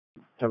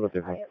Temple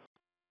 3 4.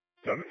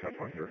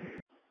 7.3.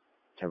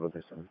 Temple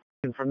 3 7.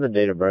 Confirm the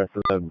date of birth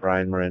of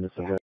Brian Miranda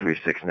subject.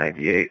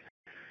 3698.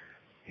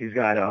 He's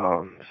got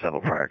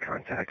several prior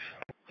contacts.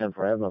 10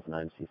 4. I have nothing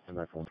 9 C.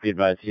 Be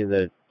advised, he's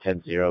a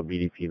 10-0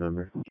 BDP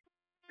member.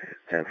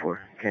 10-4.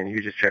 Can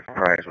you just check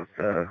priors with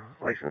the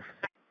license?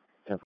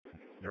 10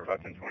 You're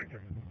about 1023.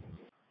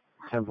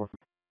 10 4.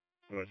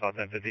 You want to saw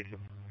 1052?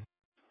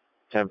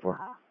 10 4.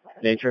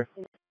 Nature?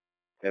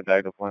 Get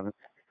back deployment.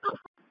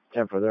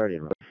 10 4. They're already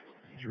in.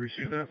 Did you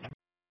receive that?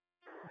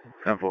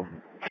 10-4.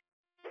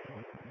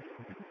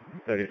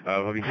 35.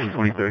 I'll be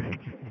 1023.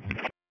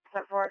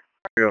 10 4.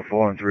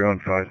 304 and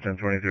 315,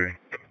 1023.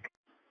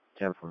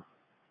 10 4.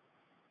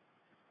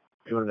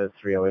 You wanted a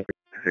 308?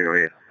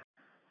 308.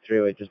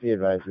 308, just be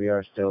advised, we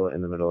are still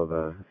in the middle of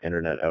a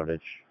internet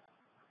outage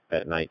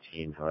at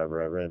 19.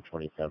 However, I ran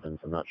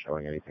 27s. I'm not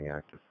showing anything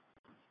active.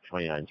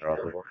 29s are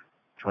also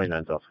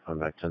 29s also coming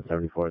back.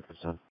 1074 at this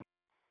time.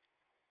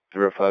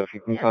 305, if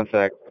you can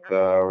contact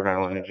Rhode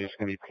Island Energy, it's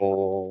going to be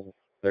pole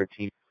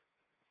 13.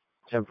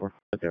 10 4.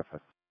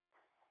 05.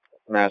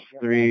 Mass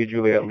 3,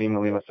 Juliet Lima,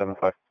 Lima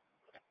 75.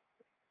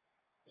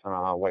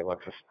 White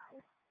Lexus.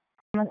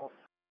 I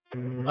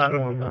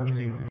don't want that.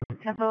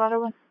 10 4, other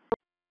one.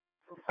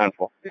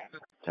 Handful.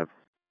 10 4.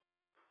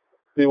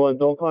 B1,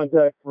 don't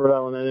contact Rhode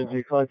Island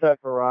Energy,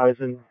 contact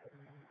Verizon.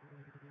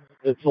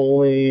 It's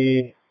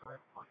only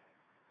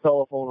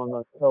telephone on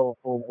the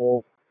telephone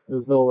pole.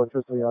 There's no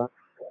electricity on.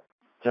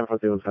 10 4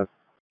 315.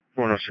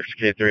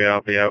 106K3,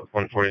 I'll be out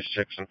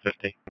 146 and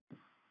 50.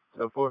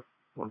 10 4,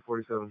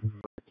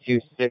 147.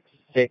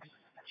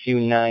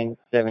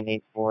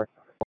 266-29784.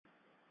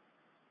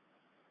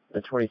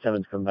 The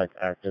 27s come back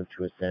active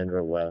to a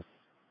Sandra West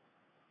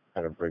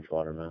out of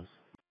Bridgewater, Mass.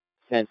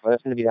 10 4,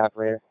 that's going to be the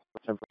operator.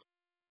 10 4.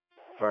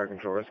 Fire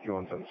control rescue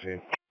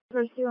 117.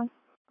 Rescue 1.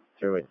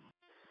 308.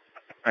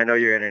 I know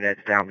your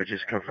internet's down, but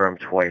just confirm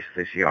twice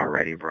this year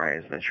already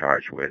Brian's been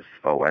charged with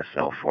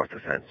OSL 4th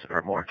offense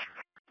or more.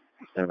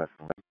 Stand by.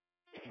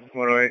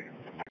 108.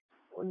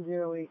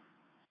 108.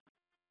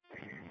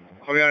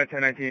 I'll be on a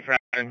 1019 Friday.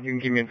 You can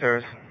keep me in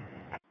service.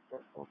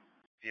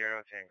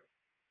 Sierra Tango.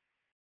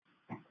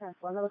 Okay,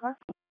 one other car.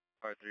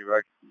 R3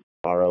 Reg.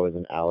 Tomorrow is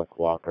an Alec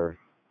Walker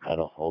out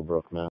of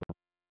Holbrook, Mass.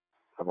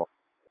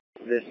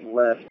 This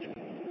left,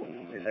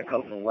 there's a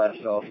couple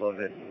lefts off of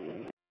it.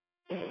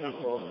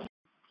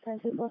 10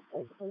 2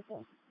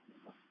 4.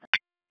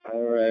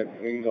 Alright,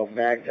 we can go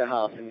back to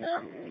Hoffman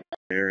now.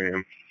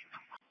 Miriam.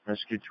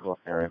 Rescue 12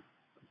 area.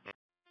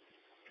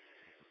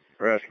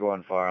 Rescue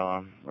 1 fire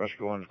alarm.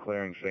 Rescue 1's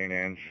clearing St.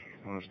 Anne's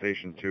on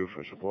station 2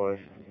 for supplies.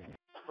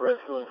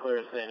 Rescue and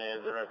clear St.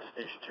 Anne's. They're at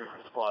Station 2 for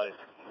supplies.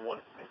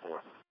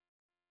 154.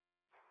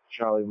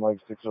 Charlie Mike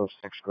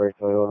 606, Gray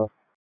Toyota.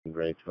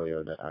 Gray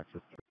Toyota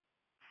active.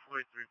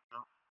 43.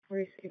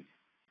 Receive.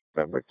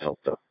 November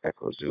Delta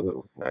Echo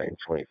Zulu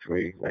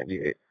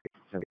 92398.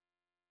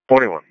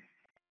 21.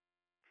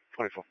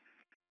 24.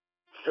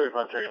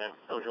 35 checking in.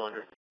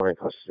 0200. One in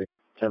custody.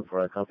 10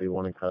 4, I copy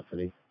 1 in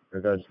custody. In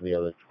regards to the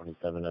other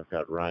 27, I've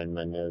got Ryan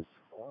Mendez.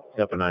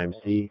 He's up an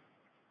IMC.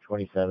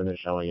 27 is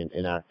showing an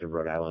inactive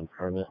Rhode Island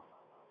permit.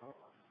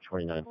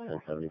 29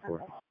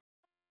 1074.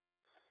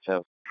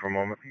 So, for a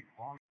moment.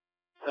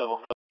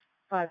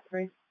 5 3.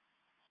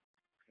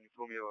 Can you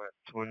pull me over at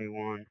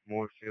 21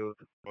 Moorfield,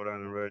 Rhode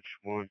Island Reg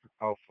 1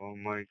 Alpha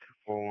Mike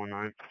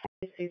 419.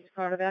 Received.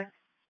 Quarterback.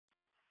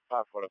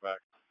 5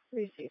 quarterback.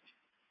 Received.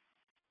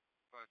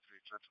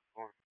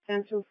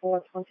 53 10 2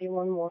 4.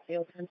 21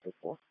 Moorfield. 10 2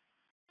 4.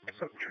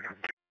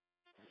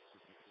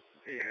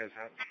 He has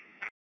that.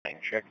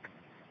 Check.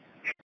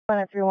 1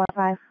 at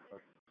 315.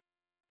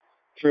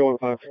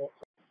 315.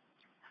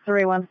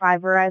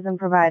 315. Verizon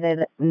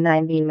provided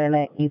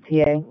 90-minute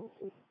ETA.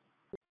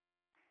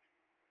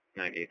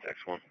 98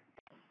 X1.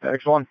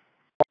 X1.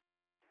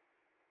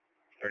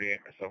 38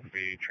 myself will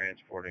be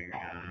transporting,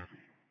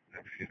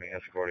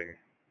 escorting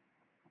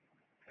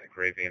that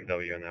gray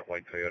BMW and that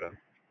white Toyota.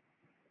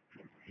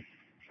 So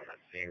that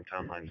same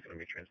town line is going to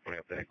be transporting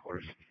up to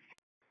headquarters.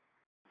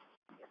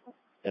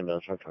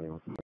 Inbound truck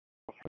 21.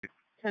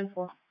 10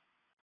 4.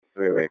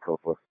 308 code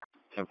 4.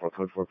 10 4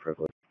 code 4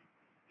 privilege.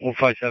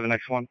 157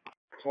 X1.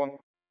 X1.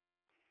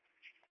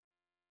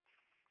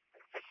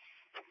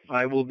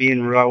 I will be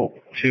en route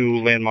to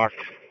Landmark.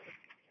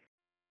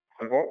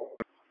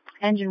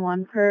 Engine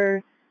 1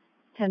 per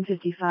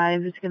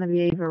 1055. It's going to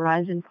be a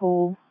Verizon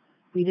pole.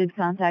 We did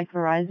contact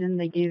Verizon.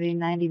 They gave a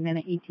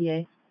 90-minute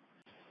ETA.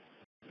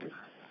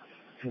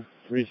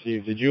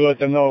 Received. Did you let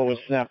them know it was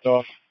snapped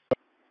off?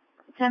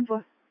 10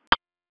 4.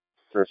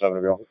 37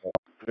 to go.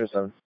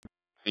 37.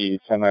 The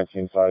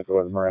 1019 side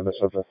was Miranda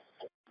subject.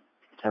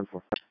 10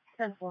 4.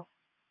 10 4.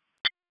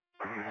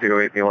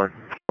 08 B1.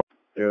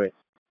 308.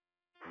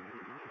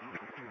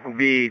 Will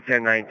be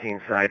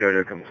 1019 side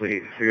order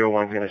complete.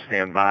 301's going to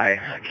stand by.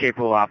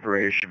 Capable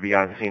operator should be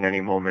on scene any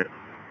moment.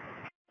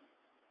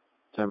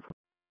 10 4.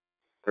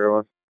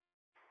 301.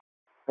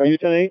 Are you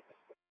 10-8?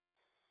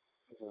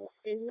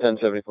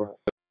 1074.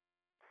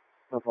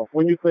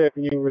 When you clear,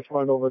 can you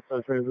respond over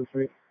to Transit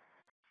Street?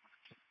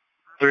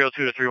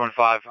 302 to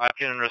 315. I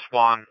can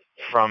respond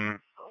from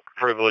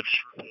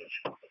privilege.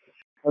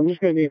 I'm just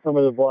going to need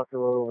somebody to block the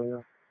road over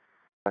here.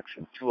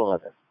 Action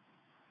 211.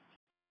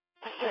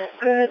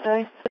 Go ahead,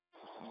 sorry.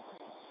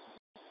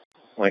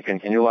 Lincoln,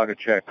 can you log a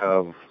check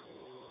of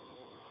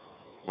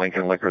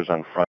Lincoln Liquors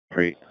on Front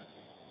Street,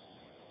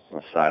 on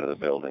the side of the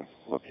building,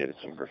 located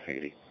some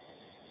graffiti?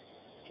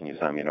 Can you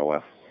tell me no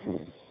well?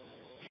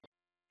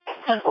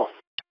 268-4.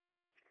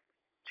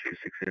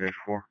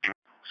 4.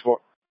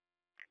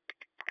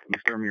 Can you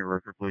start me your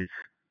record, please?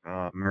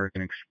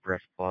 American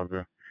Express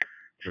Plaza,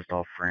 just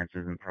off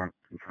Francis in front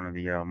of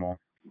the mall.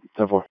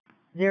 10-4.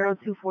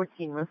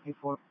 0214, rescue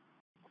 4.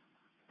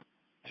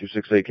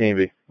 268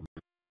 Canby.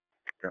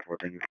 10-4,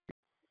 thank you.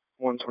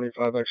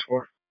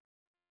 125X4.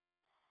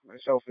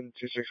 Myself and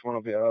 261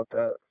 will be out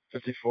at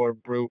 54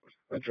 Brute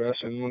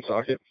address in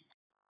Woonsocket.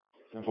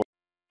 10-4.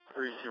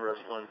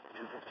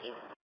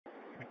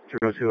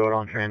 202 out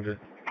on transit.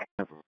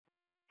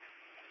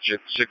 Engine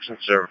 6 in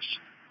service.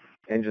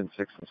 Engine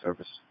 6 in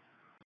service.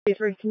 Hey,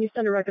 sorry, can you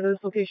send a record of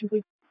this location,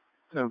 please?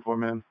 10-4,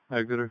 man.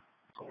 Exeter.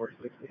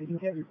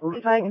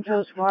 If I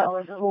control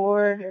SWAT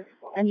 4,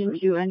 engine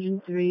 2,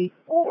 engine 3,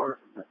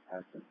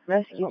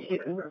 rescue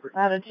 2,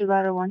 ladder 2,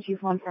 ladder 1,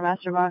 chief 1 for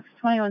master box,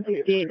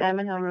 2168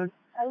 Diamond Hill Road.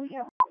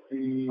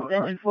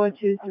 Engine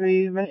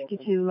 423, rescue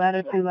 2,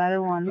 ladder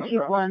 1,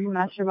 chief 1,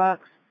 master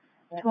box,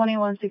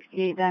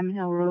 2168 Diamond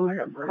Hill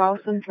Road,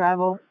 Carlson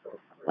travel,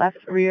 left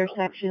rear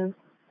section,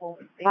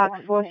 box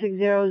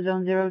 460,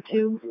 zone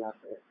 02.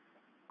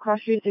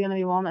 Cross streets are going to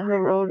be Walnut Hill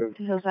Road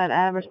to Hillside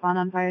Ave, respond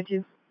on fire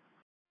 2.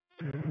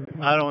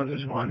 I don't want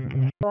this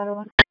one. Ladder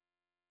 1.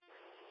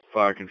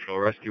 Fire control,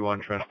 rescue 1,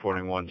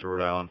 transporting 1 to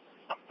Rhode Island.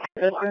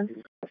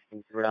 Redfern.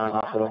 Rhode Island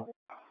Hospital.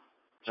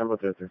 Number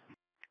 33. If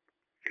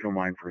you don't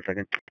mind for a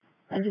second.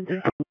 Engine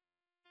 3.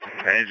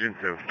 Engine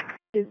 2.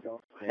 2.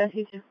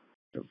 Rescue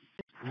 2.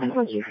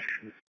 Control Chief.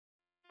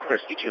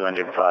 Rescue 2,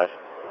 Engine 5.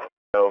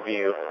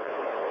 Bellevue.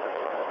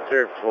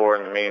 3rd floor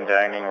in the main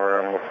dining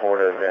room.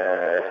 Reported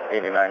an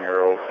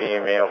 89-year-old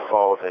female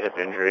fall with a hip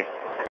injury.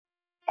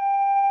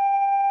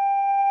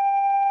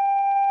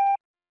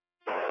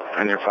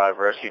 Engine 5,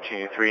 Rescue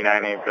 2,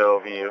 398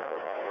 Bellevue.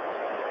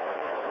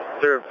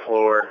 3rd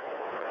floor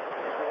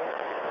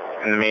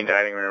in the main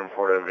dining room.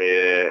 Reported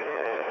an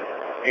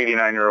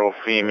 89-year-old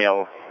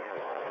female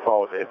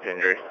fall with a hip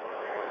injury.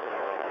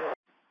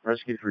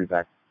 Rescue 3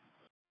 back.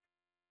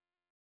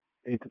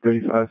 8 to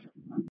 35.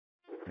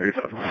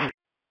 35.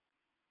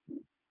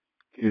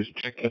 Can you just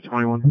check that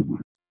 21?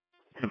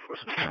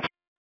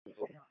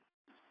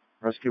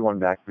 Rescue 1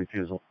 back,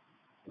 refusal.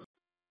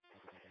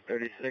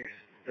 36,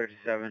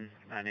 37,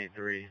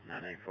 983,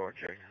 984,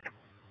 check.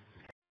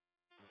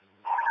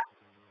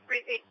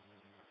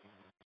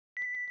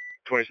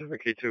 27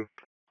 K2.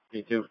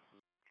 P2.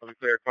 I'll be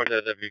clear,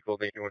 contact that vehicle,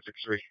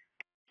 163.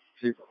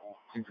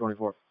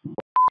 C24.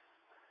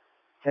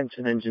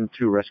 Attention Engine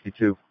 2, Rescue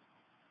 2.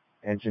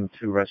 Engine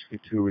 2, Rescue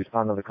 2,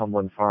 respond to the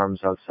Cumberland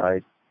Farms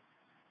outside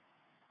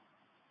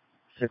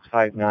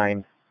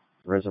 659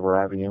 Reservoir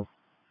Avenue.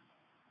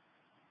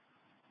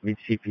 Meet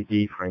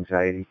CPD for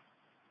anxiety.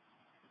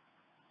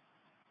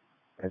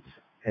 That's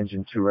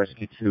Engine 2,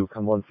 Rescue 2,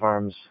 Cumberland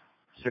Farms,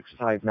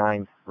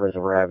 659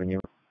 Reservoir Avenue.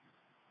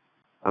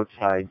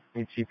 Outside,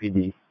 meet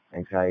CPD,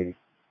 anxiety.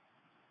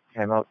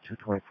 Time out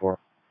 224.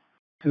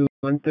 To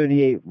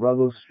 138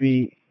 Ruggles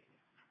Street,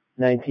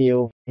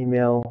 19-year-old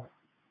female,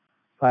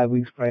 5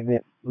 weeks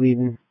pregnant,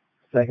 bleeding,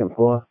 2nd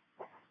floor.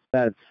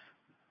 That's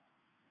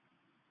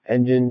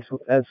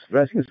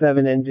Rescue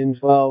 7, Engine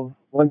 12,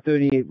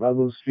 138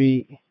 Ruggles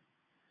Street,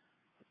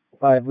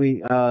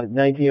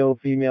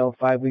 19-year-old female,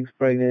 5 weeks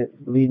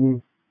pregnant,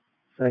 bleeding,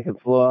 2nd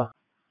floor,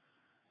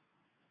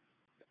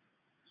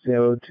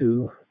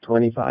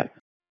 0225.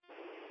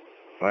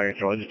 Fire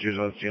control, engine 2's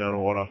on scene on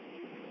water.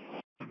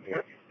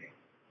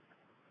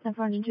 10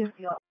 for engine 2.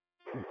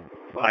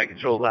 Fire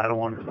control, ladder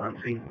 1 is on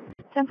scene.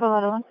 10 for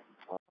ladder 1.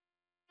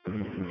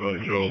 Fire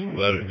control,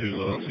 ladder 2's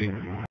on scene.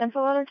 10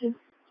 for ladder 2.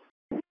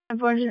 10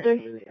 for engine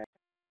 3.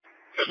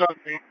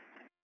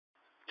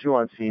 2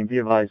 on scene, be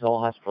advised, all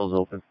hospitals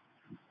open.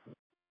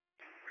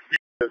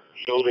 This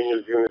building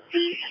is Unit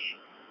C.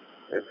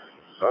 It's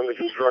under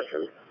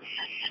construction.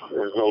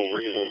 There's no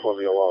reason for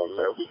the alarm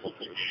now.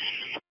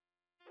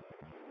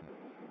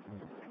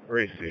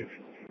 Receive.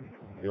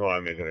 You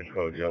want to make it a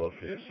code yellow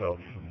for yourself,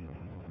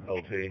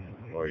 LT,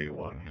 or you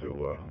want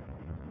to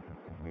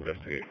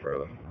investigate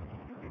further?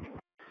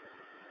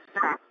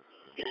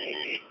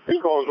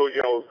 He's calling code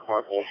yellow,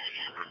 Marple.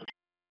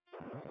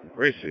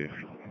 Receive.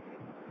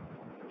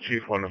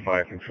 Chief 1 to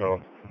Fire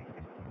Control.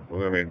 We're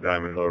going to make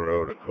Diamond Hill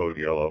Road a code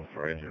yellow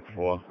for engine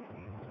 4.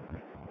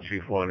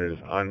 Chief 1 is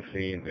on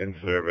scene, in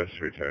service,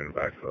 return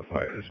back to the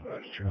fire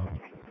dispatch.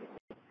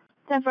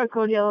 10 for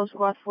code yellow,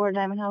 squad 4,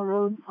 Diamond Hill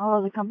Road. All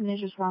other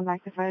companies respond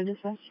back to fire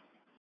dispatch.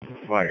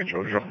 Fire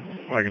Control,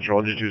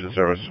 engine 2's in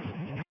service.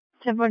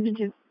 10 for engine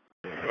 2.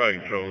 Fire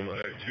Control,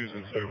 2's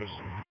in service.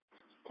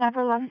 10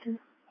 for ladder 2.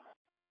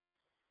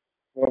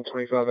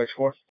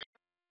 125X4.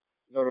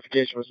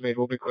 Notification was made.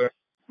 We'll be clear.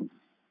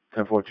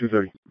 10-4,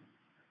 230.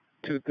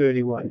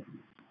 231.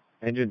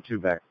 Engine 2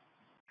 back.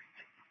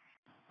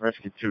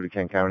 Rescue 2 to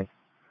Kent County.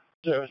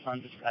 Service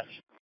on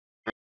dispatch.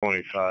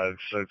 25,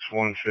 6,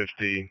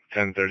 150,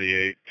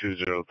 1038,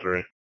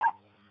 203.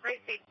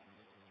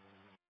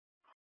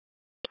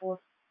 Be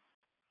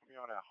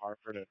on at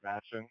Hartford at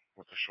Matson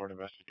with a short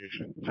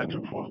investigation.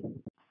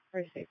 10-4.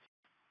 Receive.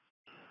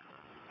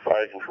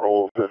 Fire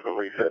control system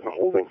reset and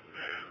holding.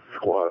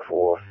 Squad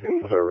 4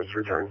 in service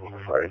return.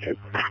 Fire engine.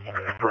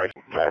 Right,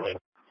 match.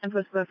 10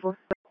 for squad 4.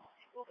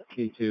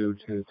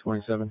 K2 to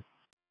 27.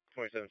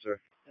 27, sir.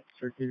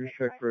 Sir, can you just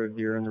check for a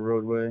deer in the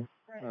roadway?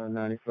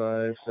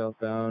 95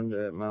 southbound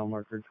at mile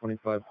marker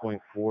 25.4.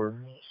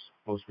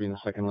 Supposed to be in the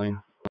second lane.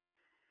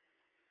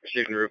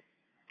 Receiving route.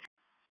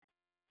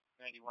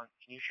 91.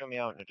 Can you show me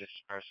out in a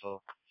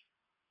dispersal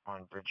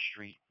on Bridge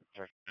Street,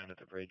 direct down to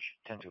the bridge?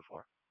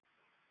 1024.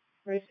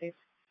 Receive.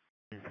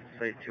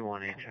 Site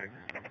 218 check.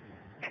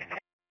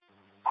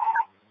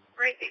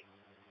 Receive.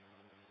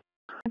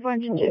 10 for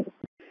engine 2.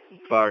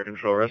 Fire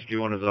control.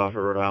 Rescue 1 is off at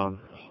Rhode Island.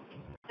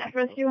 10 for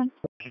rescue 1.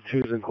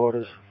 2's in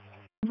quarters.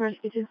 10 for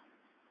rescue 2.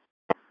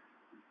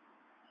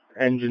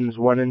 Engines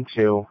 1 and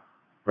 2,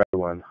 Rescue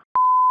 1.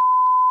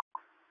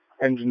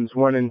 Engines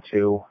 1 and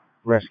 2,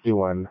 Rescue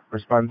 1.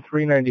 Respond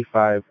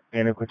 395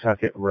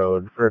 Annaquatucket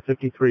Road for a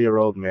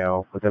 53-year-old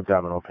male with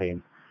abdominal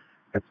pain.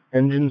 That's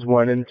Engines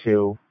 1 and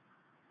 2,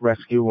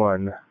 Rescue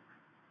 1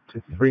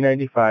 to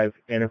 395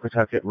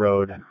 Annaquatucket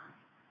Road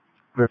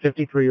for a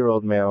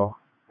 53-year-old male,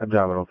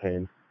 abdominal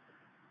pain.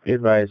 Be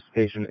advised,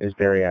 patient is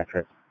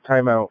bariatric.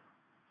 Timeout,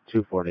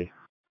 240.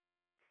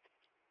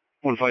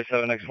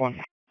 157,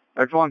 X1.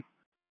 X1.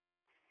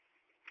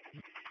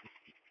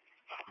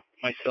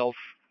 Myself,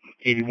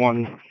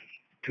 81,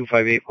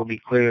 258 will be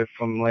clear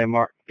from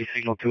landmark. Be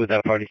signal 2 at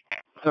that party.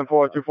 10-4,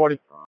 240.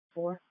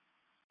 4.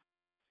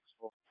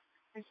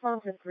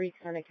 Response to 3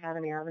 10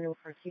 Academy Avenue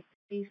for Keith.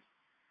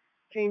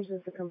 James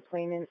is the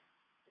complainant.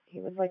 He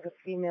would like a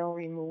female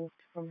removed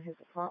from his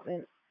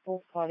apartment.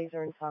 Both parties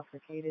are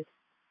intoxicated.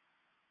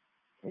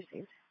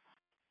 Received.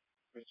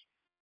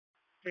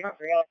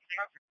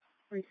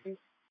 Received.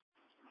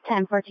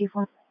 10 for Chief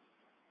 1.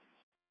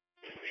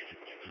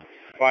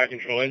 Fire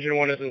control. Engine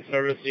 1 is in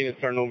service. Unit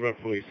turn over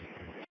to police.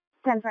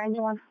 10 for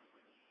engine 1.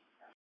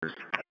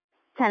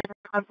 10 for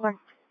squad 4.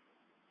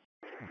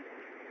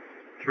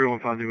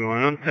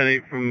 315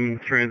 10-8 from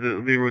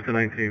transit. Leave route to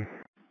 19.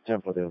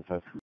 10 for the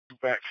 5.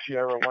 Back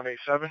Sierra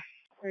 187.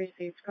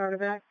 Received. Carter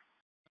back.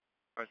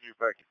 I do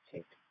back.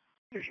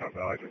 It's not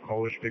bad. I can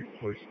call this big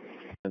police.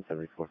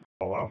 1074.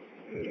 Oh, wow.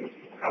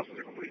 House is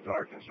a complete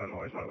darkness. I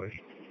know it's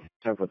violation.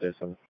 10 for the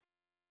 7.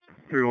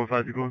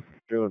 315 going.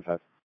 315.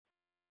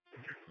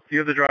 Do you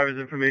have the driver's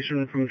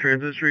information from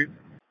Transit Street?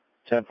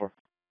 10 for.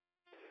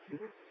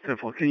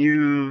 10-4. Can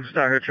you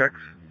start her checks?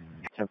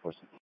 10 for.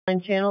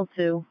 On channel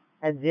 2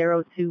 at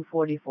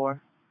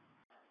 0244.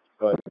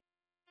 Go ahead.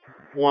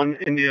 1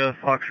 India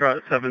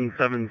Foxtrot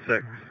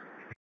 776.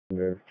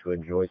 To a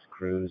Joyce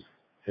Cruz,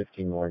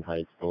 15 Warren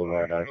Heights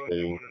Boulevard, our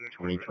city,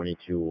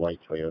 2022 white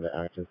Toyota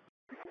Active.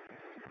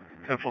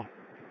 10-4.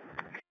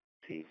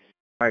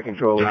 Fire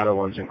control, ladder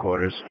 1's in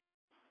quarters.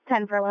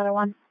 10 for ladder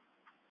 1.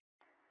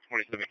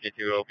 27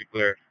 K2, I'll be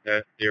clear.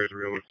 That there is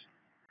real.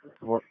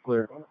 Work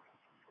clear.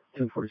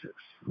 1046.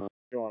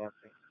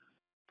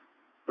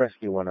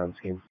 Rescue 1 on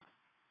scene.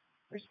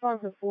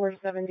 Response to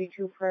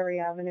 472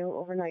 Prairie Avenue,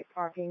 overnight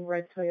parking,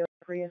 red Toyota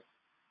Prius.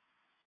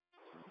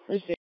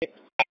 Received.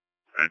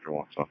 Andrew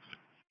wants off.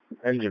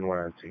 Engine 1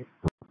 on scene.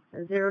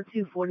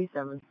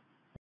 0247.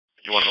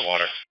 You want the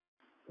water?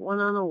 1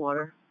 on the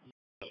water.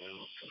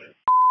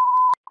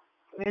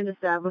 Command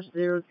established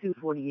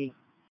 0248.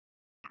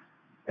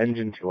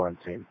 Engine 2 on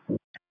scene.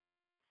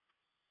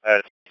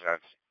 That's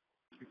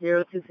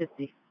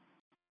 0250.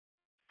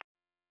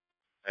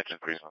 engine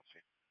 3's on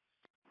scene.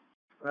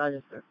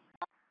 Roger, sir.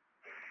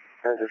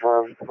 Engine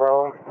 5,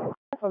 problem.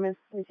 Performance,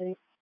 please.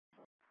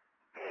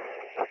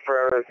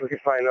 Forever, we can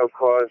find no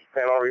cause.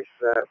 Panel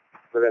reset.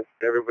 But that's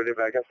everybody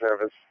back in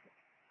service.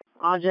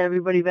 Roger,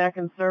 everybody back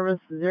in service.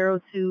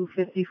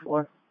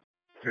 0254.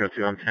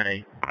 02 on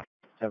 10-8.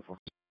 10 for.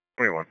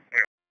 21.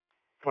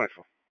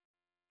 24.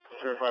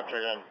 05 check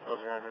in.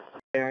 Okay.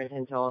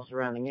 Barrington, tell us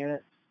surrounding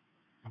units.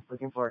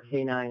 Looking for a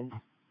K9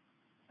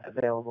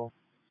 available.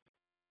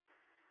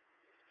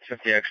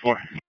 50 X4.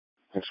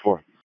 X4.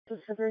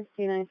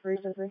 K9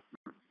 373.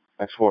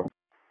 X4.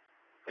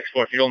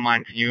 X4, if you don't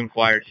mind, can you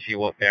inquire to see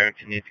what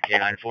Barrington needs a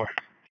K9 for?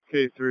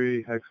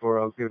 K3,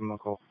 X4, I'll give him a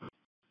call.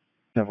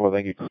 10 for,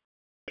 thank you.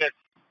 Good.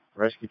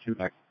 Rescue 2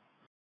 back.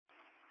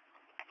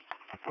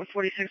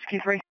 146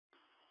 K3.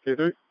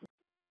 K3?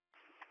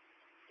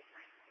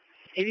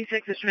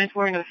 86 is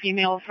transporting a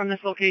female from this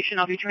location.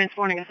 I'll be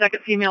transporting a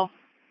second female.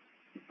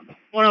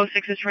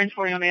 106 is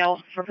transporting a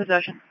male for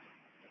possession.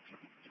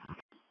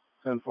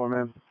 10-4,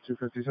 man.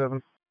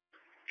 257.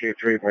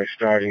 K3, my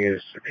starting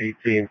is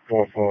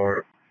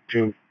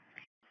 18442.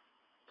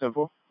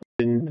 10-4.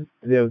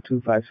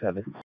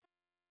 0257.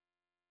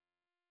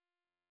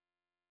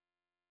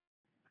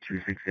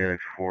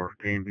 268X4.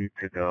 A and B,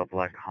 pick a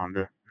black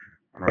Honda.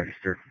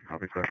 Unregistered. I'll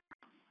be clear.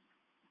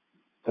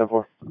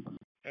 10-4.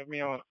 Have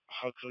me on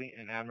Huxley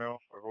and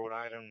Admiral for Rhode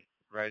Island,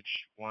 Reg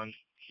 1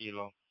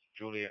 Kilo,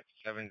 Juliet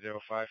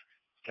 705,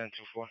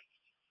 1024.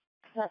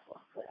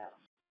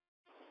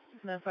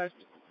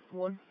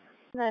 951.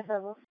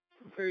 951.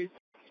 Cruise.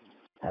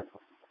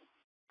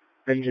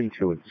 Engine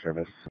 2 in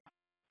service.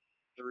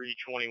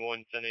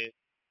 321, 10-8.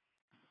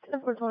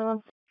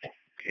 10-4-21.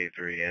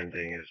 K3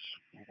 ending is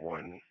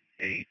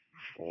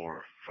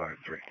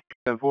 18453.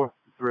 10-4.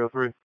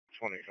 303.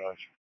 25.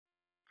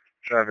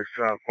 Traffic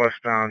stop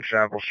westbound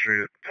Chapel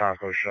Street at the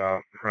Taco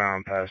Shop.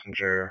 Round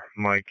passenger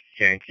Mike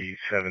Yankee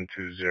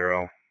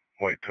 720.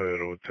 White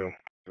Toyota with 2.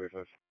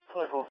 35.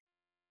 24.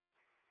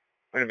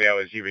 Gonna be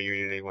LSU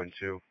Reunion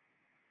 812.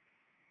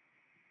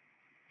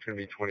 It's gonna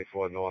be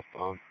 24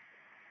 northbound.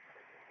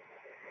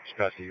 Just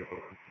past the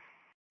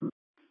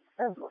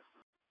 10-4.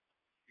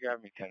 You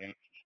got me 10-8.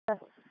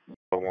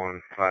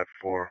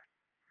 154.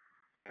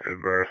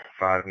 Good birth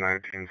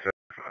 5/1975.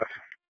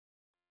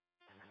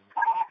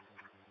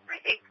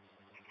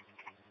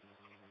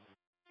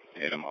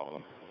 Hit him all of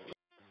them.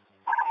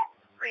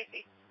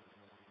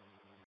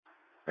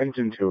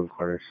 Engine 2 in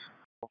quarters.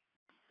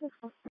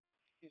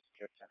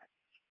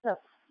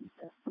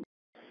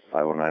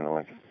 509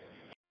 Lincoln.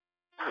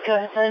 Go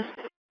ahead.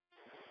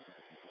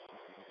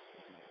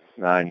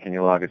 9, can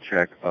you log a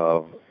check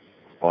of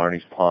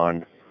Barney's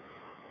Pond?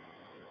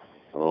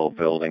 A little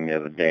building near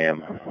the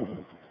dam.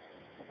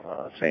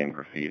 Same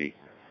graffiti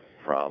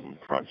from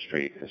Front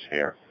Street is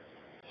here.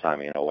 Sign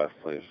me an OF,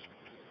 please.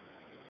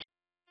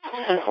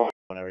 10-4.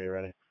 Whenever you're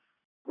ready.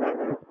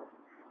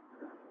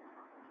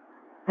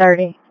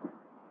 30.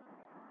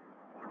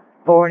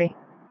 40.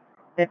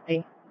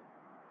 50.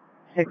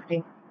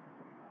 60.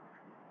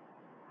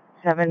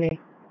 70.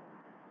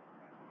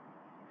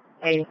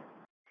 80.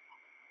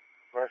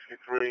 Rescue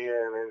 3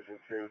 and Engine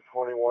 2,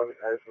 21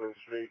 Esmond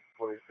Street,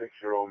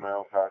 26-year-old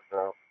male passed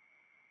out.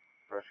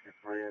 Rescue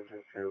 3,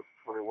 Engine 2,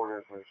 21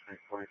 Esmond Street,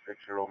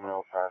 26-year-old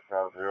male passed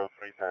out,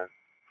 0310.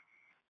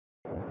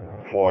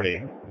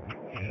 40,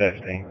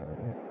 50,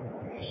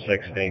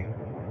 60,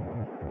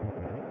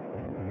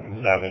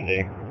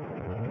 70,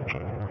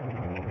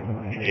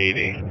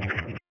 80.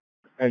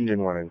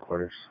 Engine 1 in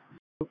quarters.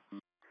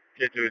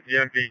 Get to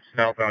DMV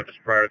southbound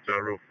just prior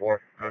to Route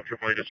 4.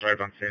 Triple just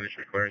arrived on Sandy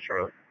Street, clearing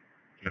Charlotte.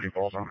 Getting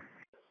balls on.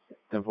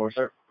 10-4,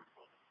 sir.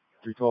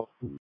 312.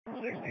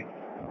 60,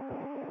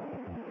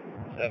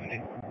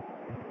 70,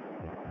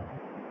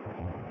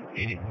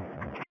 80. Engine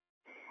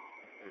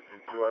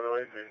 2 on the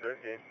way,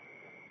 313.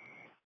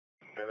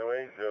 On the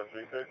way,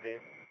 0313.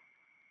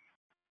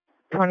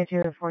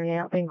 22 to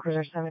 48. Being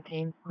cruiser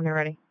 17. When you're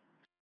ready.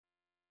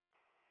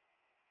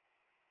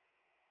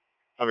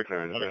 I'll be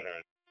clearing.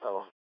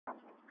 Oh.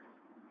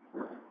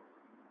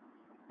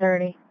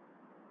 30.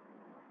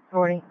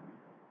 40.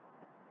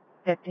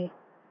 50.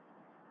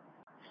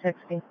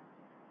 60.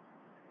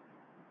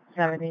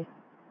 70.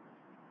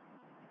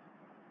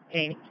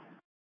 80.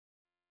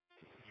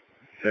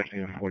 50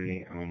 and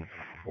 48 on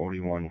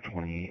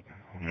 4128,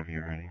 whenever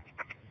you're ready.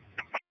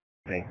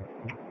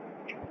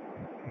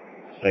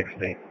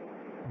 60,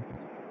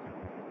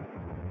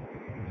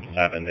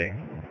 70,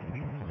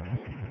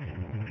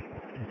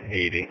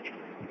 80.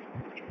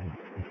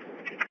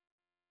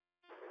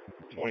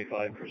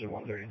 25, cruiser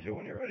 132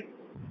 when you're ready.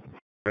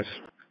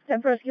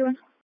 10 for rescue 1.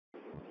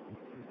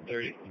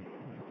 30,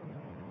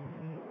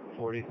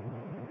 40,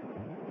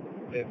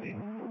 50,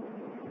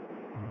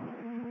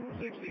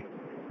 60,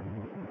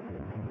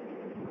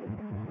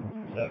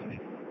 70,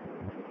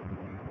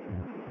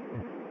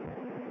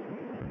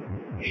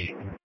 80.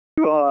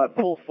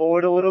 Pull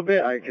forward a little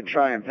bit. I could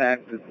try and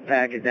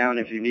pack it down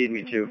if you need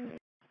me to.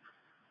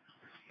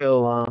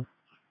 Still,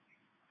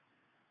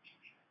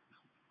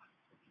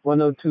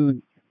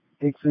 102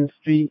 Dixon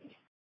Street.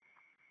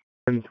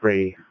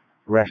 3,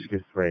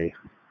 Rescue 3.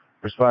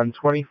 Respond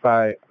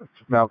 25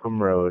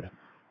 Malcolm Road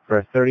for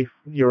a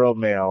 30-year-old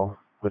male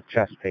with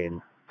chest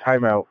pain.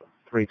 Timeout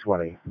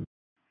 320.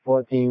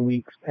 14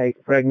 weeks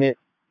pregnant.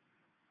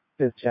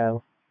 5th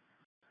child.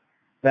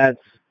 That's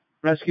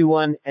Rescue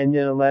 1,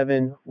 Engine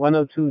 11,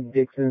 102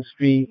 Dixon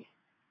Street.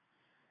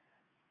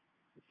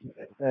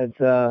 That's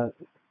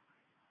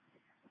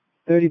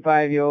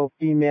 35-year-old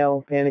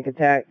female, panic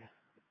attack,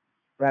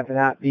 rapid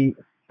heartbeat,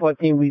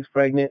 14 weeks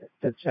pregnant,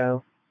 5th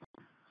child.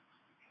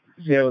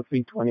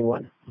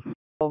 0321.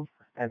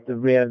 At the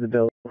rear of the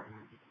building.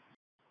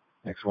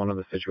 Next one of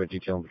the Situate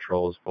Detail and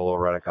Patrol is Polo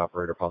Erratic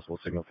Operator, possible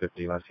signal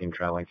 50, last seen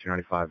traveling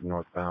 295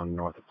 northbound,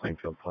 north of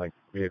Plainfield Pike.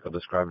 Vehicle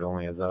described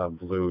only as a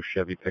blue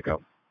Chevy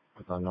pickup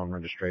with unknown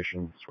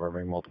registration,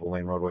 swerving multiple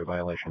lane roadway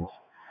violations.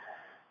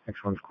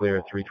 Next one's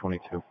clear,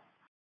 322.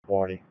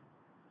 40,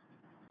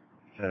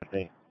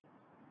 50,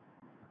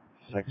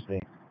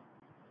 60,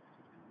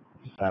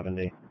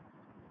 70,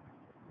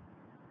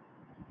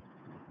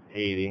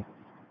 80,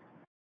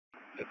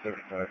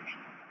 35.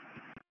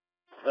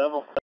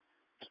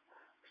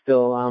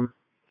 Still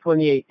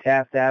 28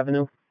 Taft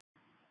Avenue.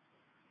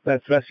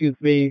 That's Rescue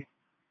 3.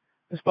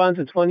 Respond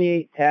to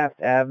 28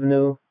 Taft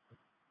Avenue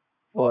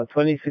for a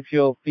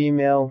 26-year-old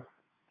female,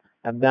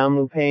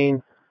 abdominal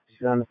pain. She's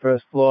is on the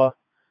first floor.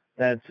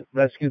 That's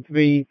Rescue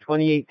 3,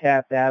 28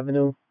 Taft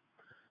Avenue.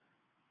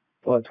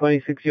 For a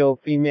 26-year-old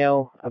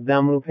female,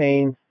 abdominal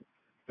pain,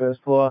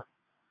 first floor.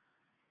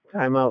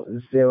 Timeout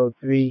is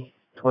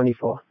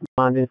 0324.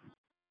 Responding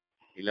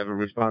 11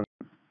 respond.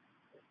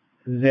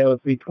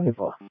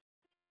 0324.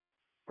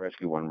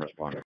 Rescue 1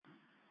 responder.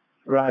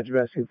 Roger,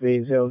 Rescue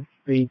 3,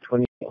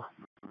 0324.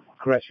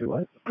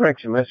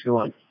 Correction, Rescue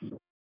 1.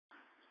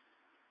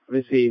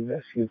 Receive,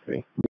 Rescue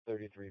 3.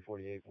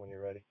 3348 when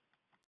you're ready.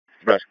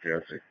 Rescue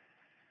 3.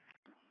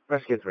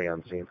 Rescue 3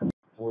 on scene.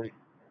 40,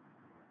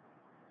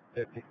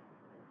 50,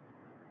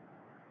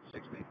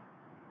 60,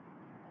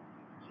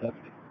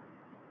 70,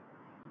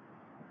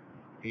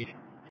 80.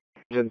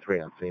 Engine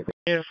 3 on scene.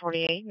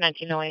 48,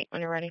 1908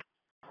 when you're ready.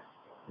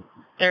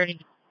 30,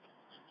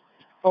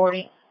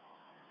 40,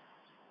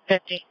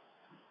 50,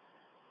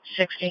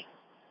 60,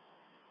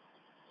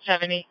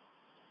 70,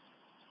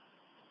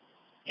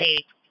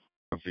 80.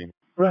 On scene.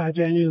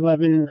 Roger, Engine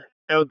 11,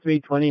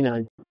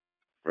 0329.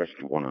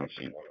 Rescue 1 on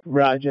scene.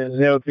 Roger,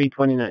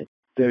 0329.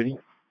 30.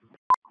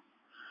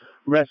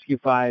 Rescue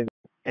 5,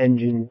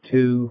 Engine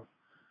 2.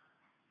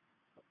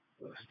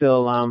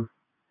 Still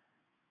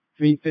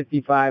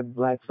 355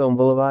 Blackstone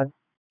Boulevard.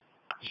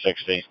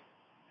 60,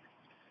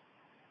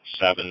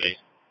 70,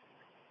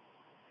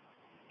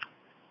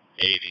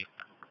 80.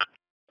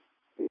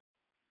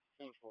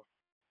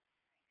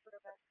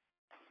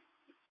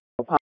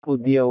 Possible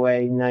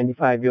DOA,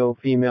 95-year-old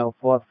female,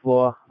 4th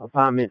floor,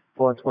 apartment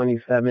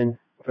 427,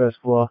 first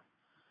floor.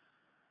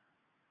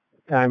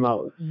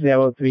 Timeout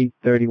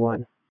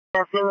 0331.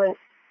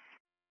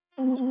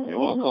 You're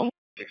welcome.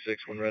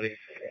 66 when ready.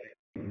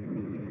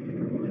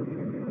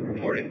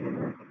 40,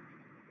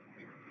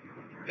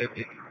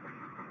 50,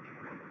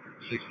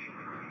 60,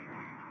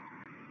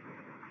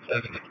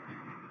 70,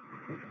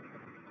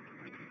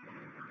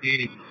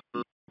 80.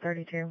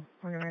 32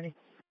 when you're ready.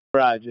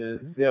 Roger,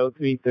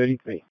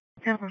 0333.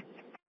 Cover.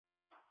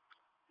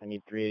 I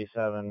need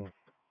 387,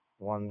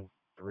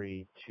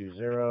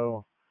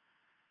 1320,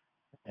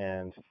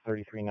 and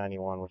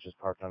 3391, which is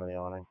parked under the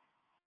awning.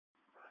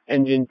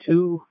 Engine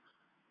 2,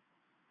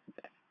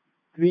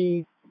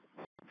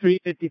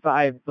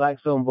 355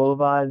 Blackstone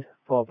Boulevard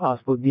for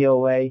possible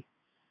DOA,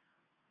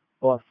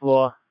 4th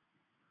floor.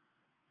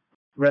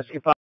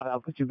 Rescue 5, I'll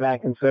put you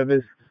back in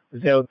service,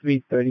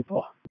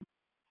 0334.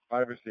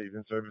 5 received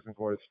in service and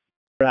quarters.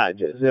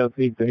 Roger,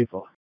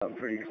 0334.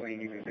 Pretty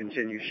clean. You can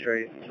continue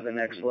straight to the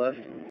next left.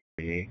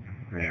 38,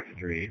 after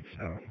 38,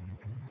 so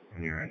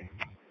when you're ready.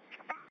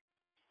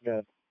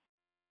 Good.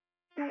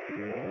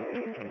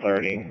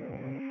 30,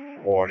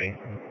 40,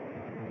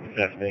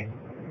 50,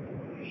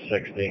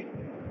 60,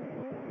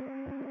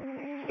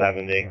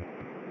 70,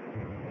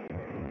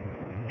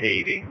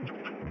 80.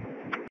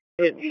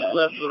 Hit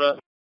left with us.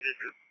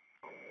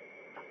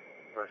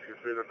 Rescue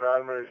 3 to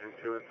Fatima, Engine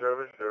 2 in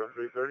service,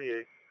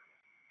 0338.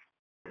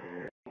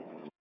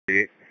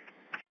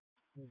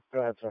 Go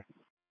ahead, sir.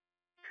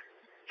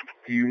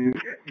 Do you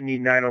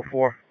need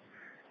 904?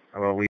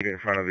 I'm going to leave it in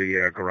front of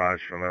the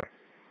garage for now.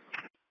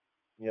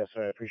 Yes,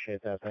 sir. I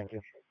appreciate that. Thank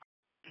you.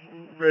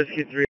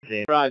 Rescue 3.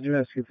 Roger,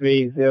 Rescue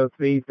 3,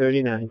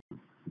 0339.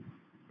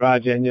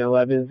 Roger, Engine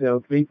 11,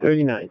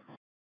 0339.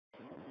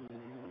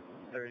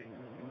 30,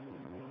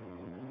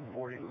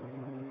 40,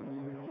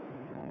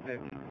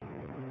 50,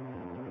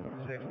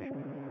 60,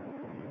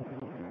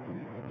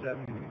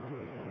 70,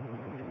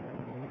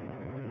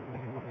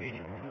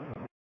 80.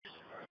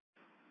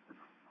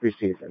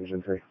 Received,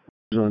 Engine 3.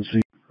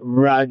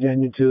 Roger,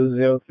 Engine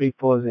 2,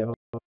 0340.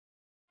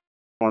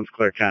 One's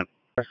clear, Ken.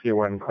 Rescue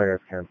 1 clear,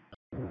 Ken.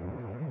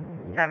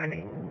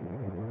 70,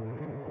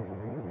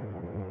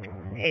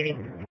 80.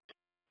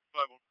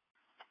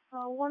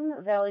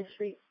 1 Valley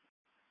Street.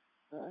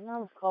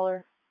 Anonymous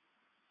caller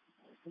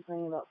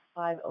complaining about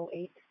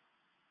 508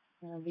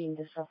 being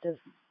disruptive.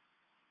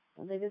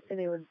 They did say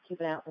they would keep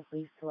an eye out for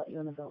police to let you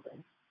in the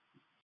building.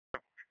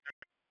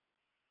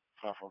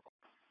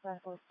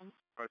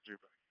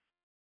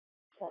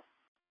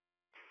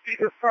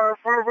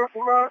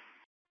 545.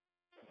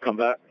 Come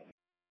back.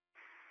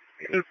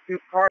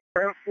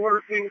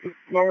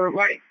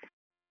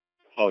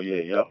 Oh,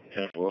 yeah, yep.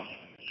 10-4.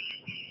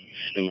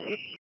 Stupid.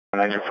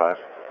 Engine 5.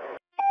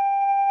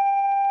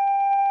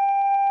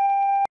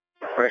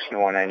 Rescue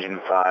 1, Engine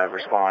 5,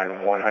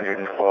 respond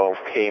 112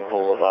 K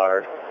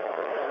Boulevard.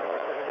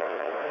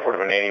 Report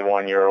of an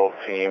 81-year-old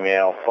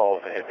female, fall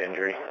with a hip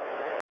injury.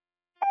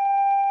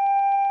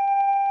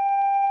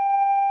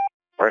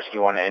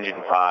 Rescue 1,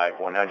 Engine 5,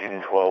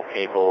 112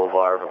 K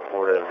Boulevard,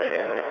 report of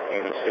an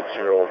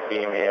 86-year-old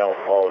female,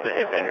 fall with a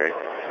hip injury.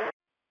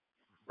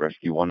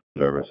 Rescue 1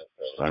 service.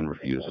 Sign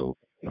refusal.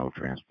 No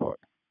transport.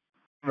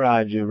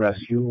 Roger,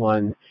 Rescue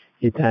 1.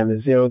 Your time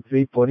is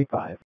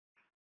 0345.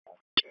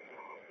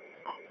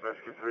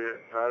 Rescue 3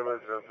 at Fatima,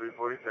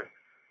 0346.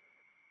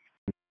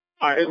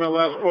 Alright, here's my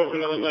last quote for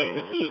another night.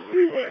 This is the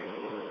freeway.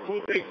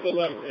 Who takes the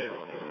left hand?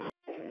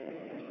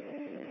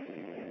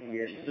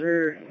 Yes,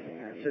 sir.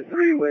 That's a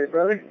three-way,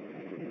 brother.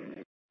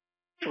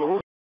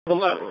 The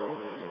left.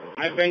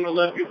 I bang the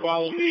left, you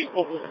follow me,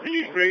 over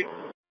straight.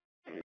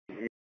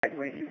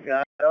 When you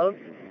got up.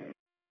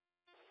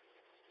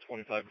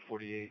 25 to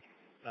 48,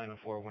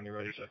 904 when you're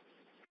ready, sir.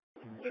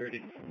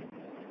 30,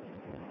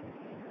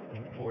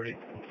 40,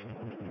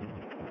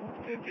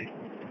 50,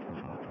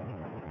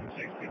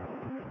 60,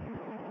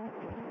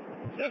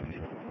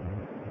 70,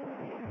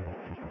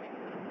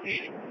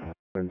 80.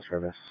 In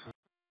service.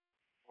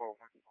 What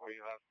do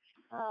you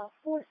have?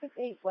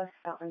 468 West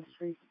Fountain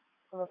Street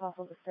for a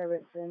possible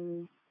disturbance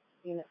in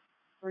unit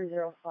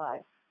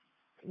 305.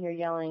 You're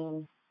yelling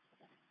and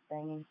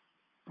banging.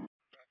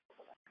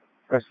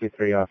 Rescue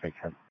 3 off at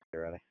 10. You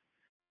ready?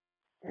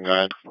 Go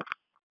ahead.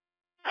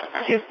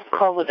 Just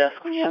call the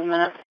desk when you have a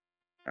minute.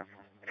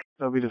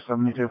 W to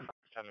 72.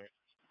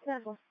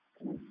 10.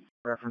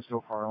 Reference to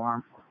a car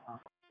alarm.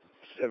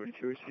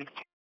 72 received.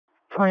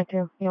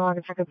 22. You want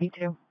to check a B2?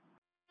 10.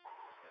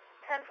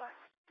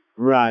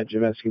 Roger,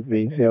 Rescue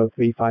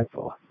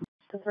 30354.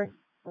 To 3.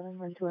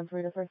 2 and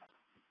 3 to 3.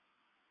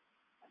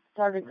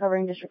 Target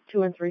covering District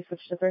 2 and 3,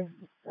 switch to 3.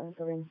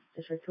 Covering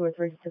District 2 or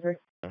 3 to 3.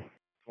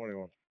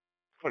 21.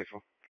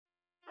 24.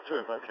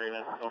 253,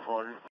 man. Go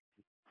forward.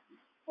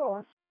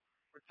 4.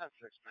 We're 10-6,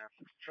 man.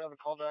 Should I have a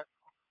call back?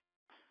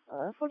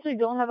 Unfortunately,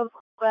 don't have a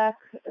callback.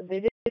 They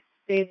did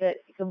say that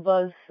you can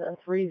buzz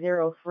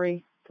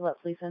 303 to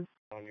let police in.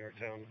 On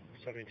Yorktown,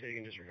 72, you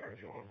can disregard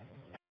if you want.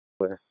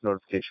 With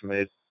notification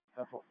made.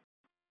 10.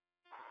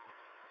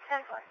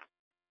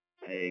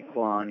 Hey,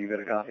 Quan, you got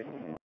a copy?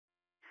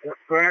 Yes,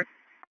 sir.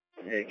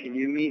 Hey, can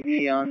you meet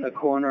me on the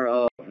corner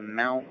of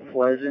Mount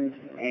Pleasant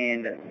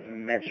and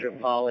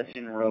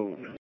Metropolitan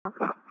Road?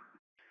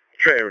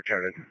 Trey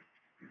returned.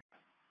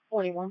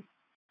 41.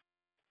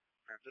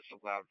 This is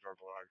a loud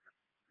verbal argument.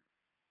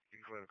 You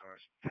can clear the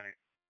cars.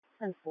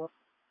 10-8. 10 4.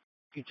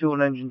 Q2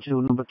 and engine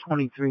 2, number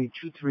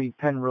 2323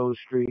 Penrose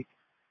Street.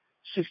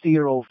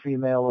 60-year-old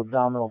female,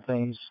 abdominal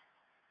pains.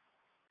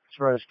 It's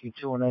rescue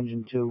 2 and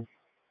engine 2.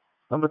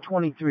 Number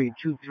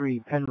 2323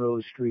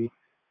 Penrose Street.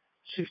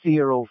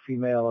 60-year-old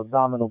female,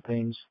 abdominal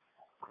pains.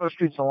 Cross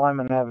Streets,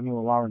 Alignment Avenue,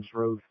 Lawrence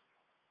Road.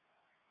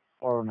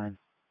 409.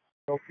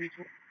 No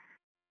people.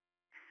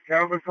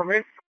 Calvin, come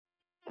in.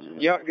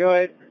 Yeah, go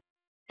ahead.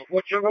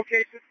 What's your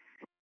location?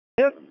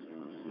 Yep.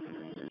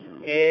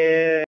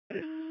 And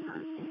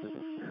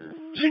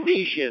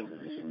Tanisha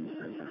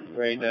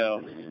right now.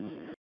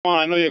 Come on,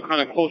 I know you're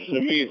kind of closer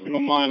to me, if you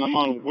don't mind. I'm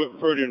on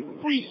Whitford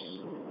and Freese.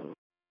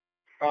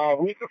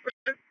 Who's the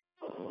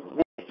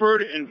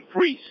Whitford and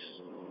Freese.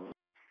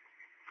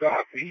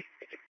 copy?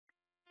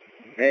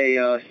 Hey,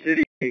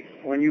 City,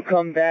 when you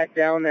come back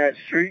down that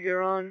street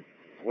you're on,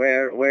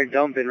 we're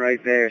dumping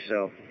right there,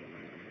 so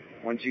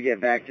once you get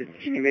back to,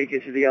 can you make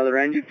it to the other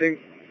end, you think?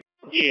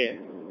 Yeah.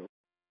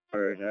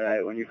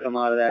 Alright, when you come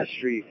out of that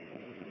street,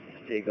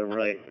 take a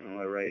right, and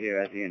we're right here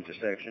at the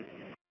intersection.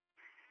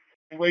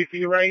 Wait for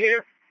you right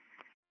here?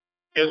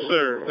 Yes,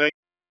 sir. Thank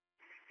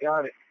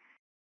Got it.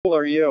 Who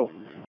are you?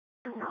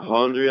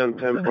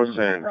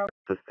 110%.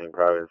 Assisting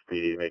private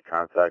speedy, make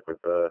contact with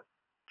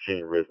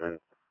Gene Risman.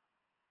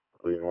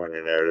 Leave more in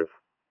your narrative.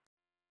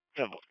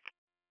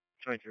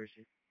 23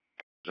 received.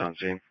 On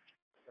scene.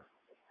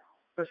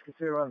 Rescue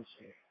 3 on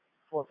scene.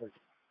 430.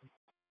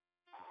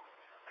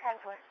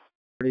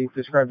 10 4.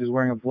 Described as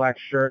wearing a black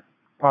shirt,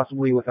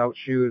 possibly without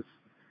shoes.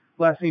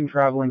 Last seen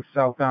traveling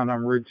southbound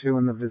on Route 2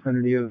 in the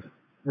vicinity of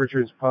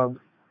Richard's Pub,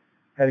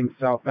 heading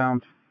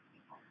southbound.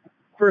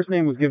 First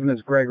name was given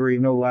as Gregory,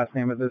 no last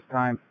name at this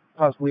time,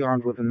 possibly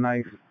armed with a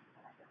knife.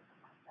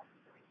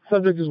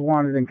 Subject is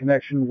wanted in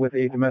connection with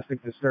a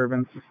domestic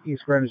disturbance.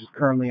 East Greenwich is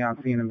currently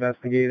on scene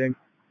investigating.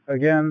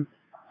 Again,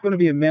 it's going to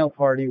be a male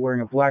party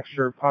wearing a black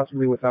shirt,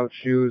 possibly without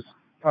shoes,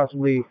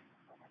 possibly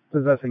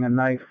possessing a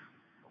knife.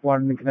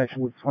 Wanted in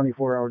connection with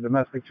 24-hour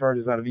domestic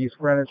charges out of East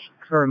Greenwich,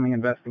 currently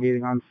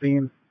investigating on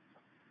scene.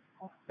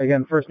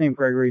 Again, first name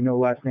Gregory, no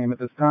last name at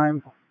this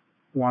time.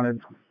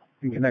 Wanted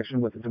in connection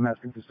with a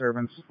domestic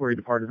disturbance where he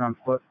departed on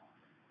foot,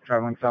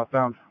 traveling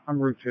southbound on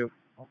Route 2.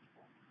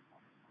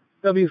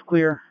 W is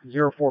clear,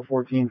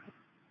 0414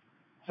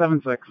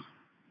 76.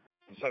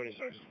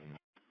 76.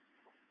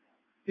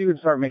 You can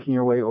start making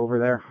your way over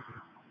there.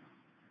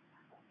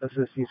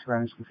 Assist East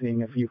Greenwich in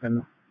seeing if you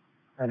can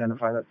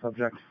identify that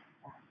subject.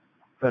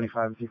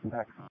 75 if you can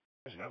pack.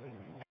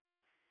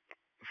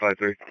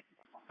 5-3.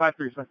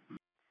 5-3, sir.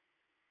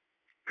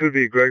 Could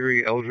be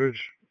Gregory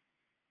Eldridge.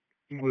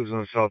 He lives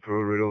on South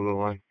Road right over the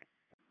line.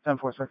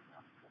 10-4, sir.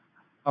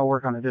 I'll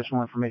work on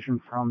additional information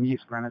from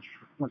East Greenwich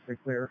once they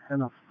clear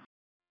enough.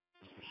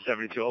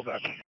 72, all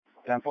back.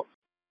 10-4.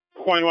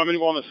 Quan, you want me to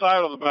go on the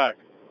side or the back?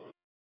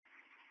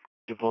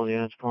 You pull the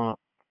units, pull up.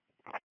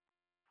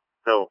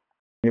 No.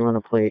 You want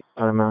a plate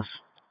on a mouse?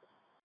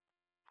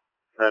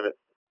 Have it.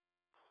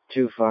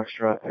 2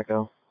 Foxtrot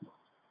Echo.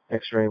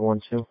 X-ray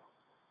 1-2.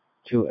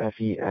 2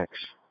 FEX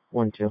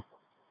 1-2.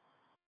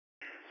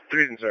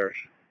 3's in service.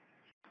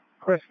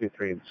 Rescue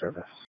 3 in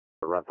service.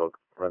 A rental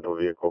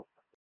vehicle.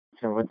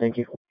 10-1, thank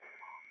you.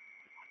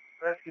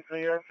 Rescue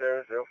 3 on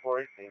service,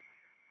 0418.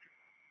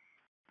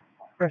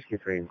 Rescue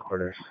 3 in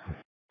quarters.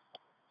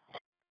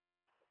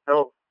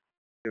 Help.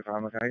 Can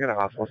I get a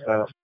hospital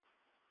status?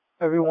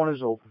 Everyone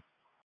is open.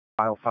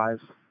 File 5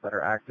 that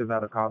are active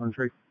out of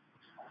Coventry.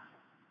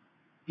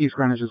 East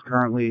Greenwich is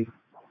currently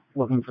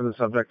looking for the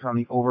subject on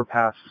the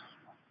overpass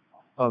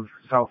of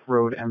South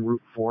Road and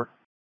Route 4.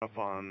 Up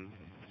on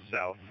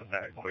South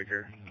at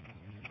Quaker.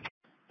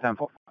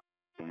 10-4.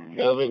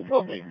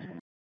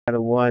 Out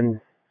of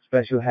 1,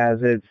 Special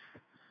Hazards,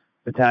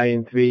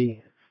 Battalion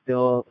 3,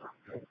 still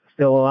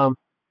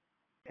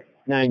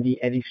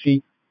 90 Eddy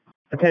Street.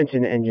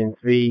 Attention Engine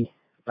 3,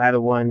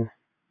 Ladder 1,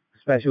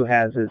 Special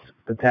Hazards,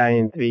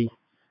 Battalion 3,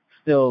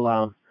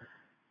 still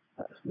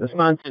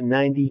respond to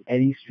 90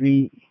 Eddy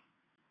Street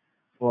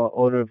for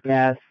odor of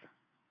gas.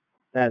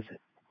 That's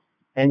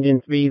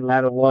Engine 3,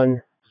 Ladder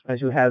 1,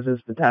 Special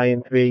Hazards,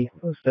 Battalion 3,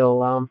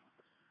 still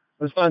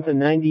respond to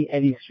 90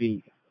 Eddy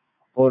Street,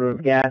 odor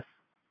of gas.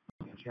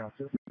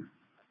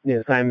 The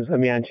assignment's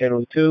going to be on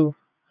Channel 2,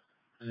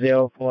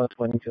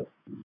 0422.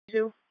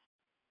 2.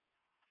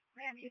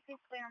 Ma'am, you can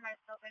clear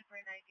myself in for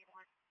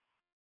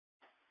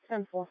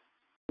 91. 10-4.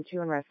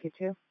 2 and Rescue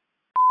 2.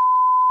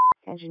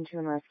 Engine 2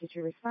 and Rescue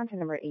 2, respond to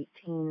number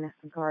 18,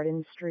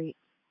 Garden Street,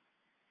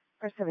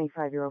 for a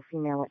 75-year-old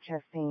female with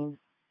chest pain.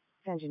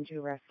 Engine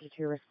 2, Rescue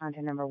 2, respond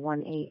to number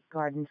 18,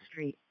 Garden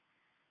Street,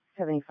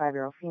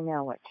 75-year-old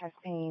female with chest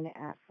pain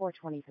at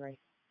 423.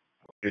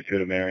 Get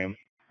to Miriam.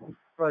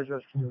 Roger,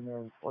 Rescue 2,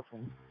 Miriam,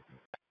 420.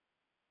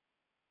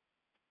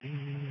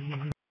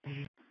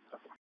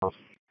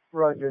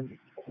 Roger.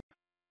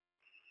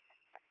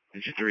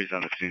 Engine 3's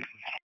on the scene.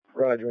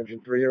 Roger,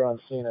 Engine 3, you're on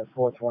scene at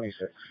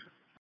 426.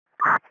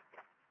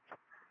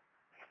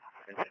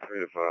 Engine 3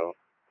 to file.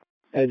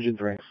 Engine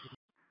 3.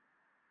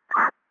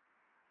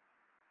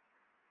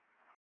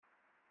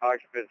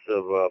 Occupants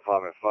of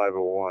apartment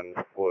 501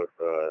 report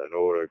an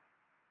odor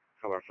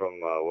coming from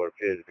what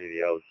appears to be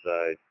the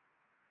outside,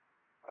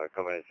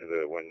 coming into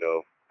the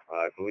window.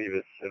 I believe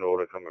it's an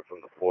odor coming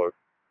from the port,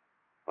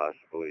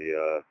 possibly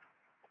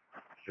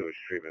sewage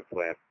treatment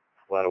plant.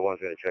 Ladder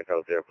 1's going to check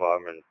out their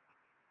apartment.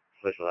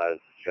 Special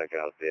Hazards is checking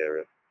out the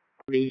area.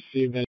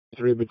 Received, Engine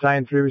 3.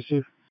 Battalion 3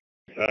 received.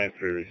 Battalion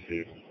 3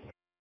 received.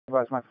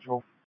 Advise my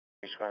control.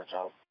 Scratch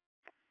out.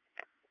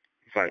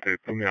 5-3,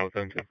 put me out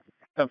then.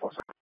 10-4.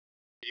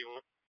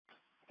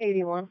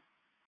 81.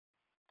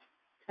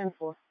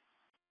 10-4.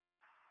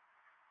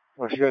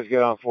 Once you guys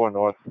get on 4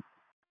 North.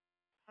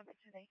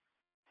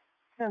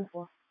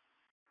 10-4.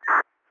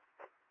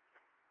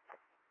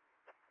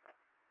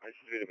 I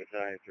should be the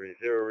Battalion 3.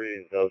 0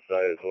 readings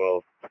outside as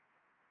well. I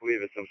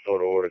believe it's some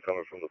sort of order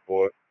coming from the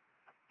port.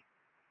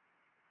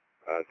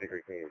 I think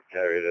we can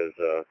carry it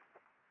as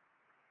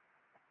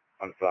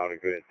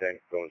unfounded good intent,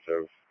 going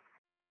service.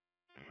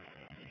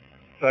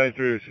 Battalion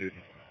 3 received.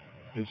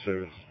 In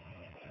service.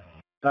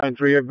 Battalion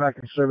 3, you're back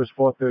in service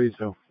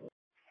 432.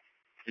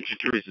 Engine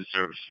 3 is in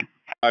service.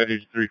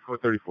 Engine 3,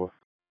 434.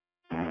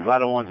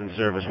 Ladder 1's in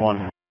service,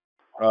 1.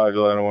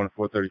 Ladder 1,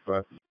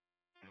 435.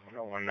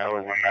 One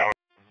hour.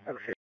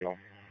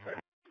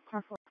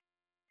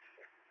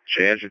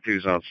 Engine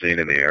 2's on scene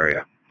in the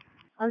area.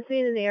 I'm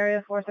seen in the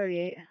area,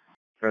 438.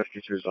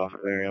 Rescue 2's off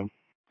at Miriam.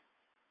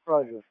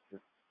 Roger.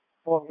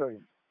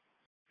 430.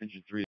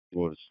 Engine 3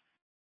 was.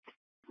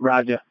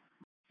 Roger.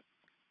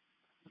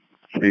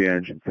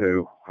 Engine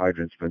 2.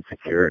 Hydrant's been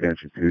secured.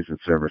 Engine 2's in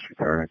service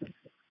returning.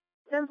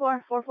 10-4,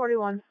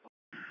 441.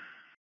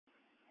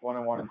 1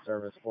 and 1 in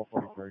service,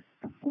 443.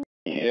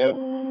 Yep.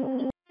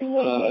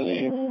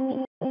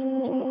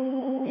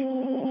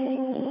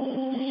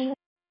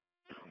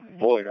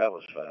 Boy, that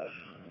was fast.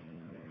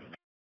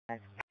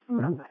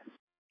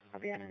 I'll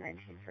be on a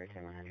 19 for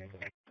 100.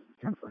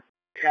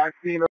 Yeah, I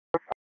seen her.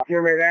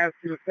 Here may ask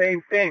you the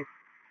same thing.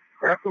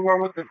 That's the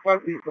one with the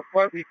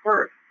fuzzy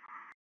first.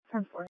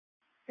 10-4.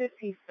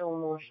 50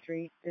 Fillmore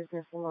Street,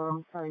 business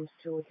alarm, times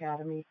 2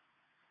 Academy.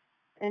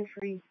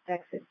 Entry,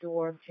 exit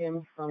door,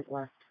 gym, front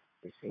left.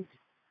 Received.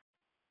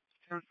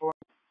 10-4.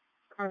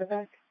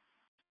 Carterback.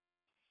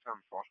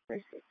 10-4.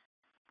 Received.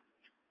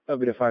 That'll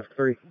be the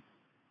 5-3.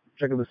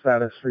 Checking the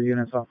status for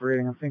units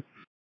operating, I think.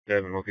 They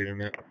haven't located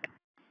him yet.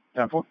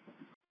 10-4.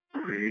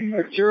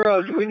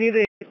 Gerald, we need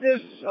to hit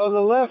this on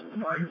the left.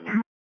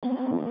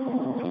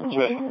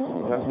 Three.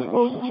 That's the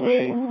most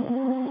three.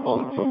 On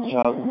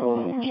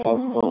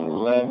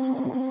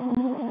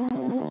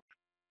left.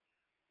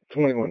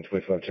 21,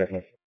 25,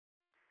 checking.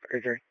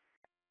 33.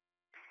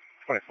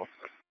 24.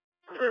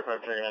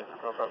 25, checking.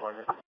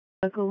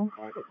 Vehicle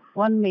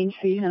 1 Main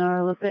Street in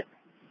Arlipit.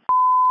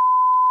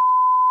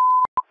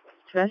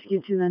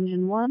 Rescue 2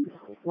 Engine 1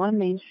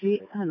 Main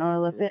Street in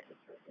Arlipit.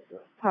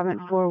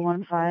 Apartment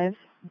 415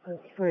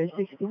 for a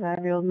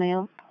 65-year-old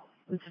male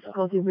with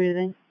difficulty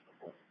breathing.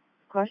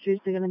 Cross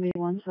streets are going to be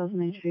 1 South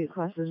Main Street,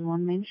 cross is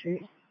 1 Main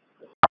Street.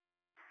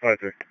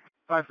 5-3.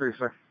 5-3,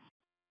 sir.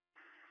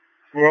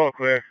 We're all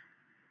clear.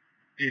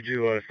 You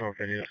do let us know if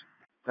they need us.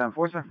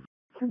 10-4, sir.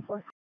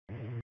 10-4.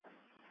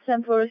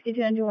 10-4, Rescue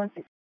 2 Engine 1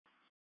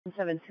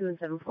 7-2 and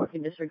 7-4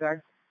 can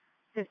disregard.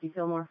 50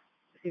 Fillmore,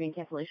 receiving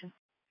cancellation.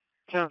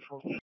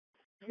 10-4.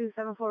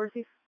 2-7-4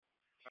 receive.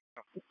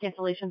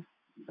 Cancellation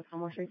of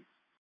Fillmore Street.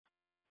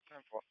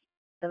 10-4.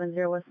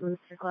 70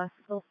 Westminster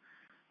Classical,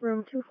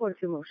 room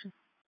 242 motion.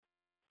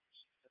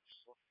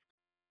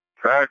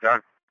 Right,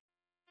 John.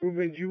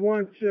 Ruben, do you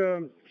want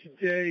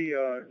today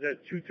that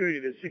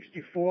 230 to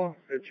 64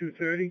 at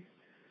 2:30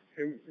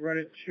 and run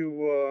it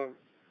to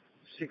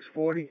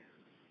 6:40?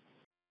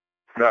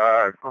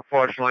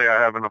 Unfortunately, I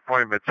have an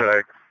appointment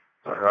today.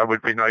 That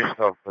would be nice,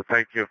 though, but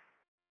thank you.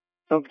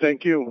 Oh,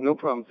 thank you. No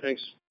problem.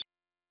 Thanks.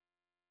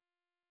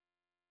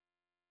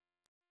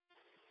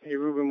 Hey,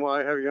 Ruben, while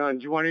I have you on,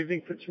 do you want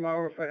anything for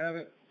tomorrow if I have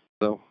it?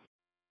 No.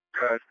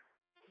 Good.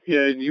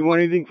 Yeah, do you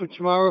want anything for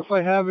tomorrow if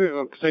I have it?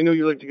 Because I know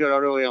you like to get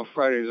out early on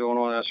Fridays. I don't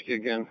want to ask you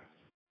again.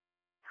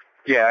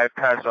 Yeah, I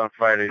pass on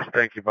Fridays.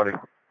 Thank you, buddy.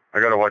 I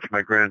gotta watch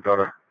my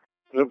granddaughter.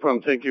 No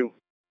problem. Thank you.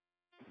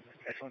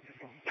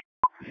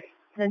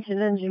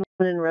 Attention Engine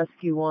 1 and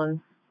Rescue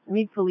 1.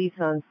 Meet police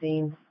on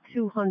scene.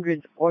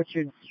 200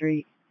 Orchard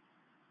Street.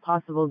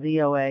 Possible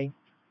DOA.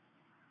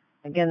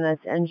 Again,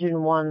 that's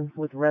Engine 1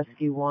 with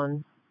Rescue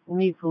 1.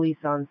 Meet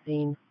police on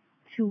scene.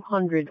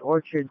 200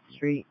 Orchard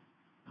Street.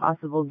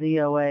 Possible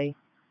DOA.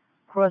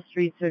 Cross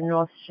streets are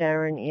North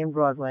Sharon and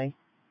Broadway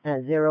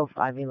at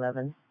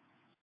 0511.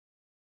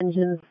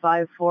 Engines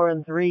 5, 4,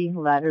 and 3,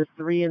 ladders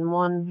 3 and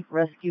 1,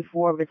 Rescue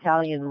 4,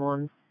 Battalion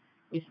 1.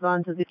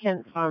 Respond to the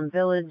Kent Farm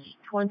Village,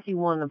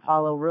 21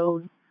 Apollo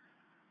Road.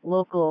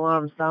 Local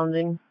alarm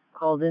sounding,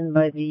 called in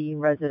by the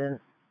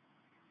resident.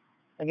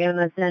 Again,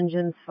 that's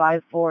engines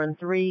 5, 4, and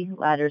 3,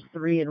 ladders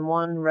 3 and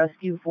 1,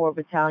 Rescue 4,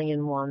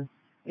 Battalion 1.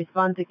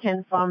 Respond to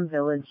Kent Farm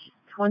Village,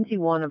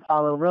 21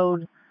 Apollo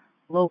Road.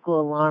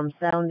 Local alarm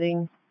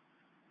sounding.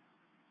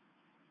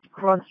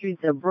 Cross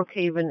streets are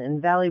Brookhaven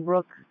and Valley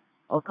Brook.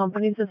 All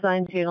companies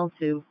assigned Channel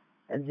 2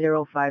 at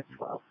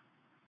 0512.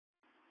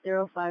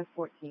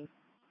 0514.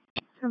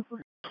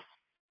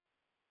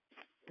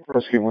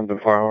 Rescue 1 to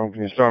firearm.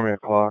 Can you start me a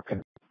clock?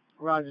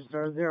 Roger,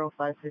 sir.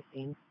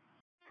 0515.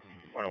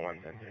 101.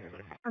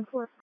 On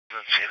course.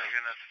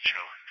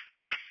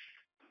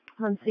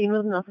 On scene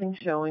with nothing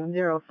showing.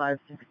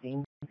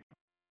 0516.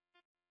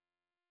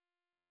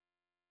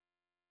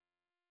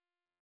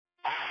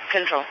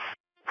 Control.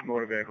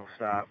 Motor vehicle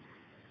stop.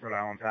 Rhode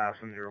Island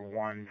passenger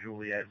 1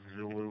 Juliet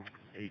Zulu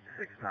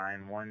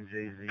 869 1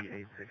 JZ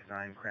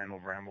 869 Crandall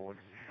Bramblewood.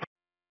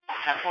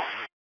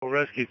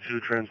 Rescue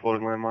 2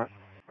 transporting landmark.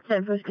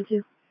 10 Rescue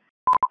 2.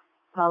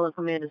 Apollo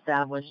command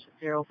established.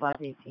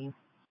 0518.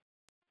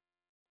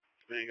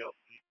 There you go.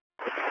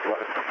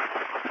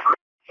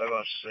 So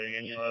much. Seeing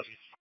engine left.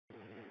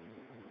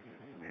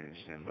 And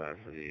stand by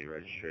for the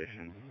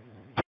registration.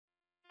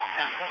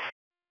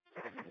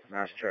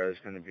 Mass Charlie is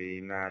going to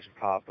be Mass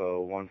Papa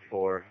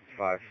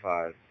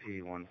 1455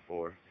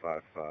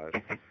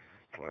 P1455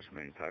 West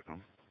Main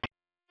Peckham.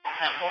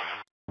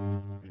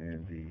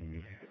 And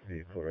the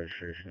vehicle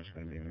registration is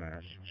going to be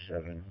Mass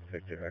 7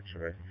 Victor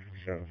X-Ray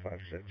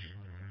 756.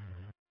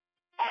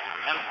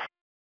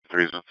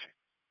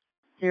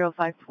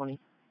 0520.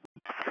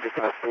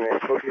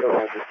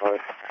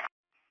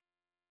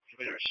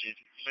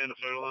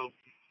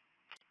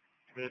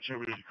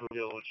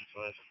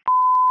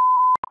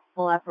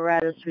 Full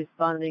apparatus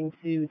responding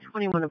to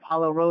 21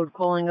 Apollo Road,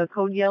 calling a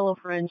code yellow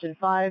for engine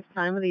 5,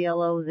 time of the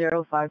yellow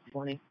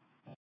 0520.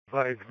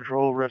 Fire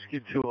Control,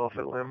 Rescue 2 off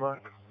at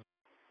landmark.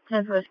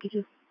 10 for Rescue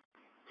 2.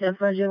 10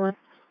 for Engine 1.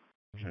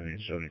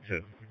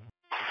 72.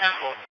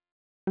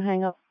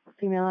 Hang up.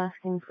 Female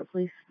asking for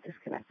police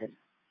disconnected.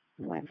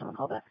 Wait for a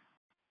call back.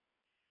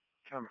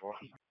 10-4.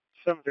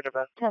 7 to the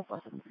back. 10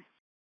 for 7.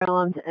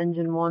 On to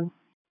Engine 1.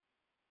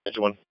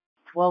 Engine 1.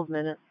 12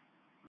 minutes.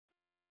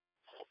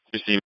 You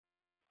see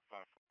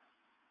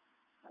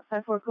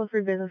 54 Coast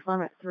 3 Business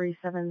Farm at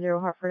 370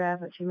 Hartford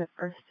Ave, Achievement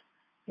First.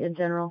 In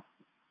general.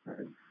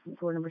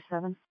 Door number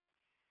 7.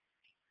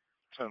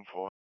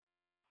 10-4.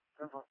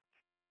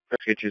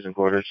 Rescue 2's in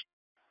quarters.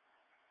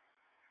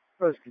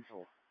 First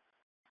control.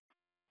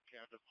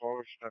 Captain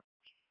forward, step.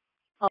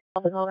 Call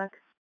the callback.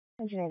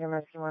 Engineer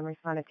Rescue 1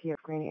 responded to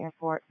Green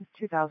Airport,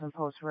 2000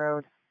 Post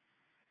Road.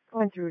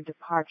 Going through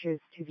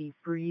departures to the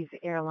Breeze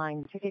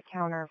Airline ticket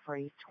counter for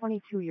a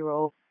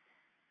 22-year-old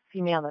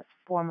female that's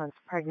 4 months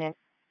pregnant.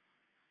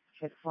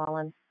 She had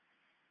fallen.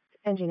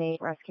 Engine 8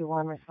 Rescue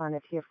 1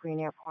 responded to Green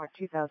Airport,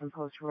 2000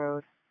 Post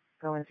Road.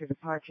 Going through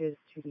departures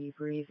to the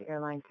Breeze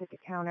Airline ticket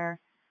counter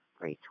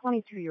for a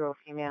 22-year-old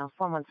female,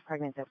 4 months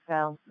pregnant that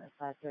fell. That's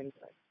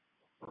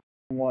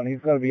 533.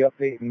 He's going to be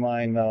updating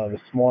mine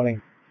this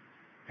morning.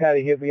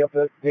 Patty, he'll be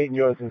updating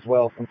yours as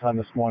well sometime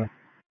this morning.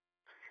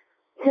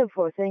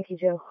 10-4, thank you,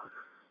 Joe.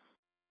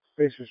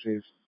 Base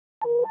received.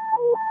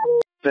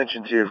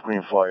 Attention tier of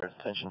green fire.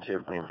 Attention tier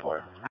of green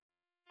fire.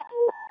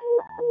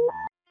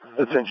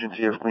 Attention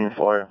tier of green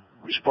fire.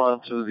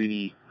 Respond to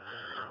the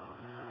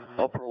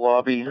upper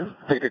lobby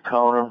ticket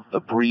counter, the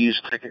Breeze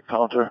ticket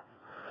counter.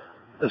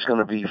 That's going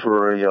to be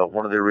for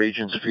one of their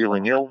agents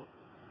feeling ill.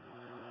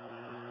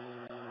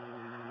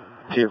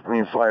 Tier of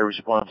green fire.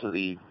 Respond to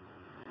the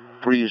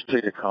Breeze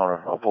ticket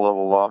counter, upper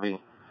level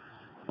lobby.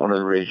 One of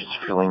their agents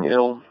feeling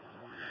ill.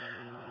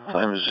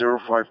 Time is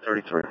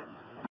 0533.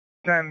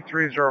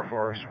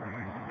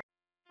 10-304.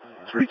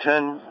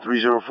 310,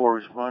 304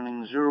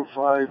 responding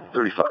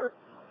 0535.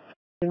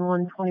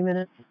 20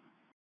 minutes.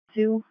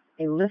 2,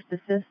 a lift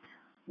assist,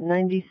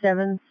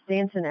 97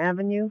 Stanton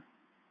Avenue,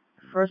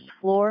 first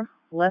floor,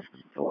 left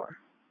door.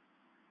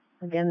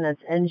 Again,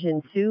 that's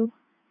engine 2.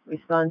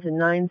 Respond to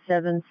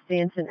 97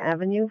 Stanton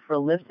Avenue for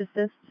lift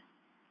assist,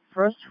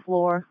 first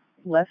floor,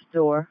 left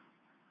door.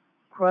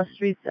 Cross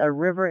streets are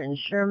River and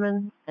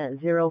Sherman at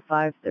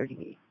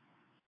 0538.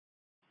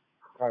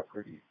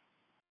 530.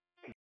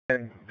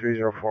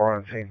 304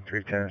 on scene,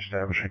 310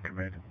 establishing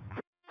command.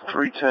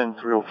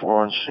 310,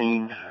 304 on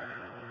scene.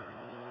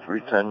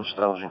 310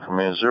 establishing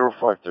command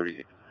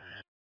 0538.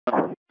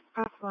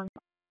 Press 1.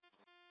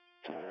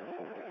 Do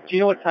you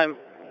know what time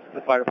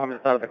the fire department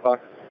started the clock?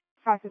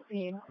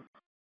 5:15.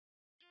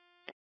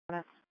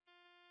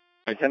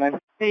 10-9?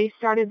 They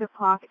started the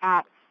clock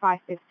at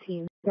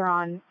 5:15. They're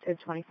on to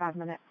 25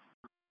 minutes.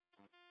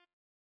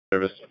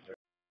 Service.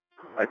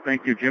 I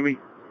thank you, Jimmy.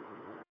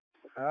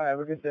 All right, have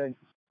a good day.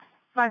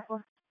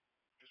 5-4.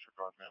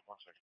 Disregard, man. 1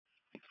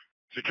 second.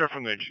 Secure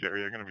from the exit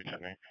area. Going to be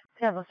 10-8.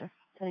 Tableau, sir.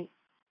 10-8.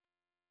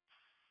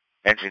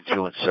 Engine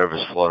 2 in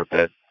service, Florida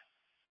bed.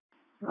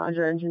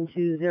 Roger, engine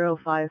 2,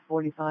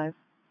 0545.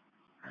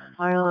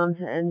 Fire alarm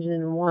to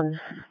engine 1,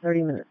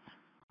 30 minutes.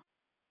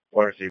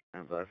 Water receive.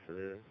 And blast for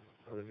the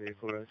other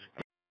vehicle, Reg.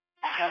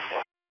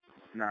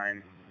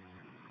 9.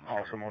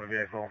 Also motor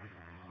vehicle.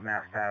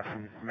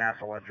 Mass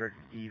Electric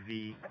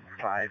EV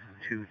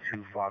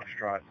 522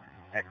 Foxtrot.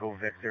 Echo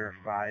Victor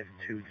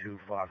 522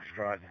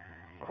 Foxtrot.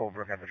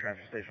 Colebrook at the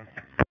transfer station.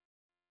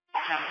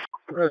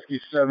 Rescue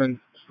 7,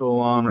 still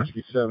on,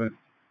 Rescue 7.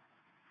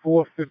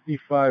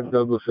 455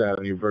 Douglas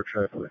Avenue,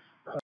 Berkshire Place.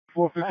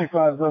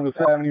 455 Douglas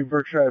Avenue,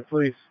 Berkshire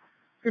Place.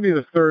 Could be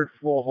the third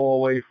floor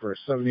hallway for a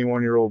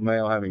 71-year-old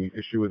male having an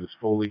issue with his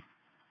Foley.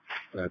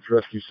 That's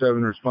Rescue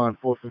 7, respond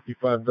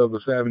 455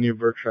 Douglas Avenue,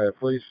 Berkshire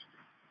Place.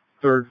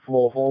 Third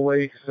floor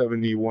hallway,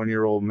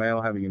 71-year-old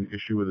male having an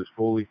issue with his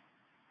Foley.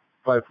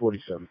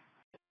 547.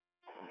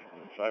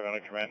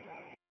 500 command.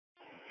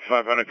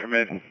 500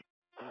 command.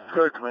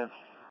 Good command.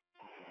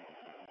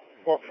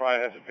 Fort Fry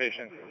has a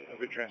patient. I'll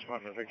be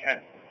transported if I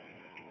can.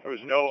 There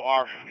was no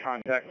ARF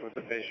contact with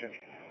the patient.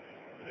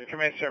 The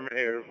command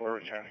terminator will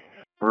return.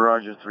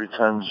 Roger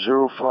 310,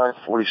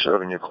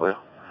 0547, you're clear.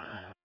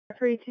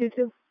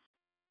 322.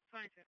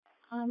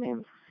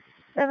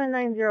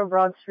 790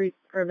 Broad Street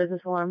for a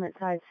business alarm at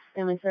Tides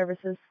Family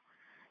Services.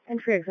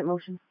 Entry exit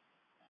motion.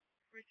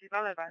 Receive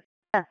all advice.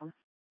 Yeah.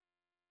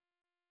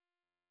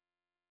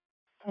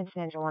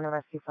 Engine 1 to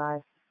Rescue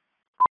 5.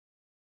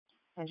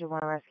 Engine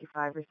 1 to Rescue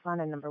 5.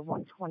 Respondent number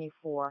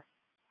 124,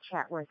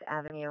 Chatworth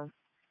Avenue.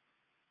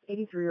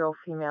 83-year-old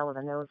female with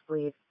a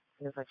nosebleed.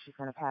 Feels like she's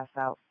going to pass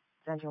out.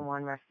 Engine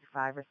 1 Rescue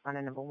 5.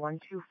 Respondent number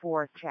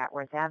 124,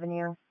 Chatworth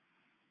Avenue.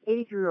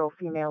 83-year-old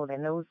female with a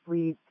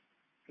nosebleed.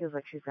 Feels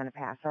like she's going to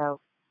pass out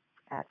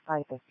at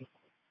 550.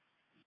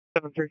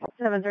 7-3.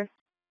 7-3.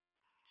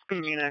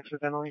 Speed mean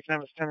accidentally.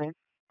 Time is 10-8.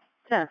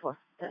 10-4.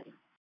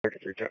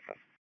 33, 10-5.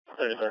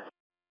 33.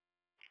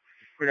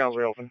 Freedown's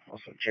reopen.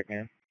 Also check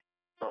in.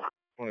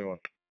 21.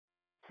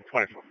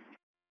 24.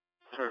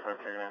 35,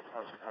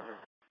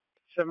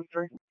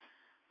 7-3.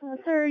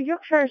 Sir,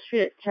 Yorkshire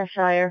Street,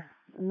 Cheshire.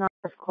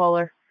 Anonymous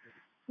caller.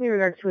 In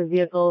regard to a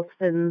vehicle, it's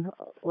been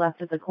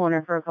left at the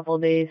corner for a couple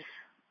of days.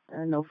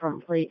 No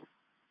front plate.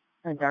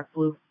 Dark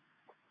blue.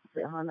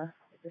 It's a Honda.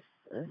 Just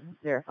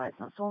verify it's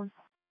not stolen.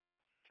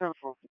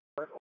 10-4.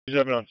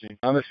 7 on scene.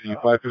 On the scene,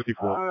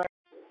 554. All right.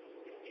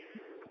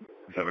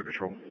 7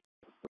 control.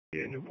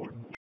 Yeah, Newport.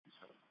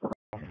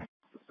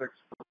 6.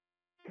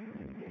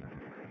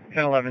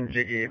 10-11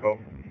 JE boat.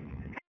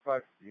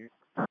 5.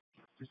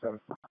 27.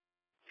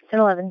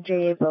 10-11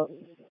 JA boat.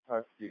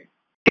 5.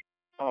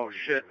 Oh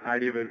shit,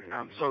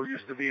 I'm so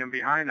used to being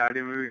behind,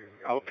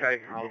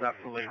 okay, I'll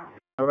definitely.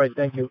 All right,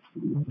 thank you.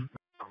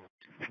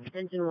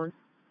 Engine 1.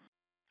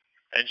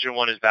 Engine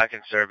 1 is back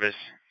in service.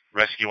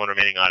 Rescue 1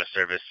 remaining out of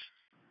service.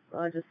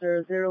 Roger,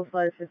 sir.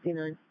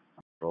 0559.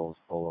 Rolls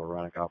Polo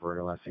Erotic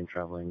operator last seen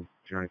traveling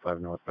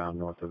 295 northbound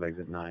north of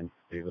exit 9.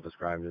 Vehicle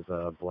described as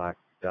a black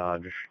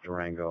Dodge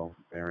Durango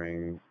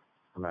bearing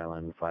Rhode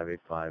Island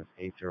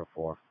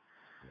 585-804.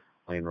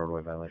 Lane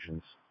roadway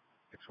violations.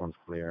 61's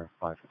clear.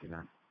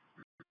 559.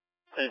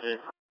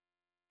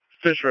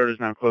 Fish Road is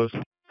now closed.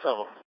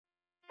 Trouble.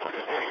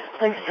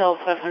 Thanks, tell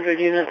 500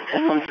 units.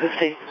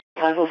 150.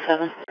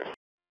 507.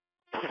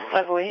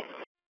 508.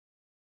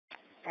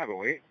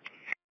 508.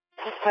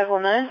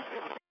 509.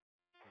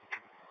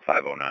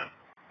 509.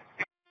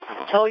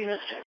 Tell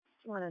units.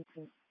 1 and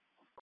 2.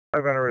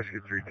 I'm going to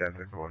rescue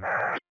 310 and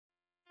quarter.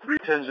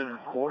 310's in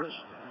quarters.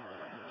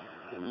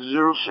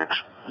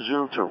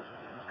 0602.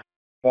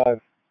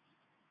 5.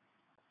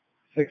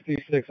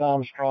 66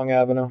 Armstrong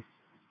Avenue.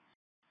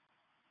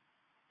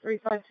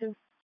 352.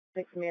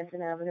 6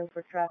 Manson Avenue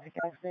for traffic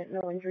accident.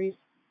 No injuries.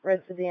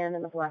 Red sedan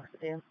and the black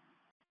sedan.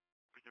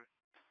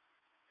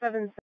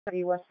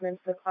 770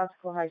 Westminster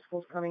Classical High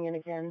School's coming in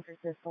again for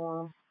this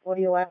alarm.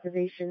 Audio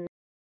activation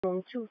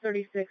room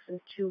 236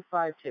 and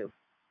 252.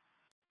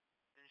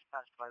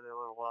 Passed by there a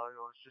little while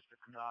ago. It's just a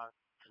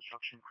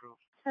construction crew.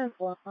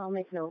 10-4, I'll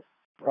make note.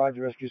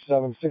 Roger, Rescue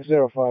 7,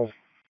 605.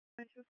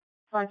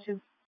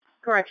 5-2.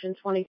 Correction,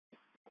 20.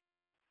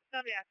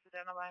 That'll be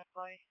accidental by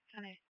employee.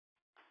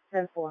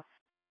 10-4.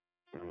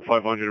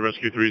 500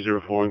 Rescue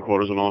 304 in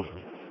quarters and off.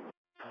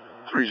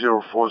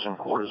 304's in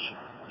quarters.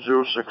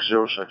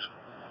 0606.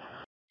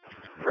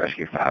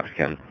 Rescue 5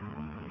 again.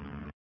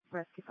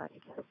 Rescue 5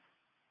 again.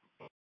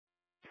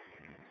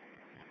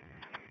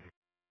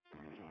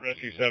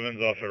 Rescue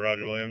 7's off at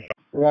Roger Williams.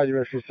 Roger,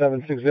 Rescue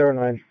 7,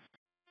 609.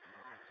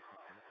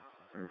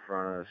 In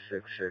front of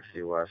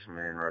 660 West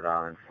Main, Rhode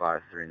Island,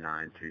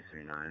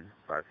 539-239,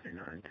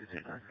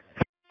 539-239.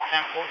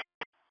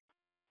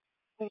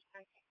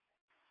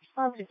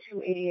 On to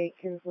 288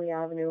 Kinsley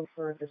Avenue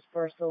for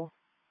dispersal.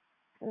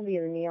 It'll be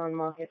in the Neon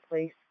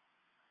Marketplace.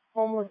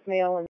 Homeless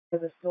male in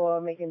the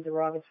store making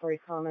derogatory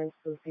comments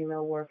to the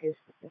female workers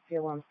that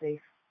feel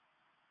unsafe.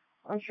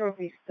 Unsure if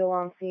he's still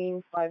on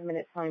scene.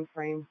 5-minute time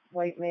frame.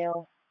 White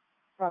male,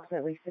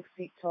 approximately 6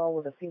 feet tall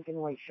with a pink and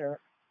white shirt.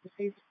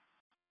 Received.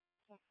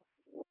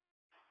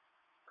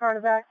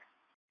 Carterback.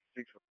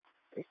 Received.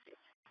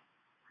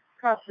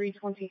 Car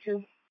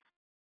 322.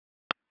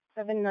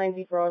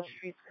 790 Broad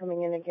Street's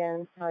coming in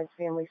again. Tides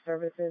Family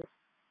Services.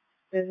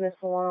 Business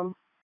alarm.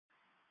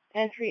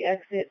 Entry,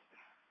 exit,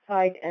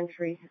 Tide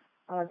entry.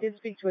 Did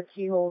speak to a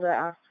key holder,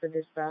 asked for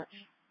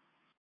dispatch.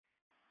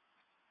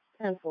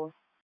 10-4.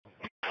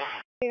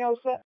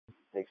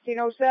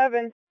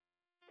 1607.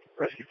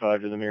 Rescue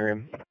 5 to the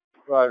Miriam.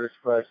 Roger,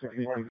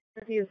 560.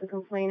 He is the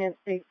complainant,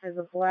 states there's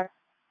a black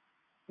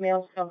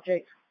male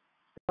subject,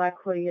 black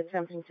hoodie,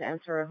 attempting to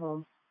enter a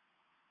home.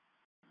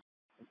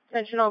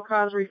 Attention all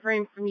cars,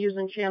 refrain from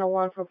using channel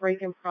 1 for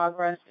break in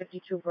progress,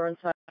 52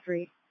 Burnside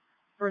Street.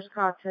 First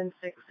car 10-6,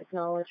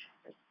 acknowledge,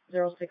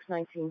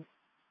 0619.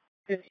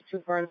 52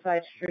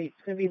 Burnside Street.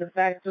 It's going to be the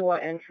back door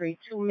entry.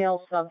 2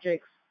 male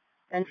subjects.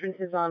 Entrance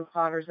is on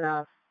Potter's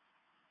Ave.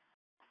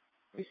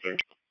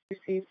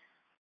 Received.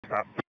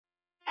 Stop.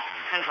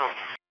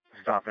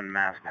 Stop in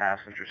Mass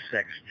Passenger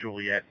 6,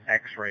 Juliet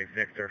X-Ray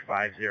Victor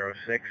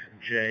 506,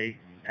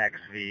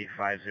 JXV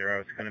 50.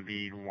 It's going to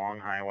be Long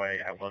Highway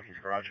at Wilkie's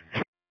Garage.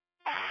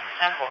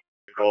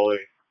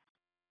 Callie.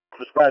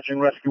 Dispatching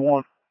Rescue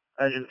 1,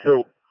 Engine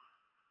 2.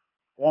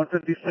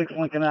 156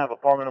 Lincoln Ave,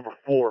 apartment number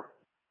 4.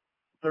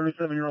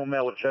 37-year-old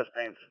male with chest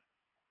pains.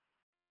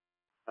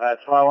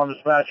 That's file on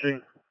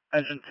dispatching,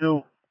 Engine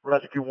 2,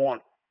 Rescue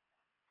 1.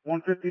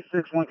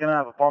 156 Lincoln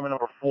Ave, apartment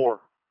number 4.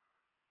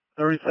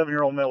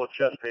 37-year-old male with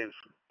chest pains.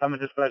 I'm in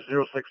dispatch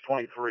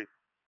 0623.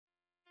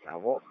 Now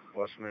what?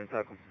 What's the name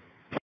of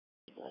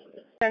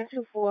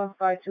 10-4,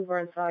 52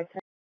 Burnside,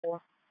 10-4.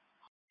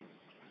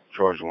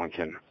 George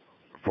Lincoln,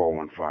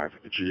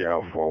 415,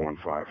 GL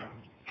 415.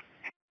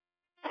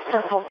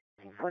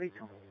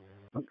 42.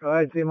 Go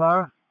ahead,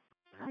 Timara.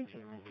 Hi,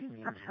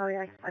 Jimmy. I'm sorry,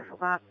 I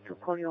forgot to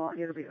call you a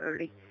little bit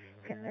early.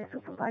 Can the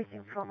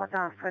supervisor from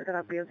the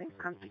federal building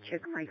come to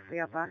check my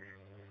fare box?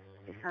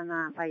 It's on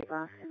a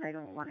bypass, and I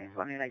don't want it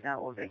running like that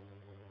all day.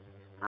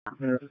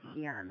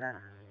 Yeah, and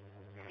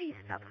C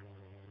stop.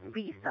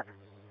 B stop.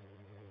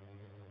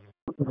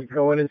 You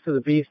going into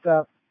the B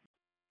stop?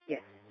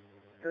 Yes.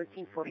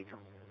 1342.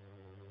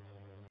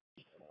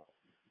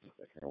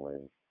 Second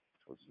away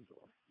towards the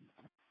door.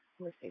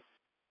 Let's see.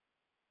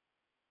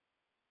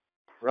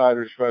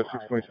 Roger,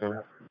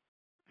 5627.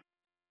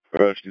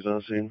 Rescue's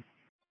on scene.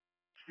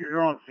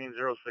 You're on scene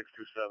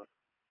 0627.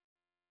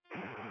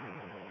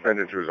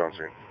 Engine 2 is on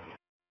scene.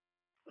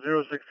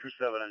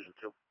 0627, Engine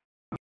 2.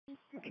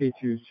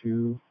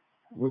 K22,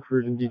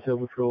 Wickford and Detail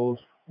Patrols.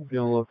 Be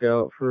on the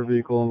lookout for a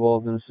vehicle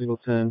involved in a single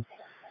 10.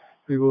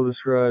 Vehicle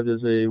described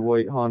as a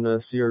white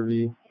Honda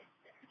CRV,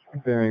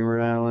 bearing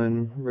Rhode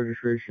Island,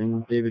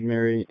 registration David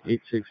Mary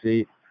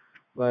 868,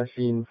 last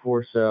seen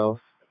 4 South,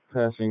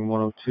 passing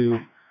 102.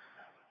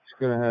 It's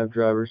going to have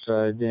driver's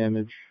side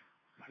damage.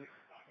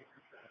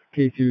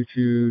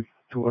 K22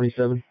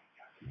 27.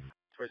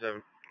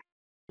 27.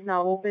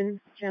 Now open.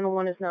 Channel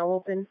 1 is now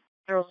open.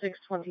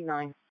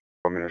 0629.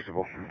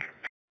 Municipal.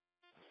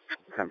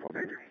 10-4,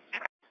 thank you.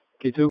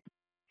 K2.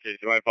 Okay,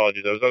 so my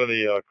apologies. I was out of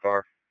the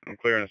car. I'm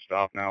clearing a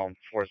stop now. I'm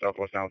 4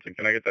 Southwest Hamilton.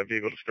 Can I get that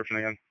vehicle description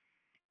again?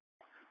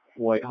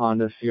 White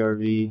Honda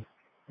CRV,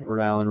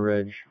 Rhode Island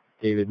Reg,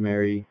 David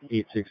Mary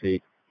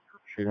 868.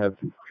 Should have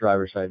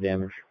driver's side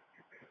damage.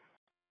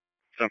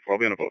 10-4, I'll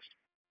be on the post.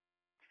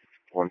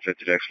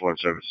 150 to Excellent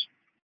Service.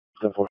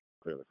 10-4.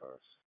 Clear the cars.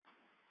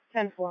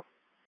 10-4.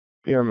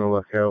 Be on the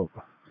lookout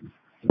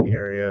in the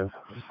area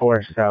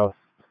 4 South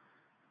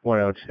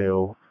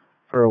 102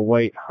 for a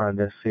white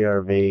Honda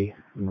CRV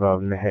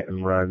involved in a hit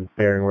and run,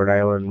 bearing Rhode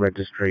Island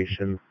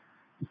registration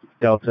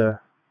Delta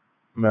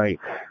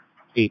Mike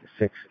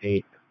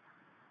 868.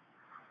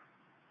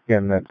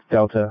 Again, that's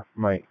Delta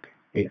Mike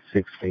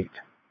 868.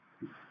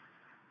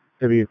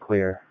 W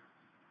clear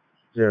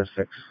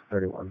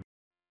 0631.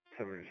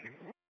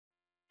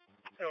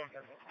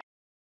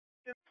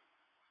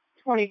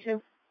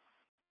 22.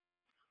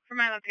 For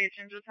my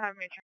location, just have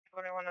me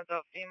transporting one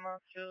adult female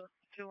to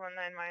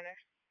 219 minor.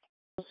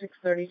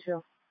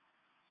 0632.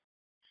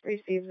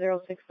 Receive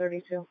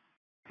 0632.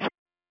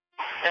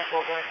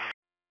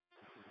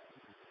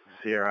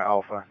 Sierra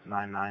Alpha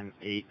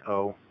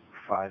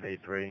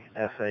 9980583,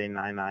 SA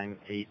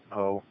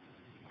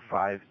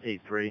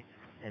 9980583,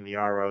 in the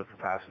R road for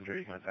passenger.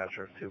 You can attach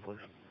her too, please.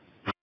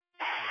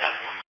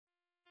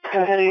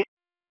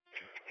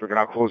 So can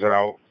I close it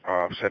out?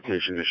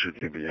 Citation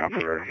issued to the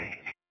operator.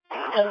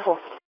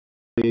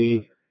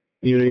 The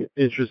unit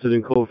interested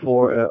in code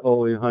 4 at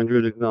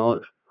 0800,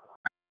 acknowledge.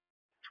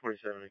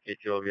 27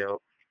 KT will be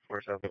out.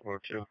 4 South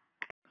Road 2.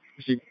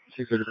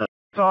 635.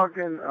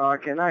 Talking,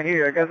 can I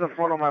hear? I guess the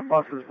front of my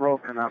bus is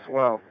broken as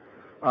well.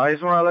 I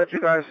just want to let you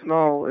guys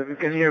know, if you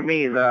can hear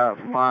me,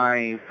 that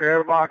my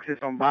fare box is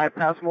on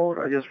bypass mode.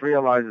 I just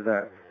realized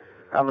that.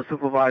 I have a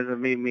supervisor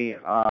meet me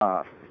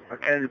at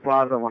Kennedy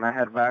Plaza when I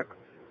head back.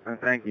 And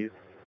thank you.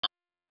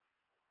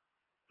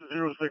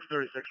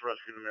 0636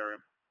 rescue to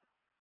Miriam.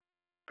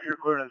 You're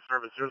cleared in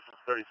service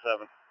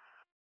 0637.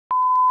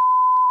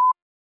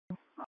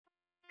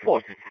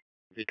 4.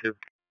 V2.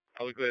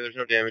 I'll be clear, there's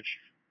no damage.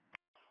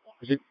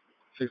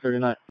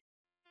 639.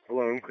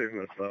 Hello, I'm clear from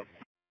this stuff.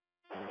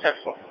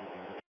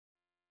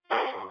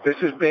 10-4. This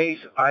is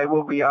base. I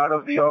will be out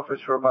of the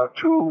office for about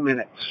 2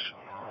 minutes.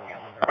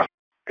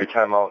 Your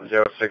timeout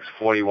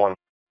 0641.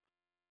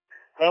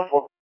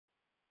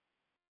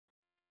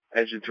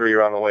 Engine 3,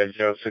 you're on the way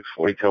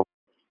 0642.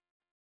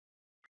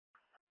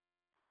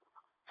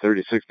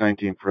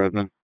 3619 for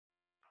Edmund.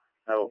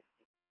 No.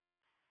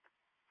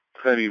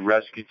 It's going to be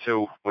Rescue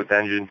 2 with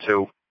Engine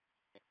 2.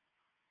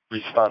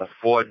 Respond to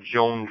 4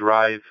 Joan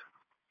Drive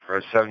for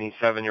a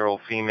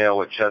 77-year-old female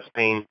with chest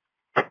pain.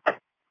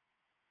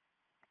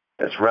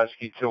 That's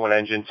Rescue 2 and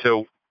Engine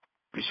 2.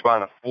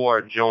 Respond to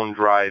 4 Joan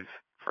Drive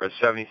for a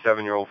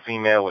 77-year-old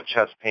female with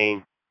chest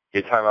pain.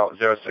 Your timeout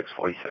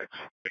 0646.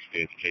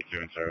 68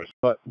 K2 in service.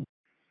 What?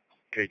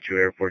 K2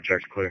 airport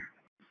checks clear.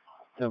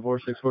 10-4,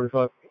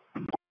 645.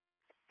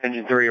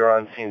 Engine 3, you're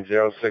on scene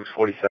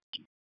 0647.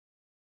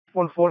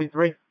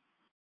 143.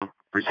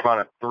 Respond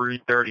at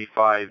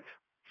 335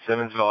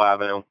 Simmonsville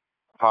Avenue,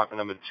 apartment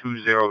number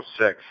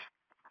 206,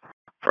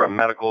 for a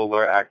medical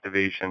alert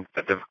activation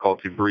for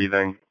difficulty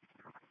breathing.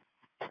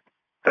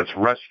 That's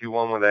Rescue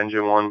 1 with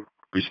Engine 1.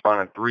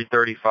 Respond at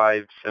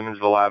 335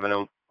 Simmonsville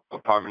Avenue,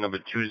 apartment number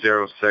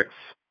 206,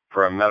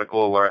 for a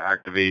medical alert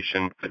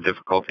activation for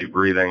difficulty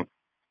breathing.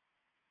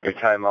 Your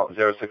timeout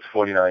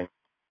 0649.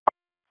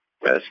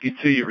 Rescue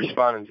 2, you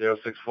respond in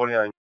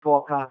 0649. 4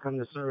 o'clock on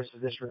the service for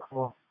District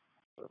 4.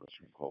 Service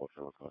from call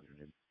for record your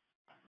name.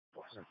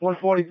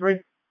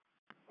 143.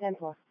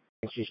 10-4.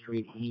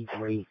 Street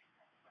E3.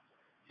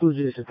 Who's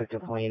this to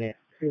complain it?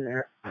 See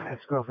there,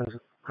 ex-girlfriend's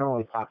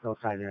currently parked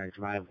outside in her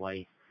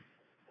driveway.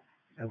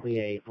 It'll be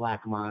a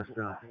black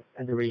Mazda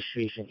and the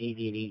registration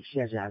 888. She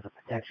has a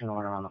protection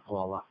order on the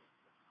caller.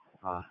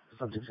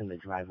 Subject's in the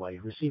driveway.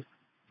 Received.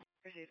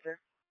 Received, sir.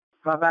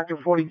 Got back to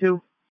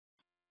 42.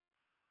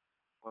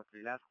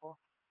 43, last call.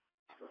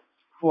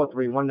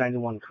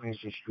 191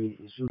 Cranston Street.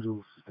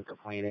 Zuzu's to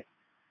complain it.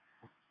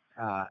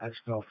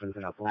 Ex-girlfriend's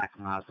in a black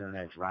Mazda in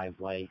their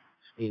driveway.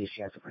 Stated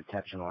she has a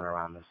protection order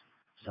on this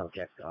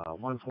subject.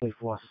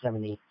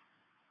 12470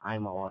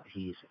 Ima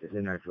Ortiz is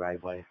in her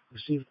driveway.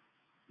 Received.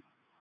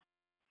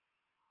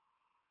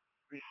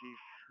 Received.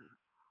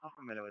 I'm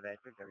familiar with that.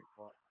 Take that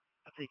report.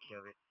 I'll take care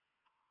of it.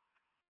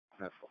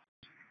 That's all.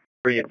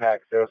 3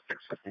 impact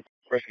 0650.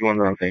 Rescue 1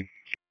 on scene.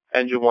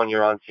 Engine 1,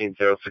 you're on scene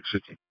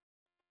 0650.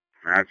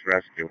 That's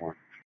Rescue 1.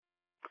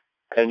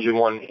 Engine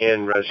 1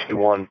 in Rescue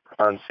 1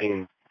 on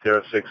scene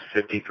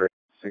 0653.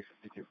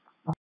 652.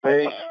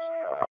 Base.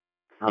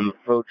 I'm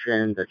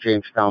approaching the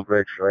Jamestown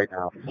Bridge right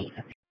now.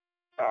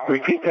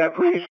 Repeat that,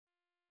 please.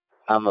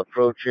 I'm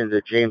approaching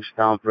the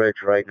Jamestown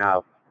Bridge right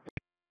now.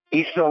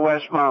 East or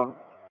westbound?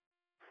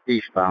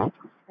 Eastbound.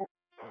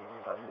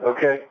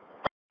 Okay.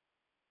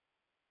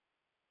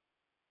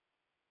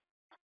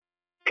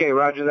 Okay,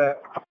 roger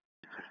that.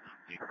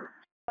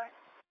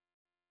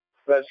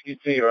 Rescue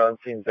 2, you're on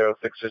scene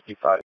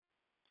 0655.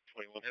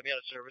 21, have me out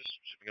of service.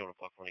 Should be going to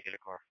block when I get a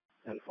car.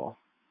 10-4.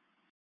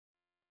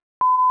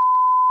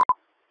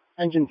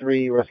 Engine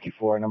 3, Rescue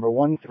 4, number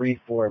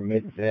 134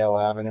 Midvale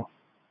Avenue.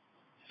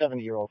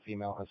 70-year-old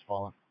female has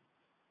fallen.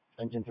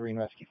 Engine 3 and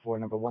Rescue 4,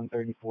 number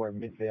 134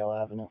 Midvale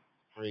Avenue.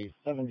 For a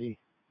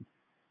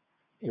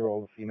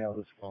 70-year-old female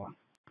has fallen.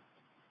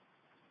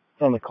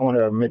 It's on the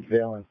corner of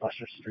Midvale and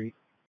Busher Street.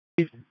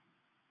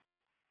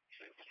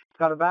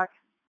 Got it back?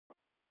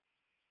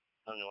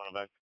 I don't know when I'm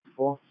back.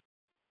 4.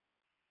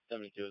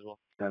 72 as well.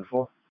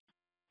 10-4.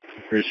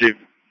 Received.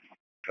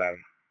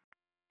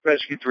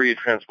 Rescue 3, you're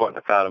transporting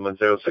to Fatima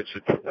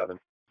 0657.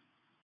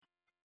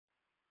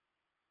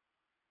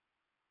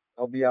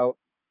 I'll be out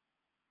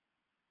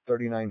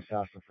 39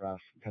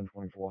 Sassafras,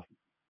 1024.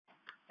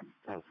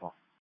 10-4.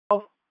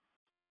 12.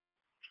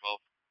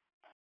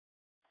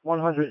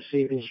 100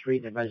 Sabin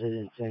Street, the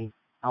residence in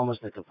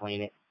almost to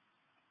complain it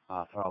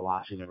for a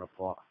loss in the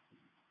report.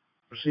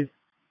 Proceed.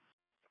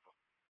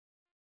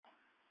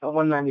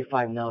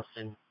 195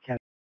 Nelson, Kent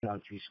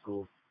Country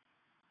School,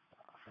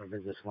 for a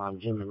business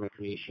lounge, gym and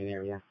recreation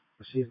area.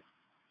 Proceed.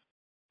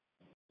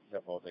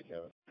 Yep, I'll take care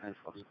of it.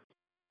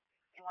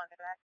 You want it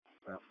back?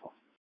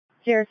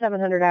 Sierra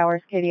 700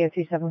 hours, KDO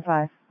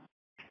 275.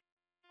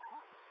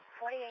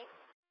 48.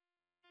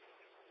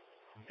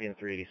 Being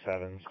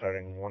 387,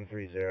 starting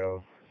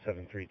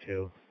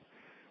 130732.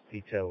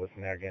 Detail with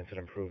Narragansett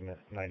Improvement,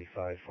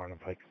 95 Farnham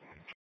Pike.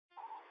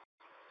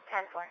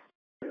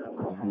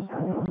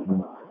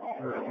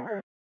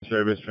 10-4.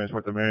 Service,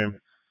 transport to Miriam.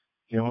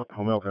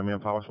 Home milk, Miriam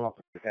Power Swap.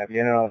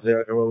 Vienna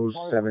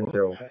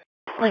 070.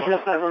 Lincoln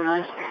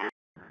 509.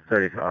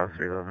 35,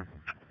 311.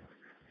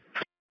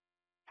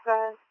 Go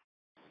ahead.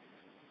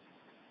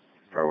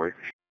 Fairway.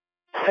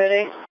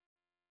 Ready?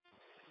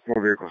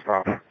 More vehicle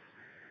stop.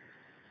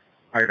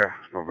 Ida,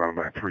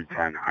 November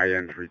 310,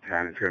 IN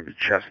 310. It's going to be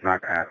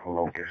Chestnut at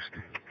Locust.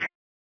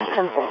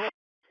 10-4.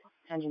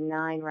 Engine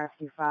 9,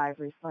 Rescue 5,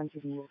 respond to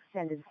the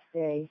extended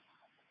stay.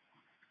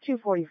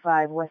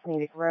 245 West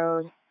Natick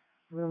Road,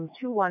 room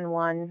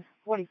 211,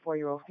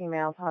 44-year-old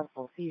female,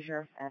 possible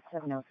seizure at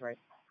 703.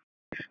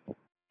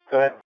 Go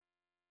ahead.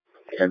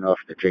 Getting off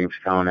the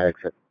Jamestown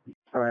exit.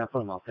 All right, I'll put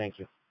them out. Thank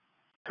you.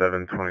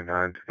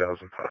 729,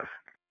 2005.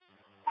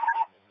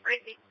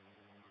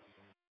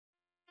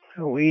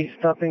 Are we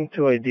stopping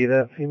to ID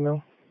that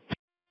female?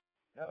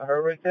 Yeah,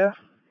 her right there?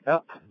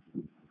 Yep.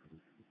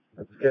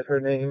 Let's get her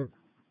name.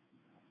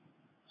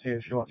 See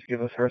if she wants to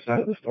give us her side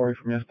of the story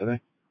from yesterday.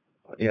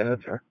 But yeah,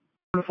 that's her.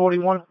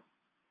 41.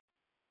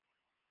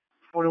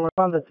 41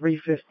 on the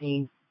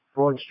 315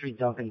 Broad Street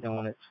Dunkin'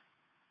 Donuts.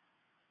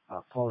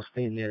 Paul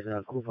stating there's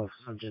a group of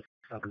subjects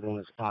stuck in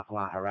the parking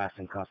lot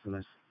harassing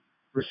customers.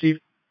 Received.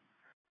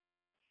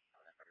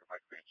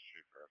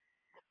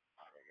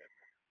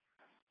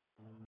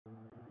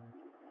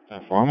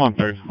 I'm on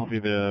third. I'll be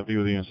with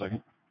you in a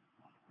second.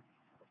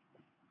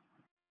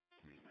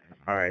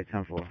 Alright,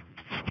 10-4.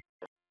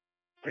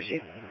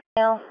 Proceed.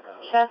 Female,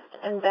 chest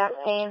and back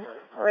pain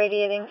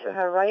radiating to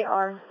her right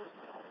arm.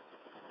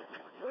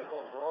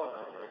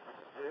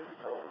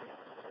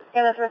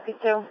 Kenneth Rescue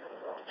 2,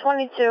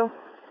 22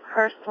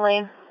 Hurst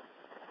Lane,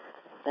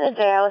 in a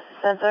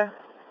dialysis center.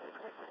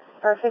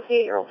 For a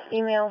 58-year-old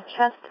female,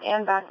 chest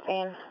and back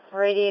pain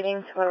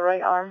radiating to her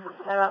right arm.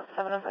 I'm out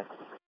 706.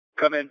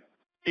 Come in.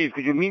 Steve,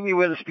 could you meet me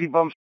where the speed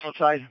bump's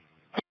outside?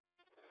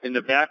 In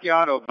the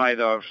backyard or by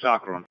the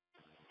stock room?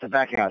 The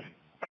backyard.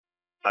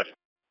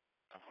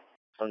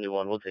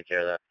 71, we'll take care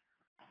of that.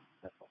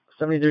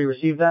 73,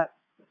 receive that?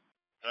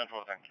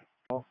 10-4, thank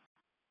you.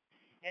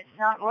 It's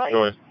not right.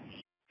 Go ahead.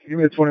 Give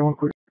me the 21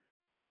 quick.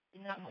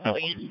 Not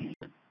right.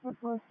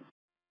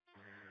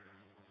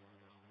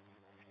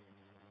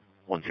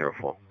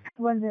 104.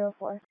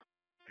 104.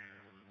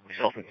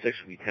 Myself and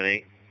 6 will be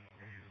 10-8.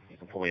 You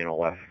can pull me in on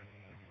left.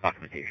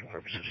 Documentation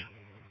purposes.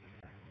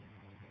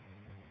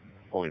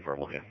 Only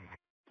verbal here.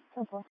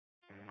 10-4.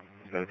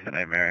 Go to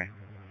 10-8, Mary.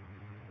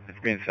 It's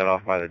being set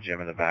off by the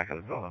gym in the back of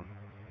the building.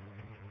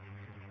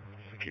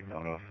 Just keep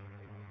going off.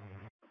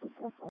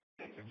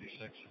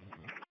 56.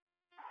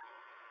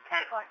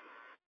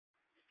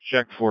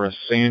 Check for a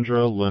Sandra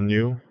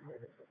Lanew,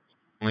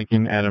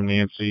 Lincoln, Adam,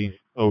 Nancy,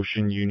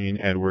 Ocean,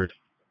 Union, Edward.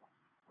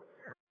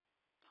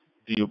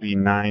 DOB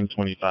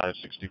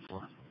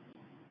 92564.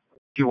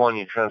 Q1,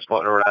 you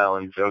transport to Rhode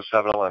Island,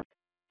 0711.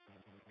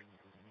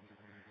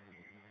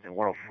 And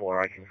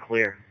 104, I can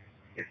clear,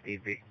 if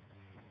need be,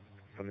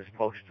 from this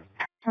post.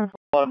 Come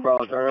on,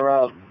 turn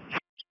around.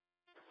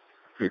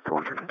 Keep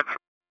going.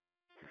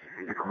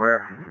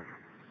 Clear.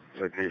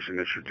 Citation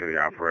issued to the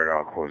operator.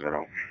 I'll close it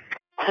out.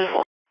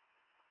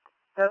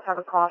 Does have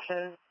a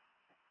caution.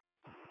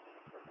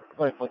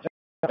 Wait, what's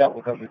that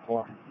with her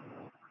before?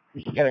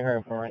 He's getting her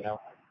info right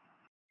now.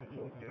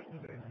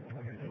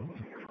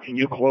 Can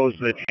you close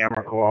the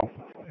camera call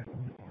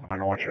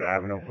on Orchard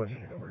Avenue, please?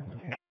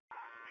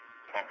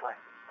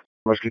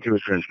 Rescue 2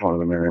 is transporting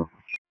to Miriam.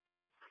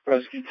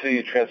 Rescue 2,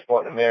 you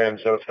transport to Miriam,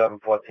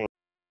 0714.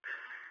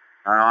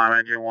 I'm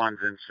Engine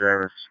 1's in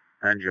service.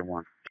 Engine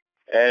 1.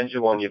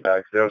 Engine 1, you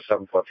back,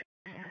 0714.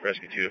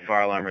 Rescue 2, the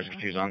fire alarm, Rescue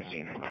 2's on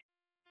scene.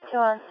 2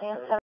 on scene,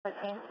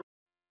 713.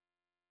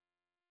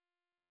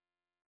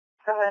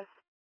 Go ahead.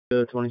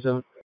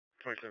 27.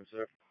 27,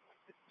 sir.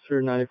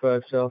 Sir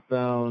 95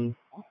 southbound,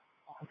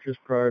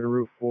 just prior to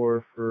Route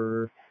 4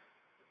 for,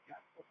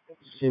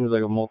 seems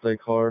like a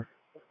multi-car.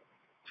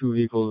 2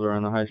 vehicles are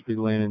on the high-speed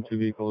lane and 2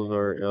 vehicles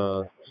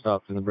are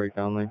stopped in the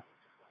breakdown lane.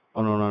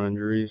 Unknown on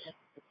injuries.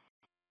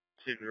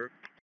 Street,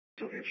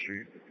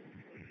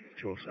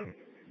 207.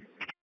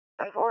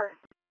 4.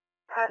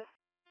 Head.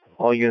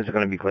 All units are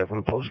going to be clear from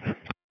the post.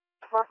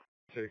 4.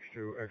 Takes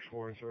to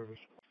X4 in service.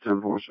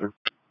 10-4, sir.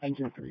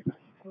 Engine 3.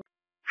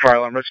 Fire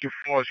alarm Rescue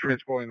 4 is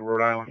transporting to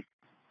Rhode Island.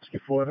 Rescue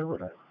 4 to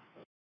Rhode Island.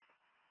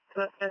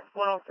 So it's just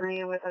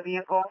 103 with a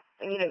vehicle.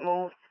 They need it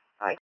moved.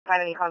 I can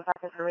find any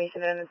contact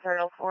information in the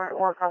internal for it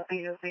or across the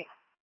agency.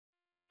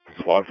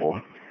 Squad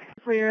 4.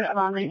 For your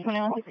responding,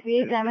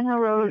 2168 Diamond Hill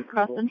Road,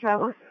 Crossland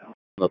Travel.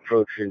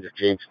 Approaching the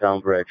Jamestown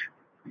Bridge.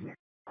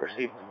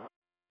 Received.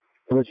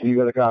 Richard, you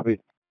got a copy?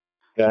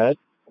 Go ahead.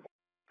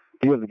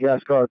 You have the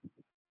gas card?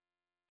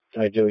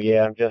 I do,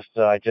 yeah.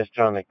 I just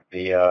turned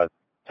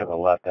took a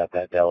left at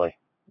that deli.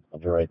 I'll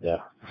be right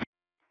there.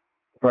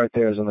 Right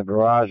there is in the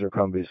garage or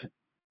Cumbies?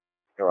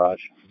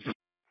 Garage.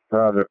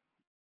 Roger.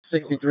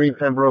 63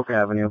 Pembroke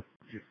Avenue.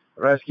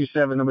 Rescue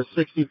 7, number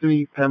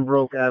 63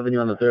 Pembroke Avenue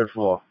on the 3rd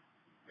floor.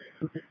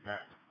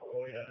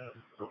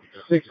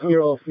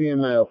 60-year-old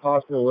female,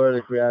 possible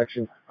allergic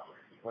reaction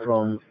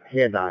from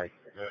hair dye.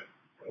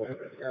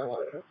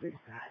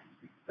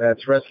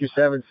 That's Rescue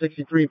 7,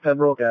 63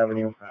 Pembroke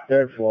Avenue,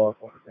 3rd floor.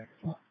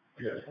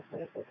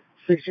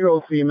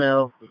 6-year-old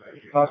female,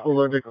 possible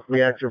allergic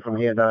reaction from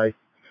hair dye.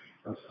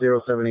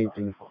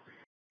 0718.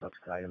 That's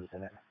items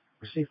in it.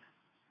 Received.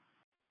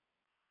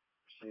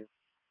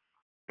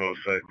 Both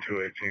side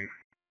 218.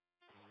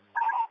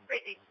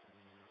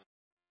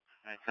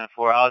 Alright,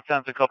 10-4. I'll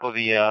attempt a couple of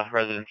the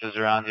residences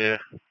around here.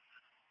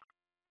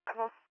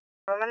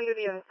 I'm gonna give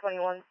you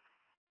 21.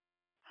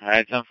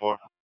 Alright, 10-4.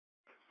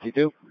 You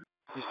do?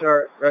 You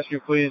start rescue,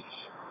 please.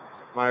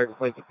 Minor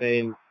complaints of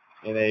pain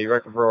and a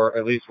record for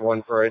at least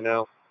one for right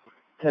now.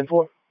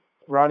 10-4.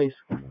 Ronnie's.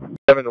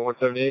 7 to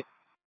 178.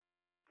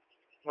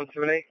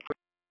 178.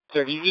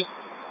 Sir, you just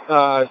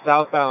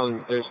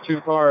southbound. There's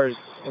 2 cars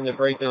in the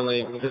breakdown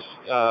lane. You just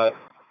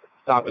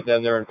stop at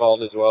them. They're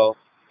involved as well.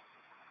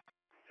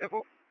 It's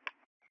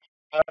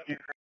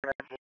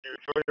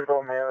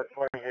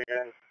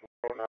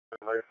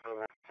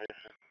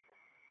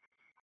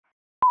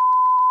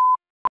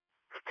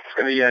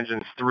going to be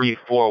engines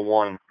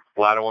 341,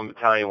 Ladder 1,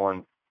 Battalion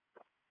 1.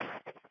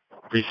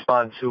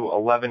 Respond to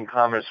 11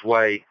 Commerce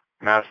Way,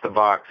 Master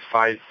Box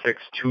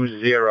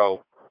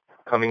 5620,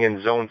 coming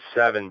in Zone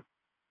 7,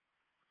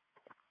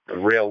 the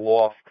rear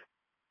loft.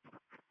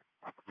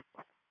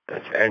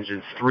 That's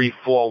engines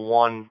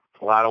 341,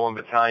 Ladder 1,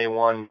 Battalion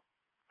 1.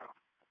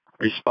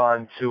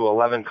 Respond to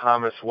 11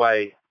 Commerce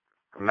Way,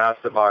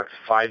 Master Box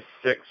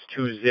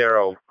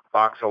 5620,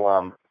 box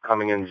alarm,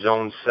 coming in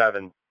Zone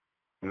 7,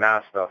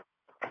 Master.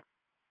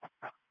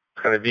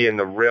 It's going to be in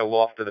the rear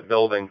loft of the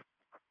building.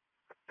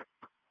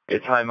 Your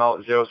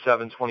timeout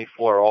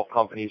 0724. All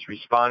companies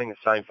responding.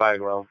 Assign fire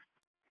ground.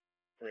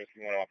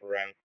 3-1 off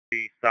around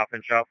the Stop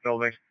and Shop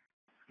building.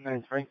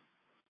 9-3.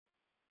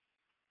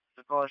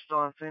 The caller still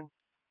on scene?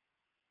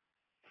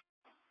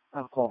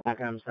 I'll call back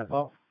on step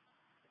off.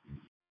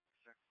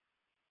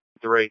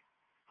 3.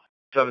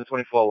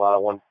 724, Ladder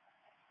 1.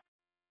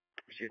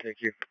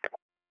 Thank you.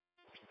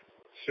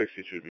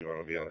 62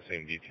 will be on the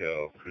same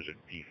detail, cruiser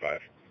D5.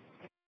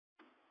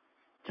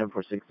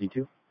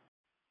 10-4-62.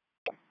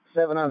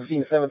 7 on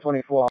scene,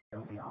 724.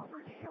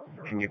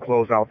 Can you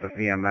close out the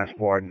VMS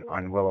board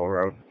on Willow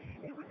Road?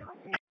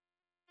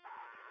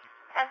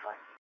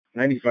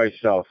 95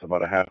 south,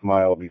 about a half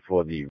mile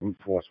before the Route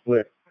 4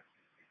 split.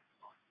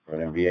 For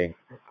an MVA,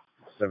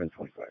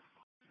 725.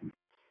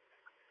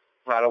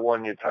 Ladder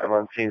 1, your time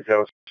on scene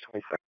 026.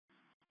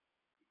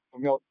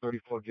 I'm out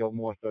 34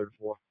 Gilmore, 3rd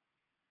floor.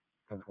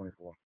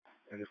 1024.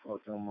 34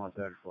 Gilmore,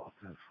 3rd floor,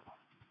 10-4.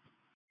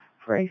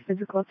 For a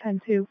physical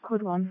 10-2,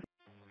 code 1.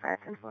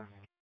 5-10-4.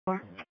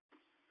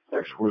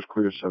 X4 is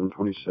clear,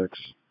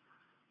 726.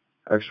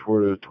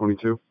 X4 to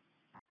 22.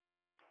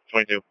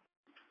 22.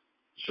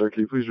 Sir,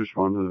 can you please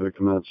respond to the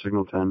victim at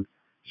signal 10?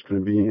 It's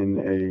going to be in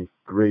a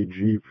gray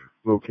Jeep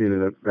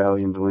located at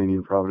Valley and Delaney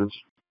in Providence.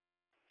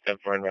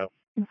 10-4 en route.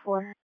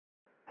 4.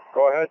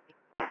 Go ahead.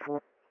 I'm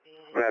going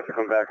to have to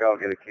come back out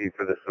and get a key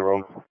for this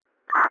room.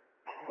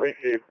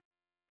 Receive.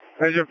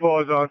 Engine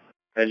 4 is on.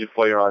 Engine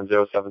 4, you're on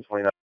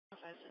 0729.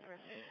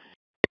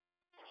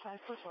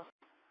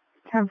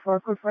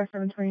 10-4, code 4,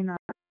 729.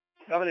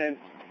 Coming in.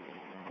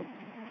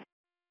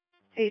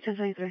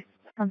 8-33.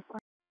 10-4.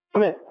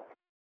 Come in.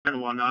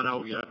 10-1, not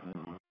out yet.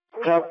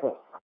 10-4.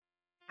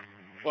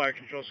 Fire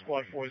Control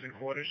Squad 4 is in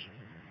quarters.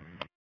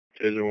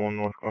 201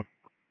 North Car.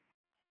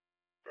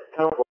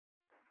 10-4.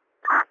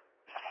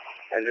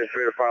 Engine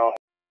 3 to final.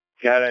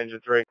 Got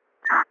engine 3.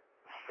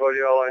 Code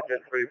yellow,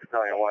 engine 3,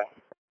 Battalion 1.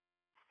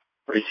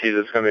 Receive,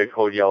 it's going to be a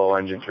code yellow,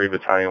 engine 3,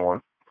 Battalion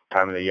 1.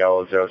 Time of the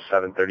yellow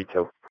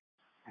 0732.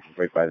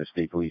 Right by the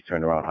state police,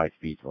 turn around, high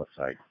speed, left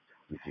side.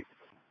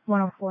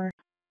 104.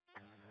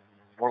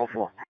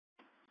 104.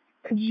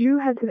 Could you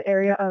head to the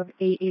area of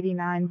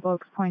 889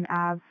 Bulks Point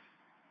Ave?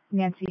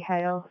 Nancy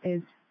Hale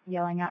is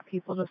yelling at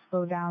people to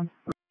slow down.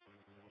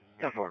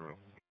 10-4.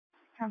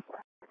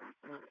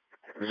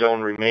 10-4.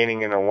 Zone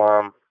remaining in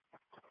alarm.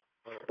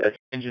 That's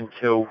engine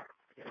 2.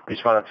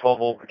 Respond to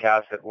 12 Old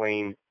Pecasset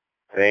Lane,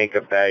 the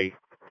Anchor Bay.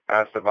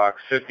 Master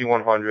Box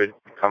 5100,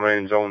 coming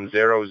in zone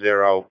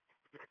 00.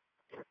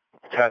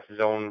 Test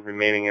zone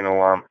remaining in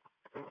alarm.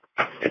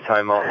 Your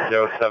timeout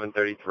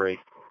 0733.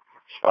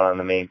 Respond on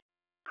the main.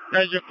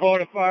 Engine 4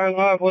 to fire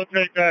alarm. We'll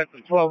take that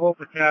to 12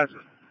 Open Castle.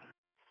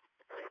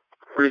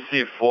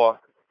 Receive 4.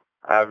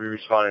 I have you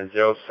responding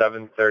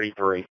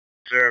 0733.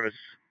 Service.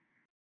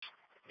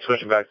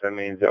 Switching back to the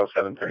main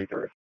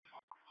 0733.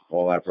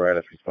 All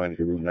apparatus responding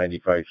to Route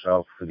 95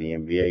 south for the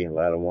MVA and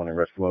Ladder 1 and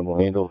Rescue 1 will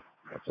handle.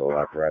 That's all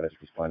apparatus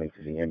responding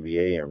to the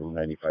MVA and Route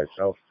 95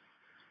 south.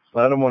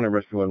 Ladder 1 and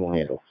Rescue 1 will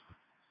handle.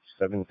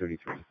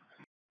 733.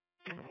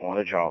 On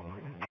the job.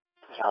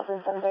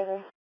 Charleston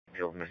 733.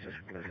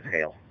 Mrs.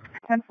 Hale.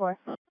 10-4.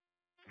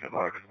 Good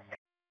luck.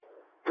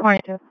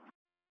 22.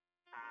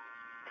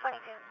 22.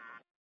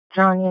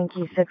 John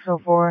Yankee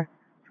 604.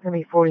 It's going to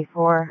be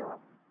 44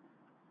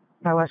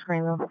 by West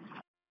Greenville.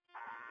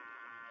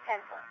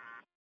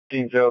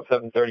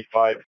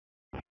 150-735.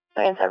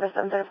 Second service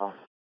 734.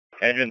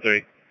 Engine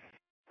 3.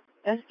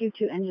 Rescue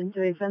 2, Engine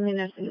 3, friendly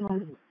nursing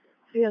home,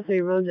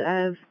 303 Rhodes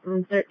Ave,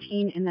 room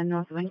 13 in the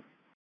North Wing.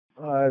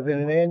 Is it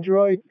an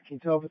Android? Can you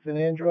tell if it's an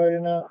Android or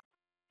not?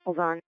 Hold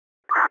on.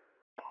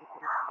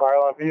 Fire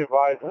alarm, be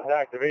advised of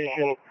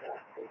activation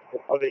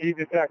of the heat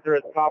detector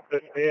at the top of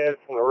the stairs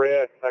from the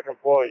rear, second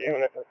floor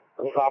unit,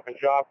 stop and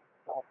shop.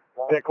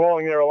 They're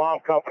calling their alarm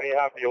company to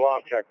have the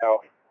alarm checked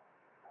out.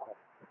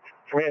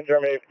 Command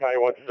Germany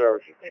Battalion 1 to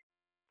service.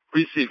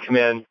 Receive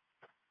command.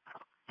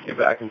 Get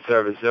back in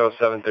service,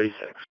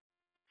 0736.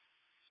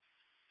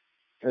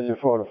 Engine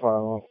 4 to fire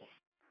alarm.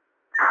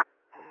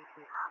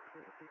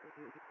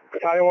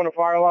 Battalion 1 to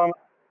fire alarm.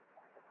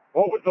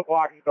 What was the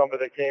box number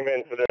that came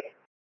in for this?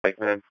 Like,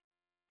 man.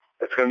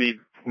 It's going to be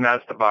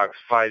Master Box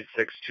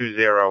 5620.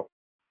 10-4.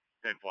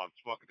 I'm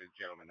talking to the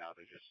gentleman now.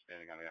 They're just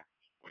standing on there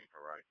waiting for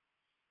a ride.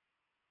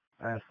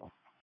 Asshole.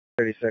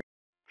 36.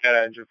 Cat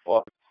engine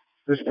 4.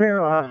 This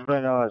panel has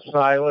been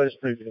silenced,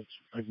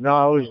 it's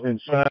acknowledged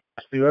and signed.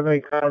 Do you have any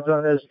cards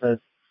on this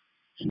that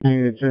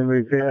saying it's in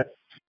repair?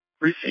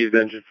 Received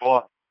engine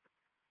 4.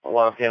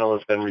 Alarm panel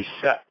has been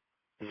reset.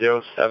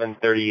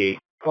 0738.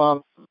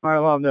 Fire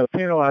alarm, the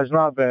panel has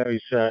not been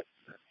reset.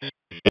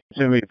 It's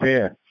in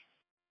repair.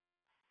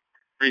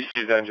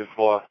 Received engine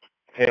 4.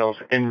 Panels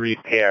in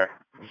repair.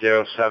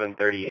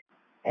 0738.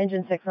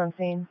 Engine 6 on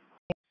scene.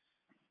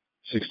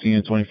 16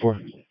 and 24.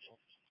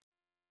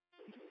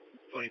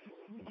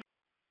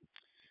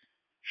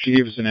 She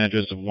gave us an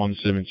address of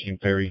 117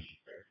 Perry,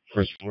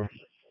 first floor.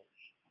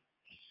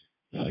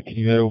 Can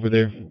you head over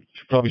there?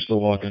 She's probably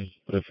still walking,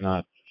 but if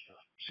not,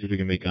 see if we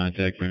can make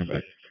contact, bring her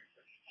back.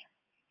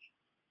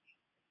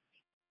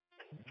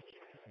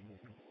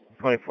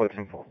 24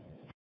 10-4.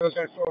 Those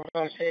are 4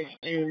 on stage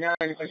 29,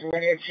 because we're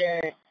going to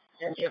check.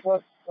 Engine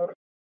 4.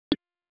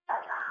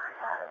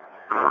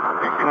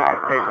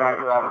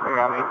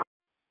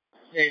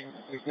 Stage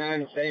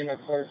 69, same as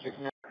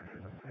 469.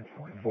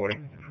 40.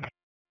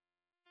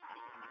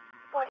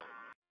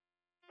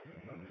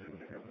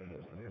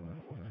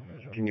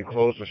 Can you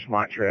close the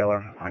smart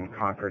trailer on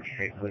Concord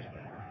Street, please?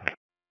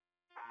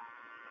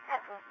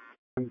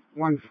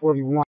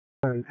 141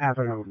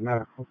 Avenue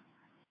Medical.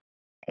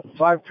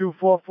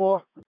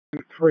 5244.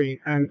 3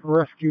 and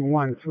Rescue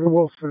 1 to the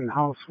Wilson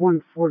House,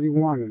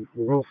 141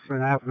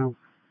 Wilson Avenue.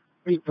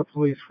 Meet the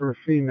police for a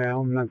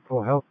female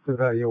mental health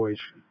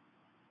evaluation.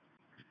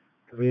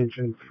 To the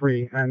Engine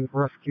 3 and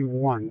Rescue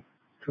 1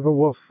 to the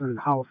Wilson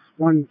House,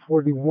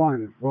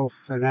 141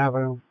 Wilson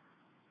Avenue.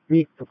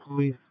 Meet the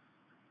police,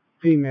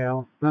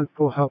 female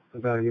mental health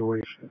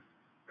evaluation.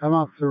 Come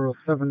out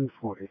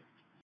 0740.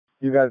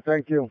 You got it,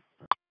 thank you.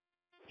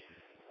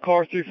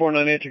 Car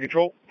 3498 to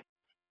control.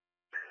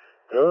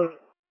 Good.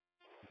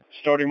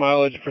 Starting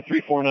mileage for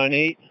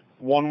 3498,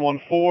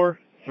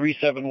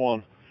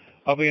 114371.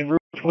 I'll be en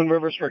route to Twin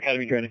Rivers for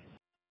Academy training.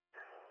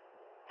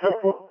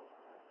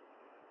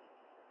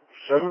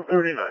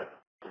 739.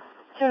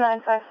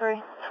 2953.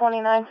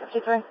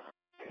 2953.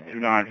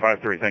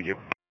 2953, thank you.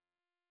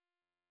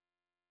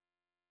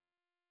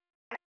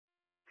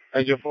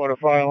 Engine 4 to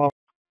fire alarm.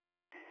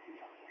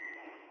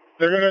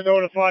 They're going to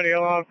notify the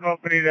alarm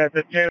company that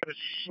the Taylor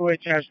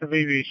switch has to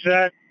be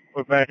reset.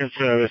 We're back in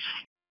service.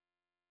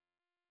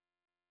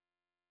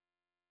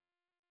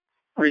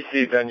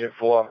 Received engine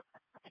 4.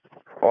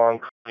 Alarm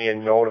company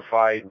and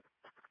notified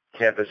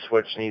campus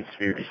switch needs to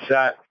be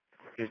reset.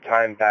 His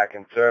time back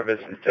in service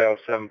is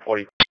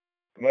 0740.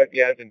 It might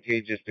be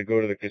advantageous to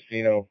go to the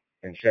casino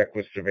and check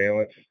with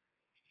surveillance.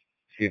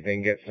 See if they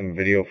can get some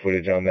video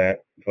footage on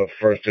that. But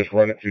first, just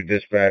run it through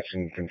dispatch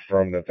and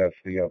confirm that that's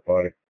the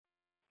body.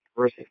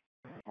 For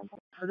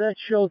that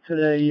show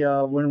today,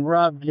 when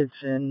Rob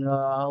gets in,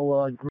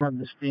 I'll grab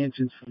the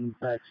stanchions from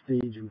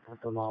backstage and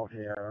put them out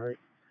here, alright?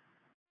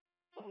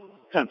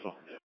 10-4.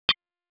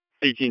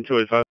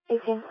 18285.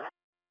 18.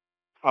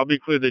 I'll be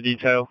clear the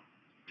detail.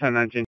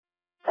 1019.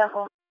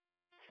 10-4.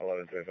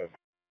 1135.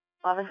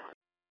 11.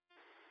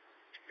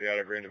 The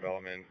Outer Green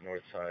Development,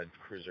 North Side,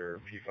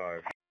 Cruiser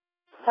P5.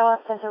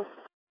 10-2.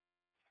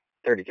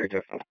 33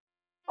 to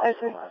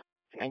 33.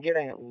 Can I get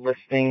a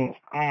listing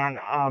on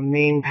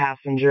main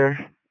passenger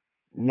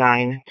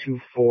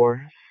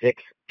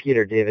 9246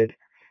 Peter David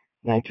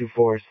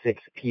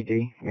 9246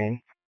 PD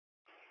main?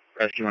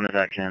 Rescue 1 is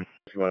that Ken.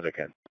 Rescue 1 is that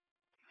Ken.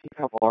 A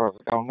couple hours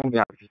ago. I'm going to be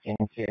out of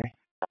things here.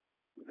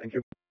 Thank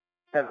you.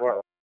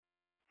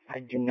 I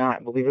do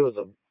not believe it was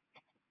a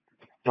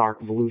dark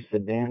blue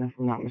sedan, if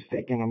I'm not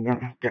mistaken. I'm going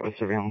to get with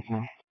surveillance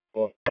now.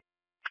 Well,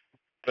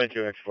 thank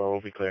you, X4.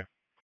 We'll be clear.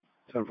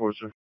 10-4,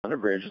 sir. Under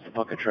bridge, it's a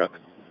bucket truck.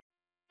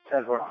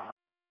 10-4.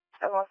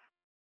 10-1.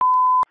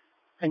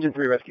 Engine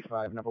 3 Rescue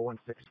 5, number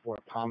 164,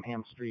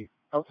 Palmham Street,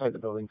 outside the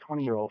building,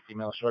 20-year-old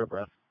female, short of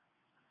breath.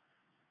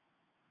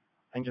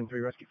 Engine 3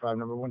 Rescue 5,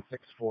 number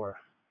 164,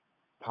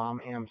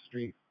 Palmham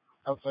Street,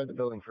 outside the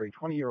building for a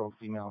 20-year-old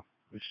female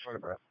who's short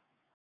of breath.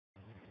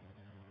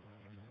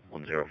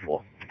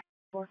 104.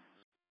 Alright,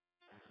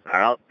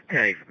 I'll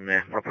tell you from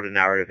there. I'll put a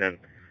narrative in.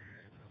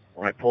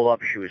 When I pulled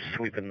up, she was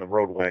sweeping the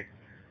roadway.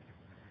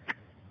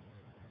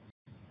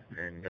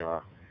 And,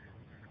 I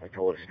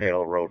told her to stay on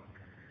the road.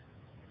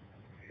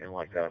 If you didn't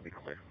like that, I'll be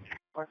clear.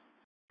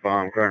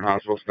 Current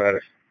hospital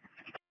status.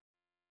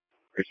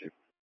 Richard.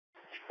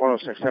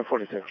 106,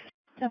 1042.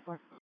 10-4.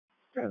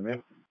 Yeah,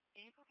 man.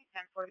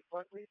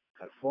 1044, please.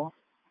 4.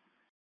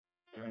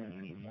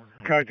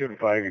 Car 2 to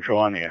fire control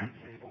on the air.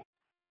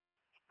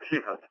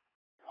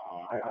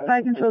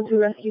 Fire control to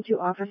rescue 2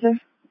 officer.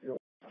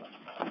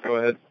 Go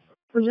ahead.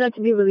 Would you like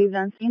to be relieved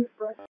on scene?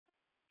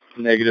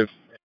 Negative.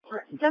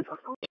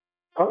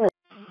 10-4.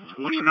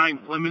 29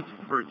 Plymouth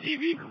for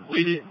TV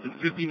completed and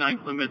 59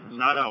 Plymouth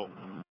not out.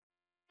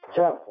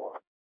 10-4.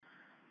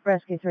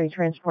 Rescue 3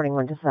 transporting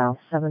 1 to South,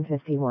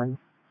 751.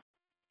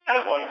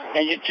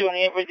 Engine 2 on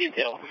the air for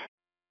detail.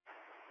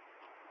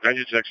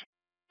 Engine 6.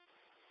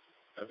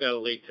 I've got a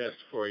late test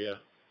for you.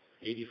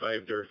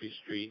 85 Durfee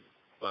Street,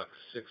 box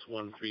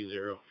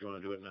 6130. If you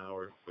want to do it now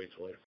or wait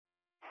till later.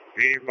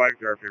 85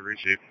 Durfee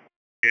received.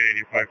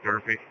 85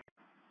 Durfee.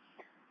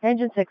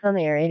 Engine 6 on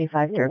the air,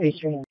 85 Durfee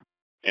Street.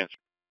 Answer.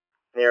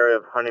 Near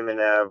of Honeyman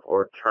Ave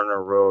or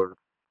Turner Road,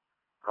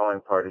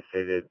 calling party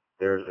stated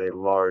there's a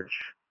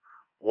large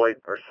white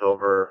or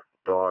silver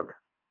dog.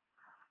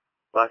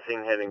 Last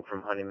seen heading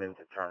from Honeyman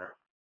to Turner.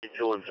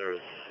 2 in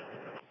service.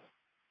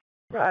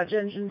 Roger,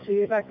 engine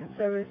 2, back in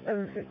service,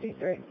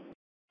 753.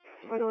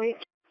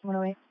 108.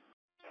 108.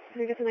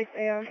 Can we get the next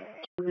AR?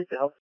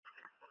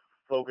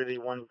 Fogarty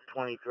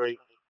 123.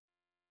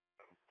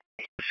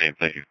 Same,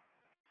 thank you.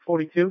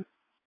 42.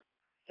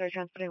 Sir,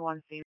 transporting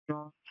 1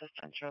 female to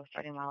Central,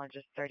 starting mileage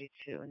is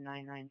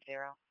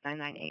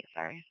 998,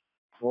 sorry.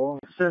 4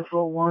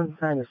 Central 1,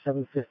 time is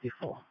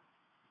 7:54.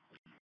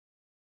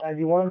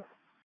 91.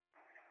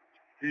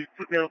 Can you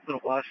put me up to the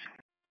bus?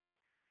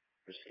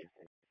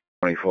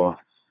 24.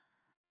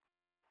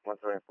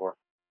 124.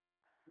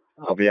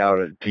 I'll be out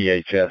at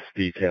DHS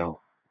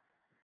detail.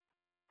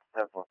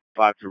 10-4.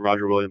 5 to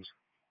Roger Williams.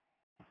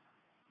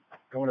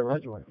 Going to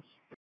Roger Williams.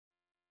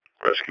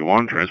 Rescue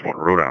 1, transport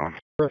to Rhode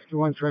Island. Rescue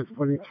 1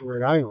 transporting to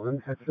Rhode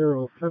Island at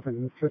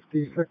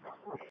 0756.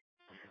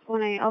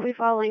 1-8, I'll be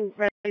following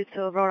Rescue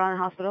to Rhode Island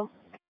Hospital.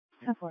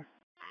 10-4.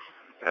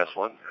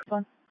 S1.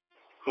 1.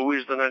 Who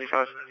is the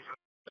 95?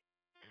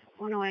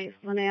 108,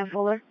 Linnea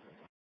Fuller.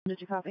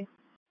 Did you copy?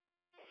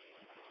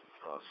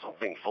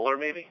 Something Fuller,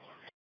 maybe?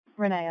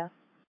 Renea.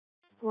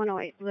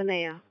 108,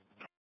 Linnea.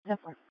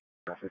 10-4.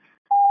 Traffic.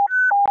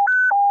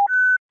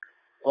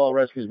 All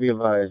rescues be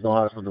advised, no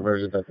hospital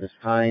diversions at this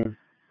time.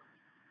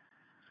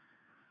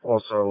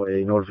 Also,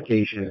 a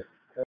notification.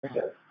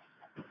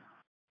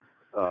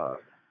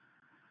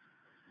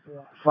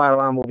 Fire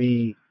alarm will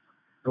be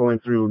going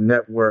through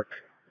network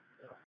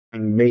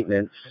and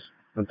maintenance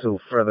until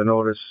further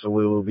notice, so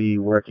we will be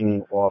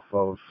working off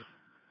of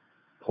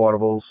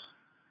portables.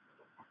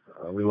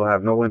 We will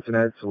have no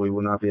internet, so we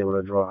will not be able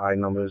to draw high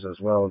numbers as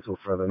well until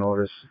further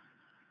notice.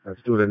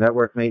 That's due to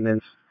network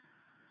maintenance.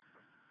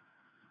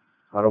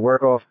 How to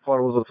work off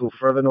portables until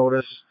further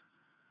notice,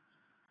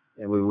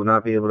 and we will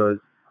not be able to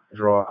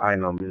draw high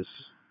numbers.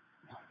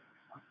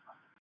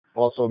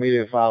 Also,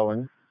 immediately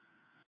following,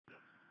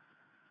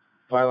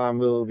 fire alarm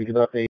will be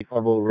conducting a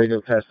portable radio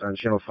test on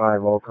channel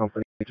 5. All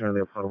companies turn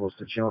their portables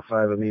to channel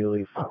 5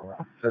 immediately following.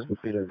 Test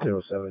completed at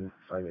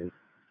 0758.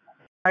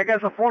 I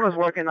guess the phone is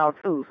working now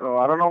too, so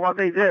I don't know what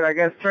they did. I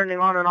guess turning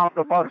on and off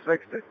the bus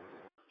fixed it.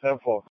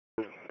 10-4.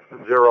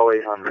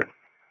 0800.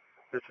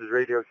 This is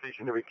radio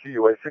station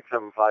WQUA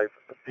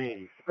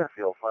 675B,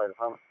 Smithfield Fire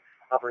Department,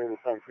 operating the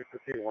same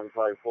frequency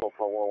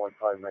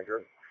 154.115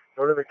 MHz.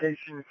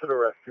 Notification to the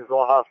rescues.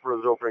 All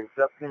hospitals open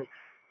excepting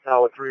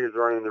Tower 3 is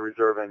running the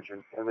reserve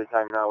engine, and the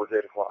time now is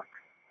 8 o'clock.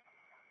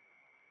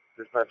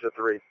 Dispatch at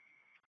 3.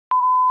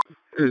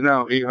 It is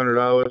now 800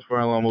 hours.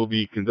 Fire alarm will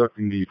be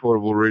conducting the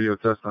portable radio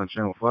test on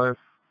channel 5.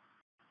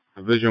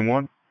 Division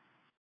 1.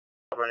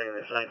 Running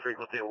the same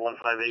frequency of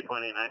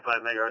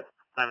 158.895 MHz.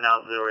 Time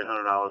now is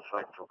 0800 hours.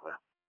 Fire control clear.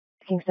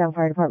 Kingstown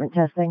Fire Department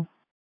testing.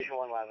 Station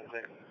 1 loud and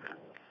clear.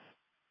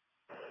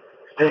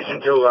 Station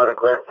 2 loud and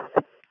clear.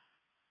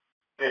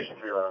 Station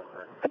 3 loud and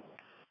clear.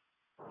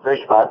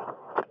 Station 5.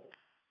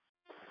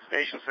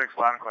 Station 6,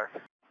 loud and clear.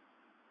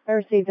 I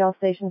received all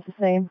stations the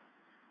same.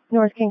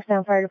 North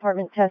Kingstown Fire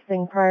Department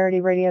testing, priority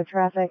radio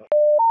traffic.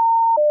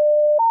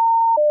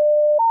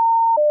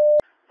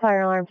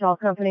 Fire alarm to all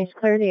companies,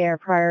 clear the air,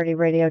 priority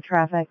radio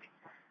traffic.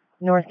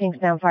 North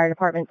Kingstown Fire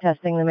Department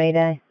testing the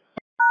Mayday.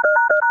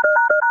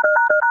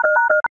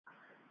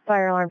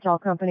 Fire alarm to all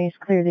companies,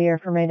 clear the air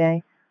for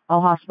Mayday. All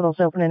hospitals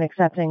open and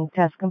accepting.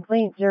 Test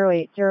complete,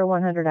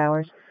 080100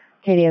 hours.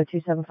 KDO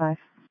 275.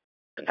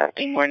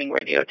 Conducting morning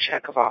radio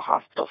check of all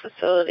hospital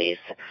facilities.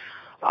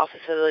 All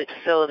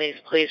facilities,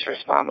 please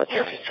respond with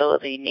your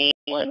facility name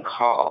when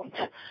called.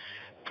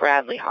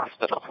 Bradley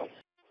Hospital.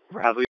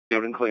 Bradley,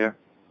 loud and clear.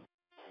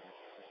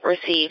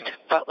 Received.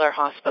 Butler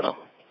Hospital.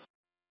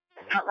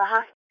 Butler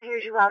Hospital,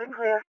 here's you loud and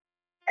clear.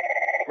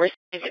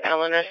 Received.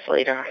 Eleanor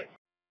Slater.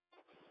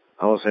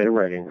 I will say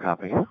writing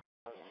copy.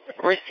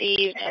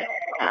 Received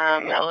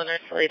Eleanor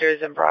Slater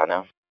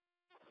Zambrano.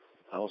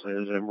 I will say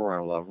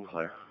Zambrano, loud and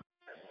clear.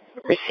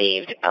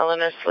 Received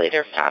Eleanor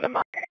Slater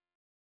Fatima.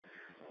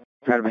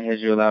 Fatima hears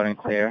you loud and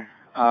clear.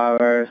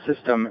 Our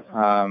system,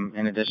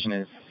 in addition,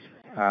 is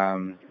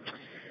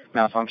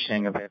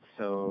malfunctioning a bit,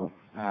 so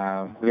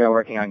we are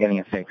working on getting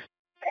it fixed.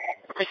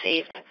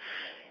 Received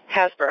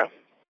Hasbro.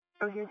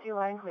 Okay, you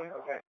loud and clear.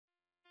 Okay.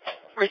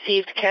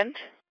 Received Kent.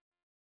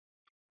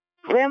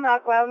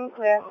 Landmark, loud and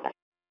clear.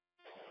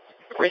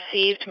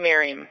 Received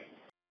Miriam.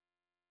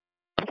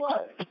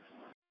 What?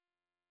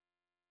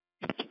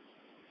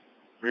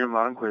 Miriam,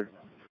 loud and clear.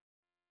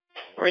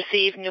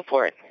 Received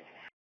Newport.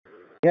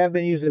 We have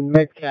been using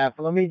Metcalf.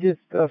 Let me just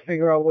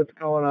figure out what's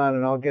going on,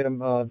 and I'll get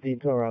him a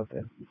detour out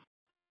there.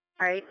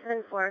 Alright,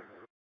 10-4.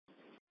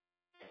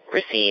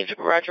 Received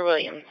Roger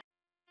Williams.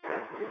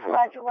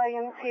 Roger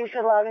Williams, here's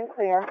your loud and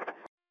clear.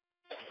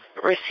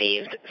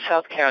 Received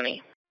South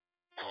County.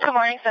 Good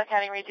morning, South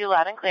County, read you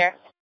loud and clear.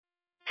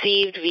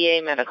 Received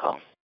VA Medical.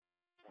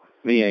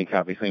 VA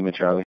copy, Lima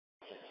Charlie.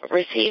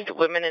 Received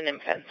Women and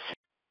Infants.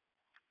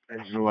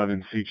 Engine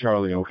 11, C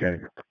Charlie, okay.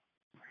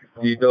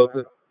 D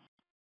Delta.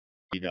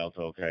 D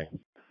Delta, okay.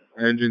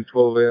 Engine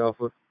 12A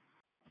Alpha.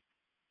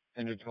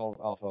 Engine 12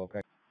 Alpha,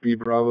 okay. B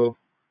Bravo.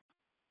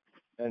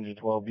 Engine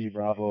 12 B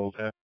Bravo,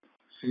 okay.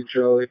 C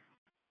Charlie.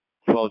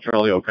 12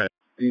 Charlie, okay.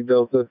 D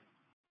Delta.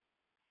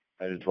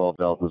 Engine 12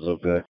 Delta's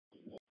okay.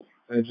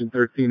 Engine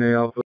 13A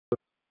Alpha.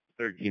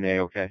 13A,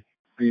 okay.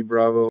 B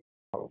Bravo.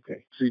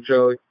 Okay. C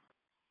Charlie.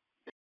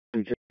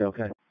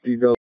 Okay. D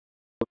Delta.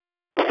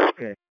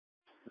 Okay.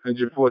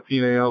 Engine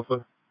 14A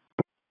Alpha.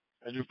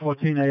 Engine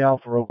 14A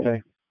Alpha,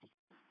 okay.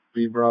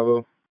 B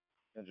Bravo.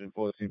 Engine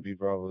 14 B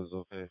Bravo is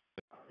okay.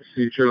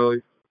 C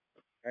Charlie.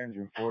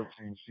 Engine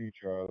 14 C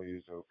Charlie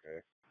is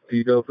okay.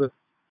 D Delta.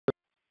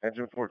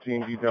 Engine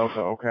 14 D Delta,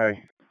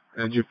 okay.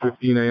 Engine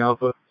 15A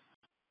Alpha.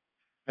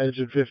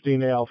 Engine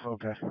 15A Alpha,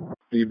 okay.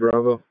 B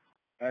Bravo.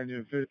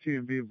 Engine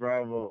 15 B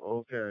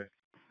Bravo, okay.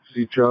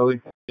 C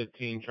Charlie.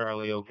 15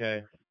 Charlie,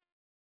 okay.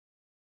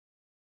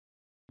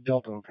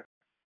 Delta, okay.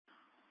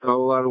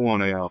 Colorado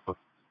 1A Alpha.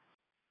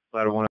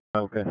 Ladder 1,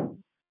 okay.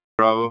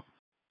 Bravo.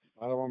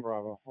 Ladder 1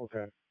 Bravo,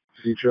 okay.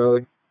 C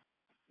Charlie.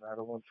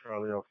 Ladder 1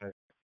 Charlie, okay.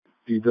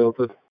 D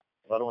Delta.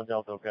 Ladder 1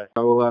 Delta, okay.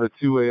 Colorado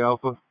 2A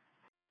Alpha.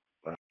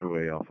 Ladder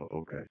 2A Alpha,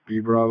 okay. B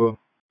Bravo.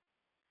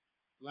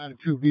 Ladder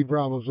 2 B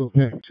Bravo's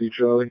okay. C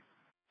Charlie.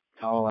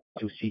 Ladder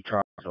 2 C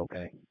Charlie's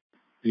okay.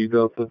 D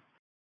Delta.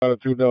 Ladder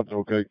 2 Delta,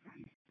 okay.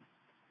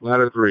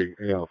 Ladder 3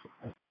 A Alpha.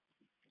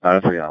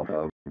 Ladder 3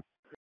 Alpha.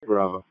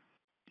 Bravo.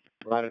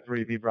 Ladder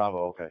 3 B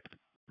Bravo, okay.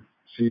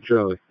 C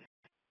Charlie.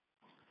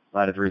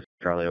 Ladder 3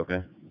 Charlie,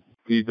 okay.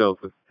 D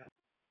Delta.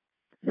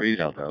 3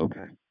 Delta,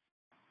 okay.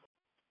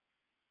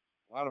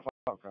 Ladder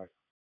 5, okay.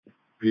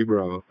 B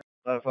Bravo.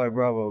 Ladder 5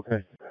 Bravo,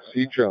 okay.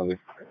 C Charlie.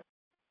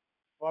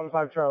 Ladder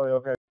 5 Charlie,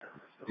 okay.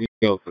 D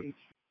Delta.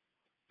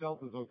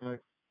 Delta's okay.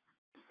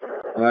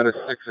 Ladder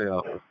 6A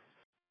Alpha.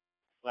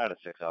 Ladder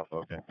 6 Alpha,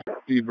 okay.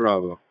 B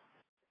Bravo.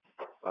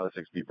 Ladder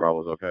 6 B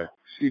Bravo's okay.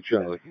 C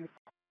Charlie.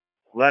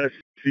 Ladder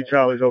C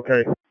Charlie's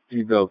okay.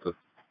 D Delta.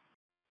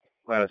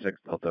 Ladder 6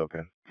 Delta,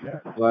 okay.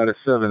 Ladder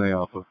 7A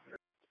Alpha.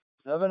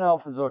 7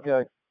 Alpha's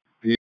okay.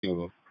 D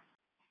Bravo.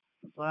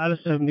 Ladder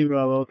 7 B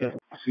Bravo, okay.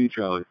 C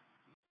Charlie.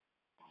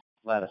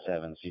 Ladder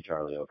 7 C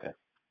Charlie, okay.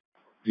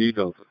 D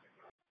Delta.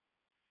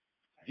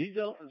 D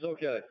Delta's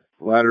okay.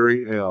 Ladder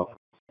 8A Alpha.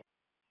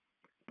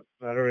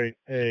 Ladder 8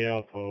 A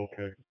Alpha,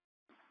 okay.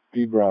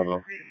 B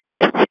Bravo.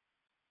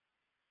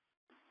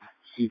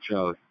 C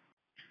Charlie.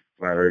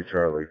 Ladder 8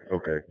 Charlie,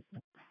 okay.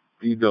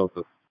 D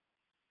Delta.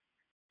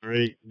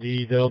 8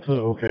 D Delta,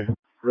 okay.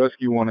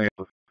 Rescue 1A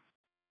Alpha.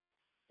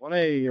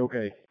 1A,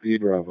 okay. B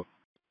Bravo.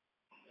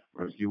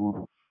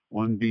 Rescue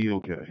 1B,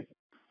 okay.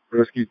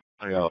 Rescue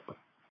 2A Alpha.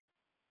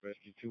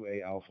 Rescue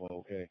 2A Alpha,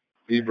 okay.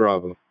 B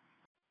Bravo.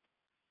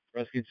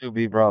 Rescue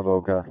 2B Bravo,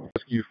 okay.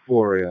 Rescue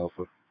 4A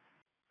Alpha.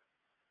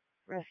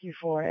 Rescue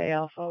 4A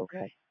Alpha,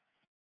 okay.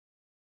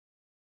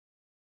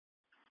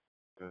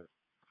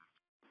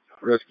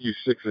 Rescue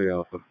 6A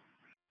Alpha.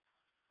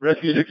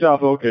 Rescue 6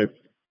 Alpha, okay.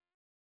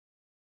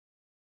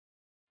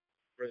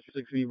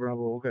 Rescue 6B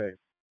Bravo, okay.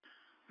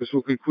 This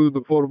will conclude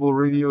the portable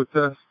radio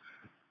test.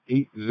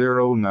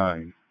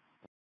 809.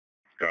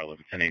 Scarlet,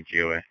 10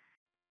 GOA.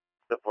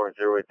 Support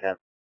 0810.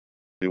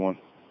 31.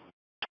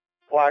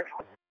 Black.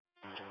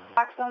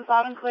 Blackstone's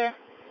loud and clear.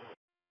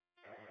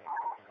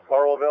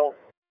 Coralville.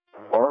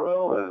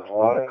 Orville is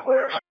loud and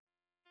clear.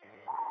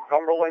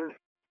 Cumberland.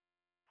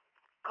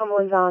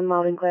 Cumberland's on,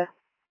 loud and clear.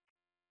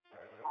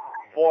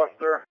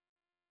 Foster.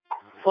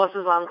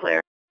 Foster's loud and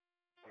clear.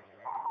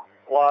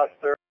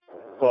 Gloucester.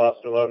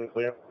 Gloucester, loud and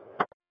clear.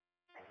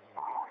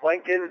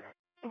 Lincoln.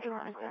 Lincoln,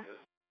 loud and clear.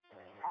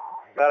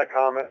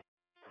 Metacomet.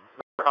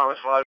 Thomas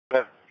loud and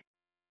clear.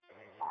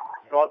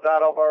 North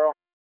Attleboro.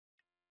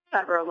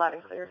 Attleboro, loud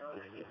and clear.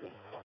 Excuse me.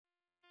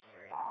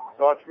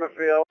 North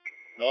Smithfield.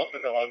 North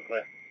is loud and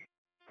clear.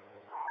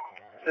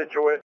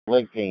 Situate.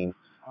 Lake Dean.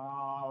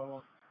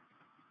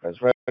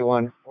 That's right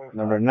one,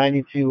 number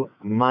 92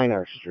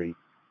 Minor Street.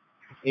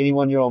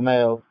 81-year-old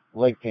male,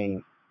 leg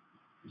pain,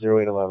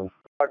 0811.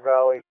 Rock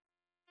Valley.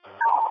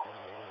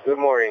 Good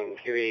morning,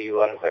 QE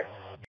 11 clear.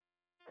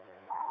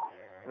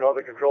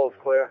 Northern control is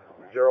clear,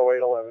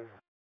 0811.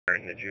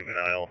 In the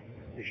juvenile,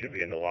 he should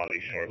be in the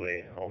lobby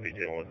shortly. I'll be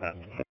dealing with that.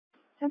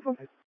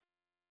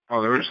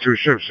 Oh, there is 2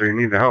 shifts, so you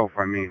need the help.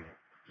 I mean,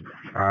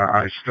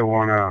 I still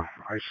wanna,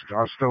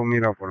 I'll still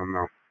meet up with him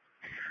though.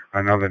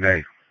 Another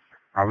day.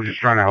 I was just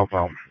trying to help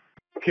out.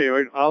 Okay, all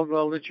right. I'll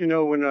let you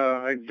know when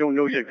I don't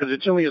know yet, because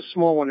it's only a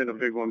small one and a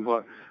big one,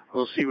 but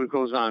we'll see what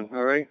goes on,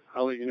 all right?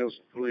 I'll let you know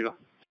later.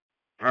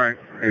 All right.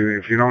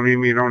 If you don't need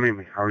me, you don't need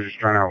me. I was just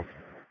trying to help.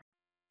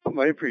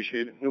 I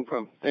appreciate it. No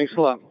problem. Thanks a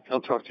lot. I'll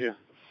talk to you.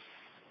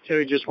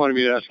 Terry just wanted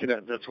me to ask you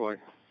that. That's why.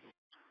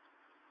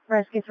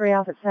 Rescue 3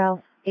 off at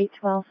South,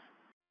 812.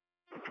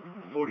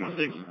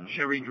 46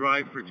 Cherry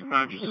Drive for 2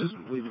 mattresses,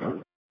 please.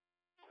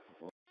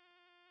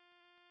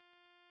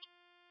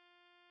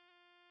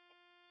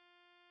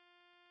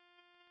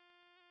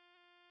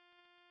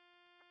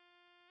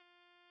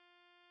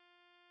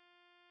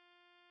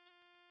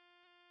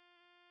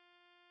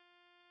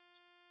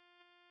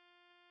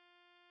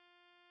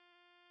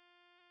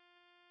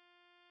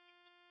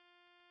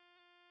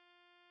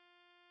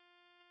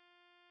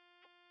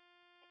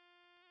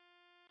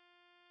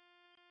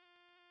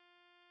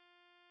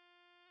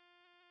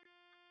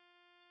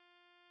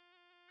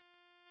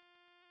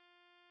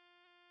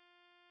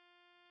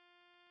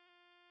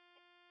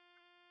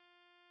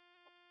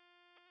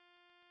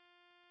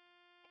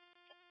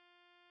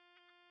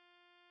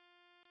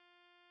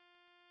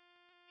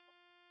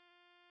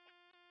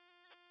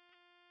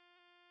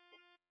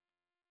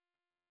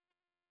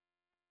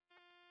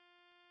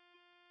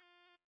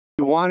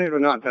 You want it or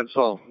not, that's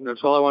all.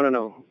 That's all I want to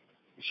know.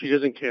 She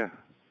doesn't care.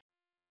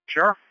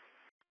 Sure.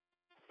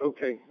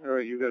 Okay, all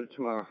right, you got it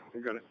tomorrow.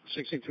 You got it.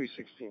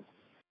 6316.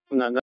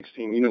 Not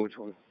 16, you know which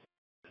one.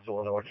 It's the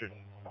one Orchard.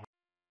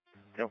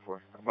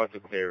 10-4. I'm about to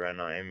clear right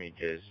now. Emmy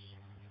just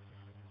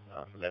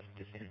left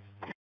this in.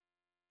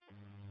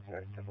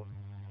 Alright, 10-4.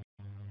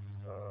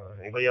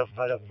 Anybody else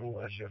tied up from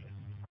last shift?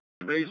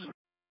 Base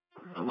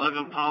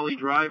 11 Poly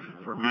Drive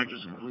for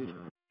mattress completed.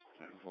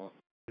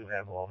 You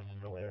have officers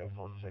still there at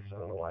post 6. I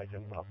don't know why I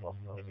didn't pop up.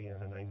 Maybe in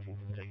the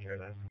 19th to take care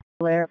of that.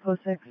 Blair at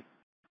post 6.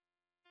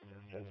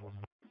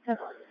 10-4.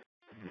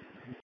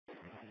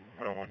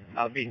 Hold on.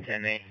 I'll be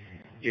 10A.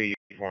 Your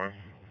uniform.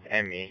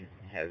 Emmy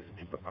has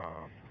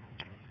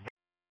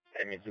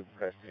Emmy took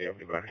custody of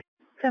the body.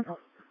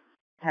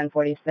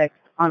 1046.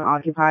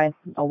 Unoccupied.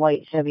 A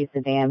white Chevy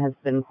sedan has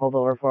been pulled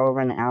over for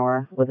over an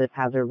hour with its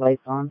hazard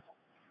lights on.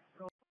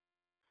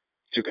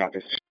 2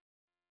 copies.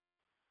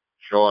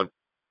 Sean.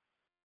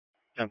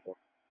 10-4.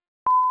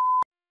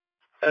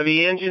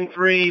 Heavy Engine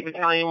 3,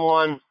 Battalion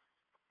 1.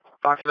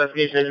 Box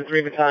investigation, Engine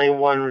 3, Battalion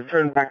 1.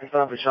 Return back to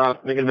stop and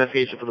shop. Make an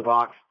investigation for the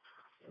box.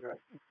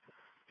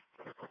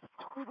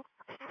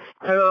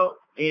 Hello,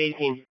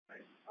 818.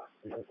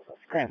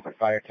 Transfer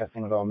fire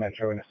testing with all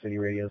Metro and the city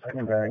radios. I'm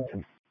in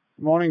Barrington.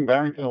 Morning,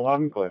 Barrington,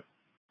 loud and clear.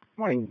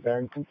 Morning,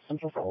 Barrington,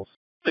 Central Falls.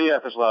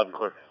 CF is loud and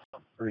clear.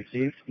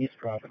 Received, East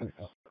Providence.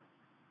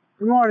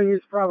 Good morning,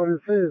 East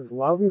Providence is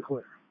loud and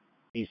clear.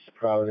 East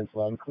Providence,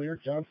 loud and clear.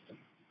 Johnston.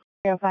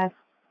 305.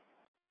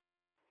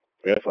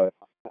 305.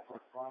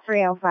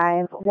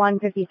 305,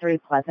 153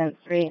 Pleasant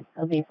Street.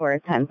 It'll be for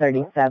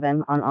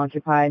 1037,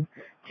 unoccupied.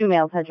 2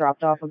 males had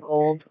dropped off a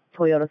gold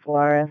Toyota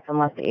Solaris and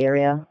left the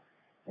area.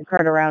 It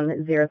occurred around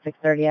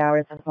 0630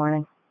 hours this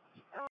morning.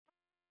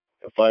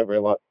 5 Ray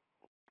Lot.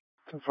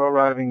 For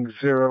arriving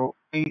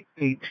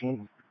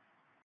 0818.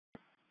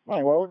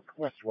 Morning, Warwick.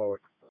 West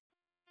Warwick.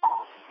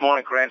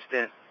 Morning,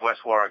 Cranston.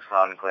 West Warwick's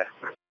loud and clear.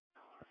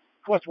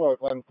 West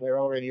Warwick, loud and clear.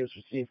 All radios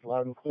received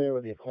loud and clear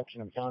with the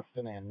exception of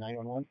Johnston and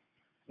 911.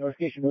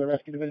 Notification to the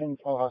rescue division.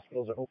 All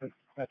hospitals are open.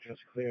 Metro's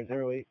clear.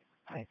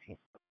 0819.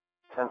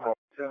 10-4.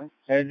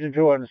 Engine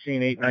 2 on the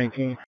scene,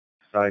 819.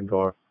 Side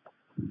door.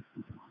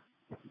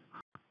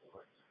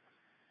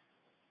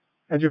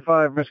 Engine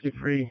 5, Rescue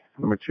 3,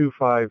 number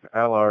 25,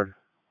 Allard.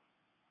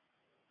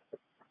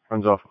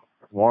 Runs off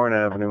Warren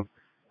Avenue.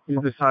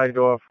 Use the side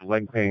door for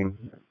leg pain,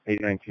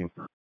 819.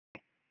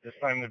 This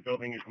time the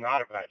building is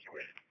not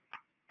evacuated.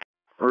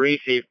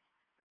 Receive.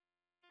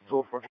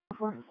 4-4.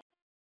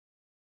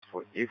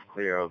 If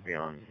clear, I'll be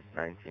on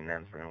 19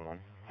 and 1.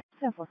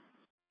 10-4. 10-4,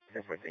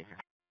 thank you.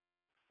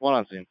 1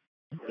 on scene.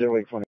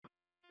 0820.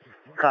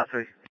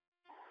 Copy.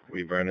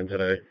 We burning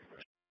today.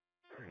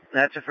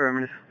 That's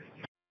affirmative.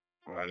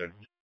 Roger.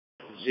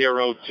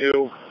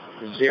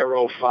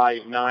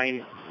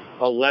 02059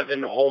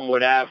 11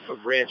 Homewood Ave for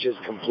branches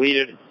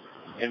completed.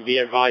 And be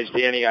advised,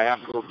 Danny, I have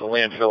to go to the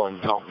landfill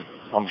and dump.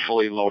 I'm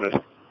fully loaded.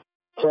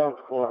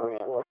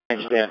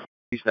 Thanks, Dan.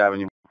 East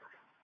Avenue.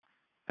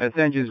 That's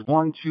engines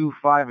 1, 2,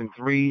 5, and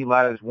 3,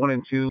 ladders 1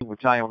 and 2,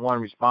 Battalion 1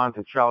 respond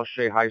to Charles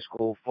Shea High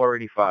School,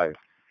 485.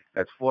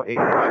 That's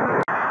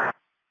 485.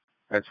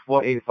 That's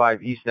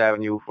 485 East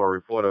Avenue for a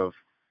report of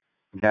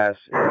gas.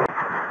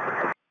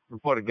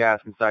 Report of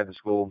gas inside the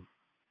school.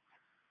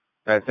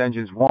 That's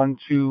engines 1,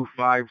 2,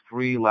 5,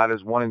 3,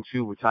 ladders 1 and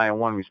 2, battalion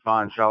 1,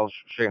 respond Charles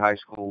Shea High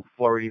School,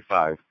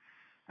 485.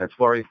 That's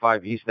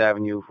 485 East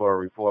Avenue for a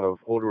report of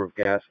odor of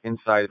gas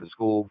inside the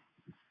school.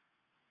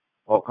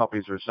 All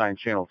companies are assigned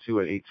channel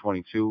 2 at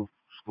 822.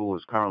 School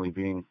is currently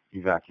being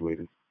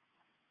evacuated.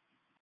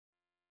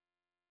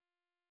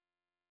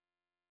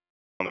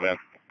 On the van.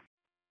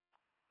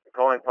 The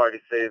calling party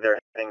say they're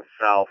heading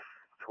south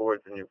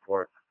towards the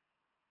Newport.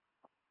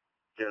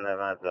 Giving them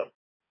heads up.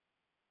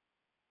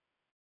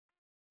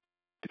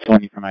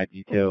 20 for my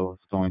detail is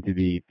going to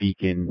be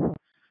Beacon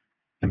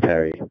and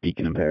Perry.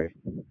 Beacon and Perry.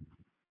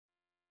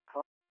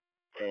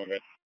 Could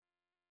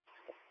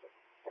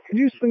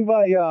you swing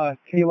by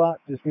K-Lot?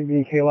 Just meet me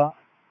in K-Lot.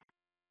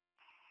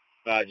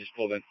 Just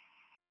pulled in.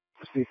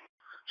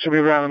 Should be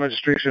around the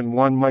registration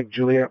 1 Mike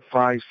Juliet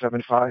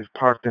 575,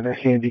 parked in a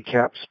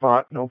handicap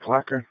spot, no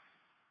placard.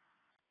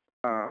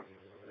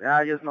 Yeah,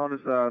 I just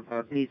noticed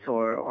a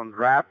detour on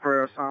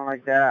Rapper or something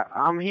like that.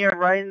 I'm here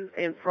right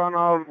in front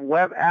of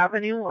Webb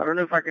Avenue. I don't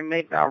know if I can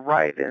make that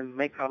right and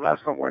make a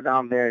left somewhere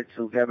down there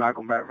to get back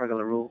on back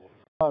regular route.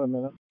 Hold on a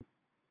minute.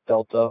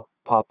 Delta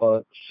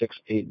Papa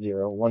 680,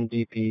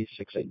 1DP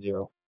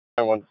 680.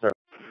 1 sir.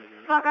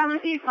 Block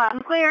Island East, loud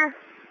and clear.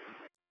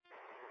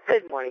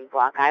 Good morning,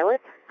 Block Island.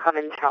 Come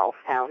in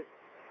Charlestown.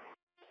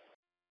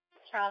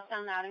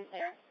 Charlestown, loud and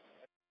clear.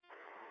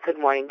 Good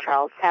morning,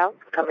 Charlestown.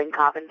 Come in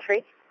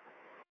Coventry.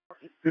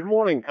 Good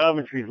morning,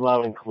 Coventry's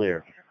loud and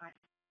clear.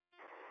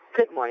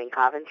 Good morning,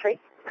 Coventry.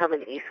 Come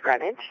in East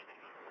Greenwich.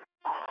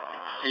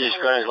 East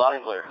Greenwich, loud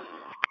and clear.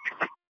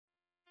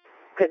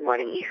 Good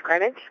morning, East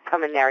Greenwich.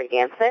 Come in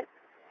Narragansett.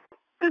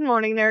 Good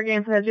morning,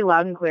 Narragansett has you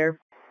loud and clear.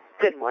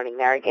 Good morning,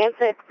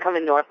 Narragansett. Come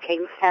in North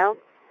Kingstown.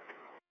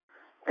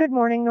 Good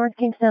morning, North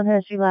Kingstown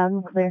has you loud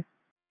and clear.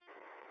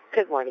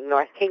 Good morning,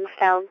 North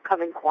Kingstown.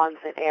 Come in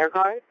Quonset Air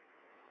Guard.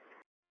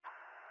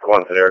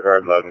 Quonset Air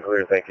Guard, loud and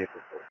clear, thank you.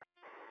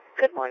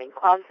 Good morning,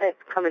 Quonset.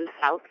 Come in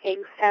South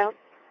Kingstown.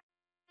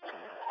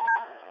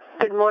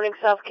 Good morning,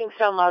 South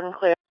Kingstown, loud and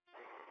clear.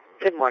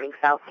 Good morning,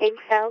 South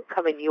Kingstown.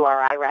 Come in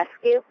URI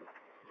Rescue.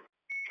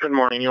 Good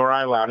morning,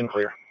 URI, loud and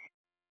clear.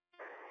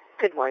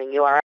 Good morning,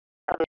 URI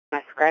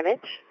West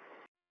Greenwich.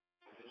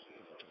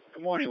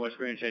 Good morning, West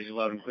Greenwich, as you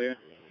loud and clear.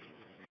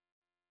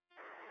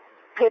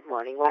 Good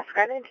morning, West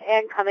Greenwich,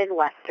 and come in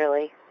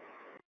Westerly.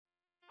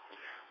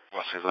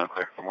 Westerly's loud and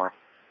clear. Good morning.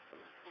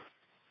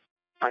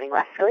 Morning,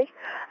 Westerly.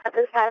 At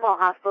this time, all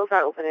hospitals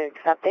are open and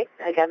accepting.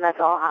 Again, that's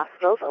all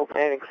hospitals open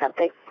and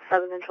accepting.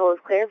 Southern Control is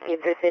clear for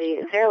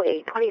Intercity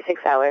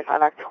 0826 hours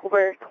on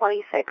October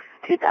 26,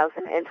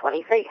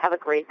 2023. Have a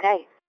great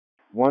day.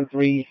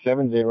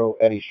 1370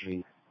 Eddy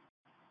Street.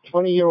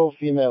 20-year-old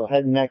female,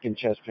 head, neck, and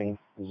chest pain,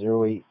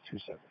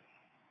 0827.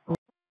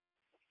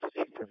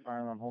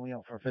 Fire alarm, hold me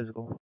out for a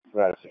physical.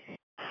 Right.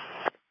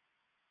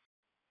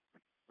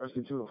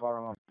 Rescue 2 to fire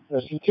alarm.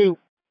 Rescue 2.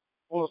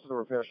 Pull us to the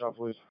repair shop,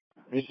 please.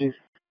 Receive.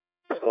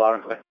 Loud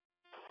and clear.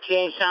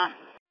 Jamestown,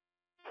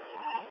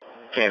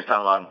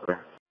 Jamestown, loud and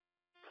clear.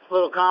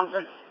 Little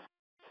Compton,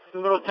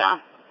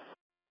 Middletown,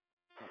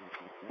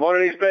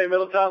 Morning, East Bay,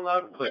 Middletown,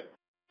 loud and clear.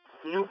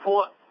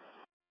 Newport,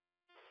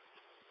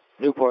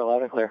 Newport,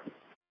 loud and clear.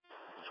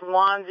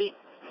 Swansea,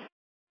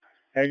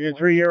 Engine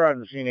 3, you're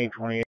on scene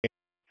 828.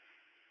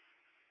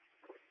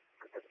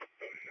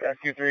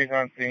 Rescue 3 is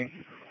on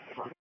scene.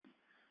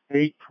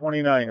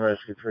 829,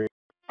 Rescue 3.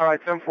 All right,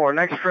 10-4.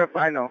 Next trip,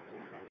 I know.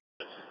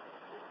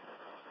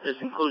 This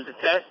includes the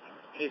test.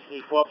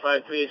 KC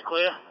 453 is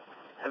clear.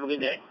 Have a good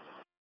day.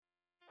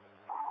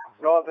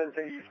 Northern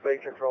to East Bay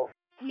Control.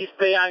 East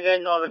Bay on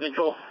good, Northern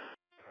Control.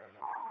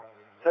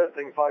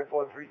 Testing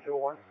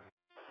 54321.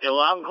 You're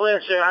loud and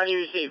clear, sir. How do you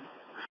receive?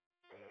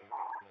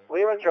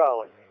 Lima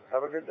Charlie.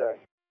 Have a good day.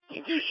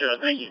 You too, sir.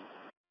 Thank you.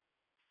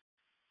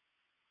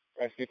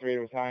 Rescue 3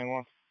 to Battalion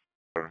 1.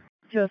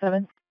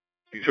 207.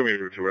 You took me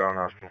to Rhode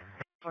Hospital.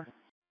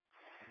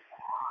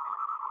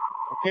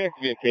 Appears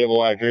to be a cable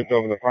wire draped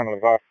over the front of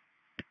the car.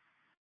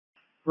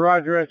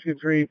 Roger, Rescue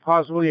 3,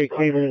 possibly a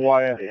cable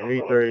wire,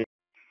 830.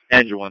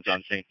 Andrew, one's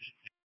on scene.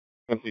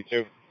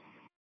 22.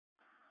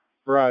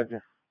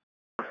 Roger.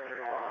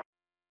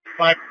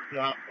 5,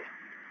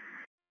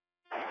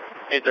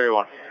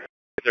 831.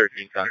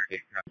 13,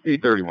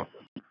 831.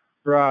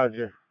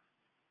 Roger.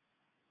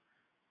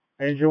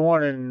 Engine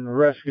 1 and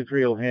Rescue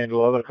 3 will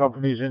handle other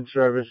companies in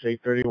service,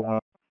 831.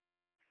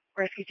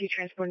 Rescue 2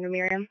 transporting to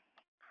Miriam.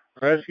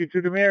 Rescue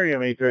 2 to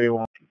Miriam,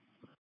 831.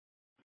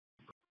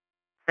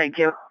 Thank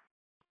you.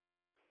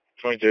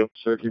 22.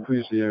 Sir, can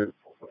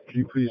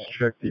you please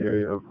check the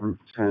area of Route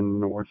 10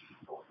 North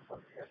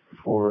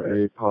for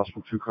a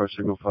possible 2-car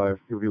signal 5?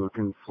 You'll be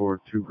looking for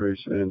 2 gray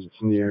sedans.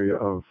 It's in the area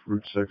of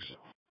Route 6.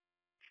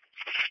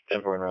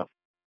 10 for route.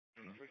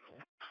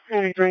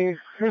 Hey,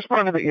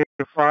 respond to the area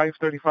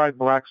 535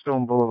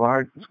 Blackstone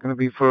Boulevard. It's going to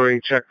be for a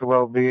check the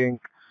well-being.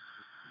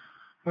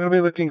 We're going to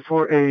be looking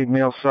for a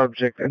male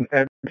subject, an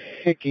Ed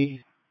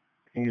Hickey.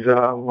 He's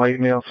a white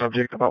male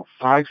subject, about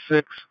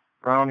 5'6",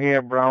 brown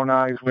hair, brown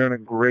eyes, wearing a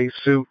gray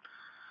suit.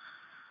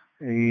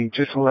 He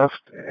just left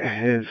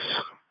his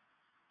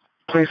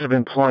place of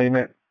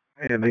employment,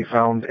 and they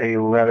found a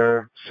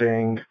letter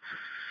saying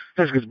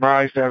his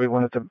goodbyes to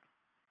everyone at the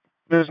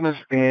business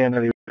and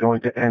that he was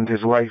going to end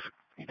his life.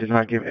 He did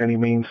not give any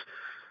means.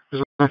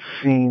 There's a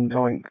scene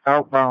going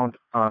outbound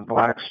on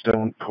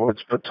Blackstone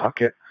towards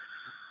Pawtucket.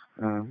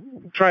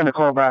 Trying to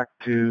call back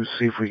to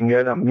see if we can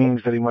get a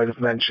means that he might have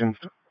mentioned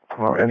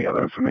or any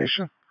other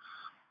information.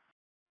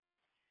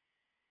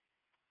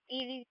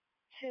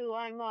 82,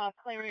 I'm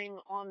clearing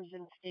arms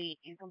and state.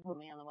 You can put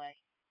me on the way.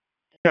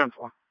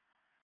 10-4.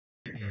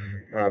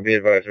 Be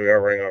advised, we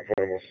are running out of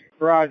portables.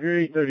 Roger,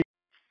 830.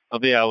 I'll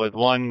be out with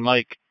 1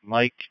 Mike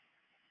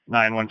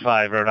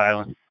 915 Rhode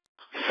Island.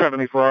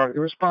 74.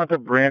 You respond to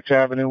Branch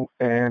Avenue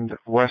and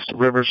West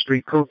River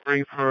Street, code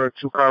 3 for a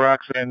 2-car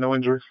accident, no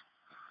injuries.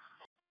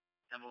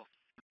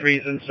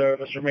 3's in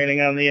service,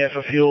 remaining on the air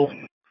for fuel.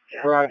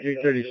 Roger,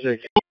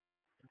 36.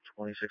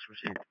 26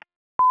 received.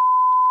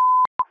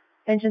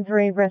 Engine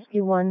 3,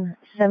 Rescue 1,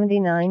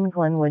 79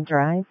 Glenwood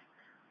Drive,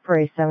 for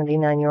a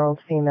 79-year-old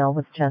female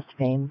with chest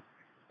pain.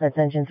 That's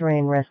Engine 3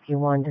 and Rescue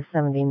 1 to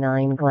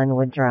 79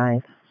 Glenwood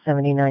Drive,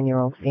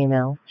 79-year-old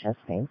female, chest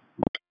pain.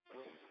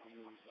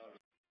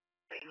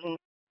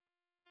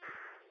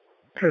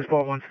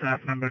 Transport 1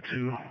 staff member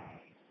to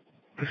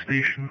the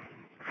station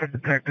for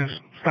detectives.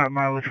 Stop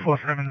mileage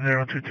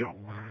 47022.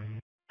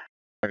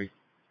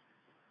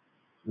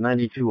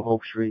 92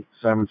 Hope Street,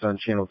 Simonton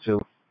Channel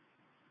 2.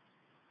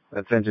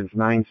 That's engines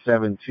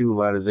 972,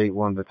 ladders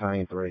 81,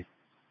 Battalion 3.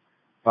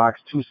 Box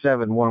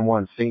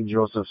 2711, St.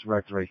 Joseph's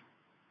Rectory.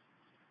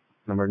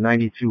 Number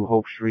 92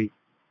 Hope Street,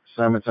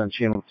 Simonton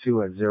Channel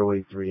 2 at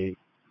 0838.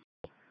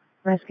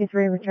 Rescue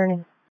 3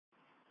 returning.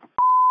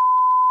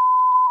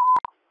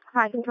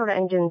 Hi, control to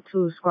Engine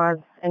 2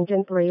 squad.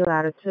 Engine 3,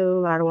 ladder 2,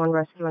 ladder 1,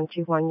 rescue and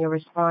Chief 1. You're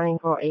responding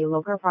for a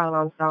local fire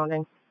alarm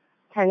sounding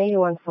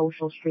 1081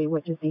 Social Street,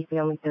 which is the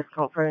family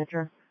discount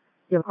furniture.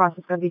 Your cross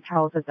is going to be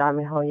Charles at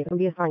Diamond Hill. You can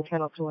be assigned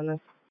channel 2 on this.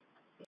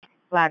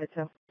 Ladder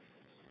 2.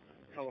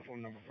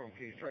 Telephone number from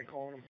Keith. Try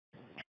calling him.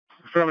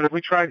 Affirmative.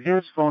 We tried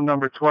his phone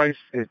number twice.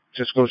 It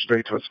just goes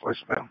straight to his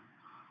voicemail.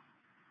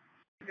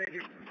 Thank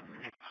you.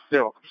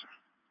 You're welcome,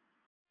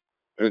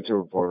 sir. It's a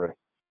report.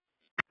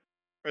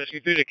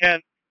 Rescue 3 to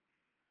Kent.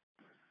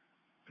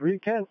 3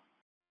 Kent.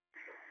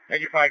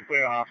 85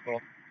 clear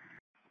hospital.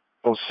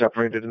 Both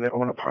separated in their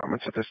own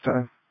apartments at this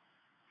time.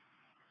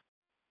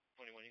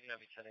 21, you can have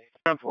me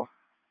 10-4.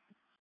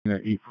 Yeah,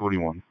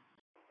 841.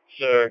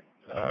 Sir,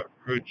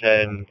 Route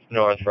 10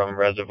 north from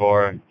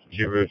Reservoir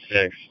to Route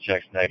 6,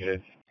 checks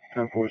negative.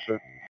 10-4, sir.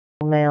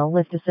 Male,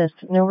 lift assist.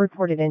 No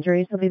reported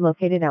injuries will be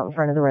located out in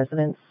front of the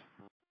residence.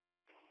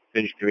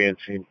 Engine 3 and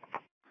scene.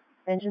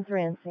 Engine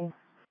 3 and scene.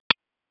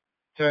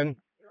 10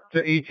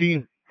 to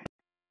 18.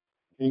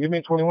 Can you give me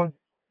a 21?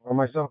 Or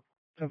myself?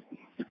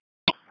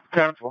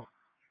 10-4.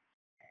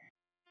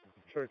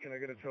 Sir, can I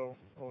get a tow?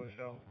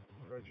 OSL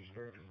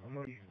registered. I'm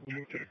going to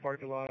move to the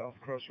parking lot off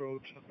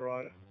Crossroads,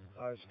 Rhode,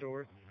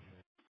 Stewart.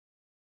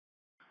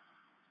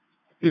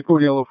 Yeah,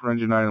 code yellow for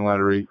engine 9 and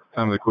ladder 8.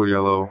 Time of the code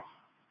yellow,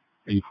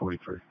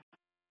 843.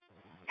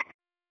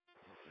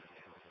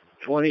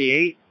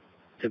 28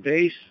 to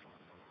base.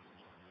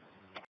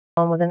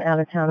 On with an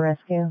out-of-town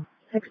rescue.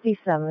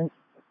 47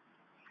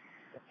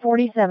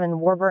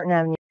 Warburton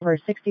Avenue for a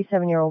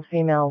 67-year-old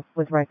female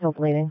with rectal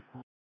bleeding.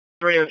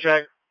 3 on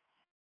check.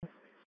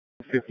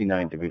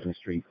 59 Division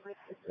Street.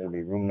 It'll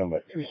be room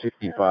number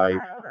 265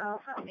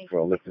 for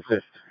a lift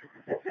assist.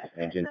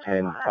 Engine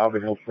 10,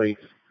 Harvard Hill Place,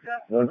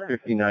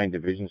 159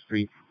 Division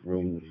Street,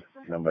 room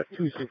number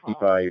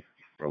 265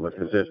 for a lift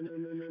assist.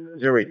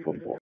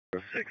 0844.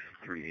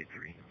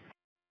 6383.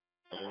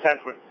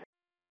 10-4.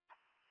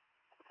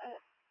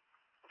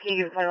 Can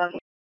you give me one?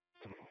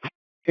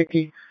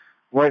 Hickey,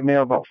 white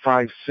male, about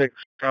 5'6",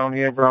 brown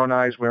hair, brown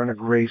eyes, wearing a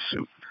gray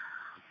suit.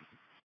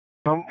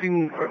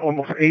 Something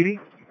almost 80.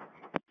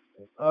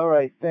 All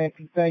right, thank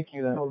you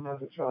then.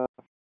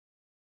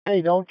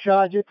 Hey, don't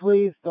charge it,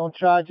 please. Don't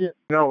charge it.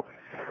 No,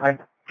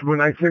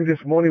 when I came this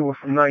morning it was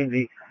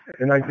 90,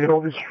 and I did all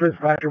these trips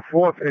back and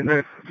forth, and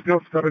it's still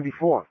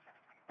 74.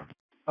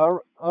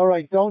 All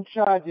right, don't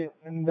charge it,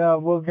 and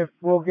we'll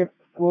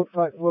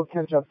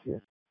catch up to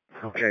you.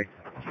 Okay.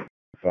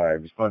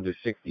 5, respond to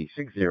 60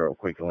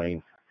 Quaker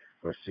Lane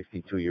for a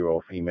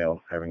 62-year-old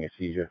female having a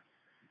seizure.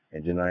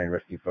 Engine 9,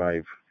 rescue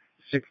 5,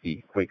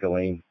 60 Quaker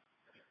Lane,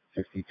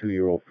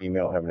 62-year-old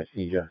female having a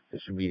seizure.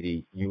 This should be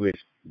the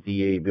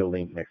USDA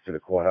building next to the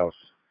courthouse.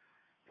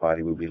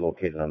 Body will be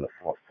located on the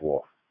 4th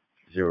floor,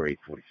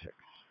 0846.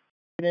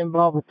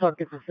 Involved with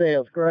Tucket to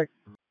sales, correct?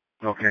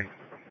 Okay.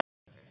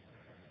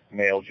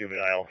 Male,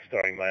 juvenile,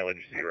 starting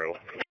mileage 0.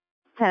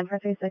 10 for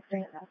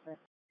 360.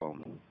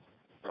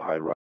 Hi,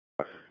 Rod.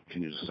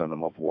 Can you just send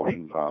them up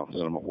Washington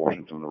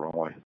the wrong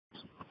way?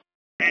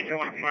 Engine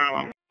 1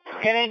 follow.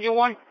 Get Engine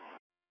 1.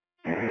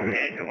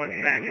 Engine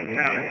 1 back in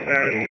town in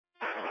service.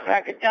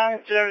 Back in town in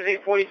service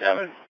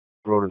 847.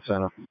 Road and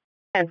Center.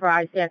 And for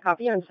ICA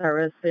copy in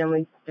service,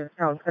 family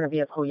discount's going to be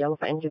a code yellow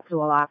for Engine 2.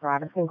 All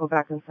apparatus can go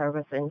back in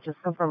service and just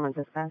confirm on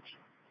dispatch.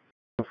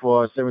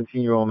 For a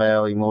 17-year-old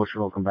male,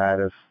 emotional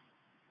combative,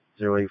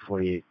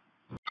 0848.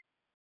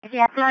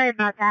 Yeah, sorry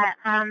about that.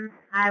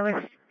 I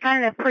was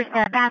trying to push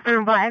the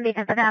bathroom button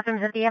because the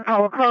bathrooms at the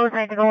airport were closed.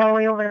 I had to go all the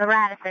way over to the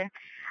Radisson.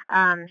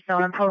 So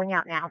I'm pulling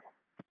out now.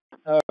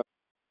 And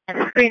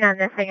the screen on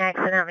this thing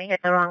accidentally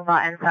hit the wrong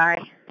button.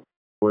 Sorry.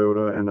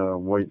 Toyota and a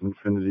white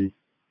Infinity.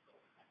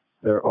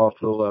 They're off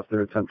to the left.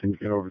 They're attempting to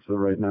get over to the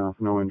right now.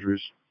 No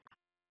injuries.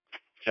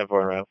 10-4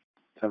 route.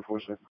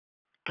 10-4, sir.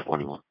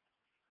 21.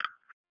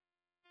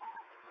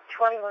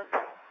 21.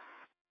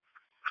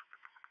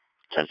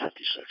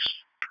 1056.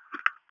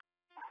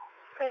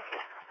 Thank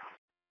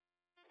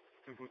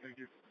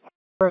you.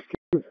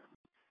 Rescue.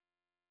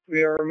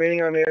 We are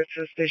remaining on air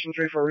to Station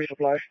 3 for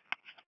resupply.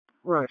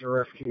 Roger,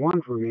 Rescue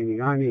 1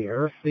 remaining on the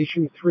air.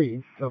 Station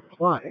 3,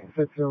 supply.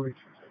 That's early.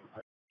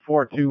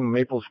 42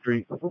 Maple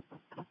Street,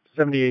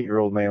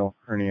 78-year-old male,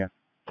 hernia.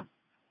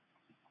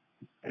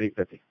 At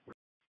 850.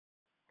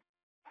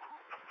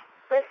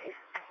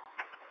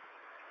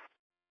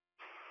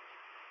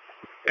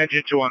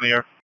 Engine 2 on the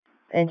air.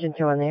 Engine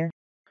 2 on the air.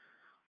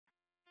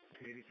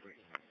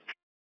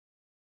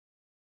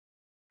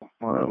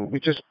 We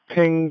just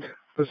pinged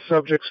the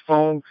subject's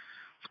phone.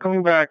 It's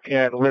coming back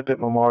at Lippet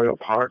Memorial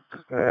Park,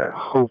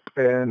 Hope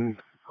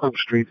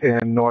Street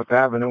and North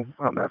Avenue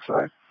on that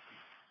side.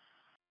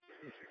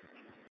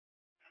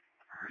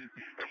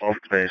 12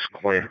 base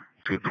clear,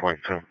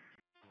 2.2.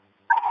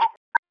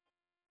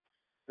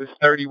 This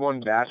 31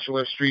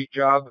 Bachelor Street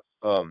job,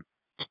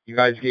 you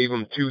guys gave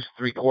him 2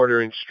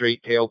 3/4-inch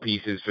straight tail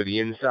pieces for the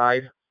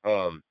inside.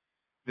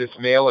 This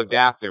male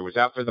adapter, was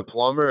that for the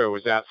plumber or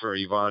was that for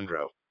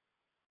Evandro?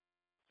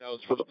 That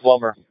was for the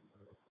plumber.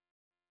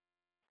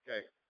 Okay.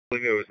 I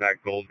believe it was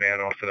that gold van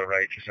off to the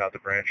right, just out the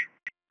branch.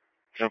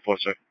 10-4,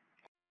 sir.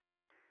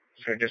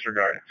 So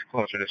disregard. It's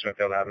closer to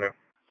Smithfield Avenue.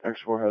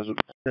 X4 has a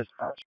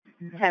dispatch.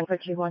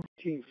 10-41.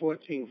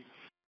 14.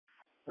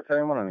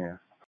 Battalion 1 on the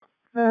air.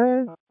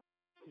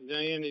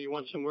 Diana, you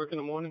want some work in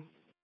the morning?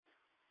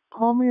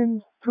 Call me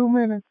in 2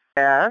 minutes.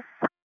 Yes.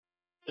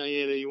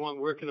 Diana, you want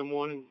work in the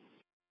morning?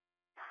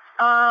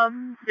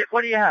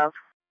 What do you have?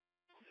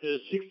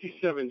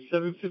 67,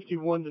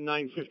 751 to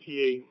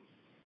 958.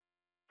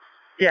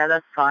 Yeah,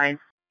 that's fine.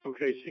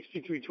 Okay,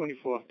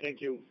 6324.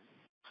 Thank you.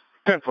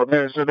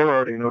 10-4, so they were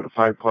already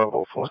notified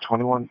Pueblo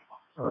 421.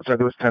 Said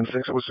it was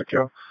 10-6, it was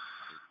secure.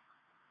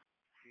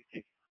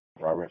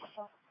 Robert.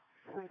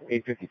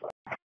 855.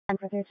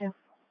 10-42.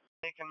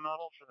 Make and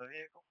model for the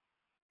vehicle?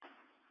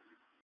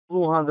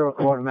 Blue Honda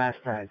Accord mass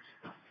tags.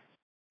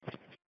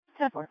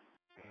 10-4.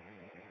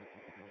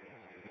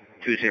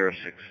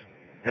 206.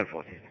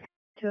 1014.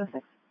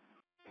 206.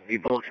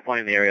 Ebola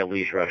supplying the area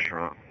Lee's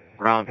Restaurant.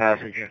 Ground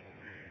passenger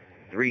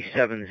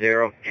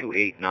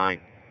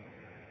 370289.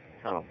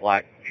 It's on a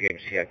black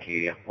GMC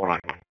Acadia.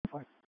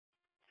 491.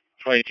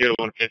 22 to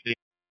 150.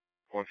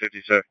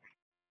 150, sir.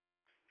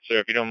 Sir,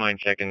 if you don't mind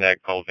checking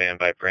that gold van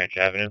by Branch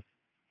Avenue,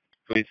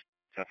 please.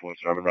 10-4,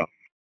 sir. I'm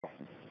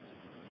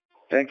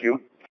Thank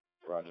you.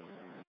 Roger.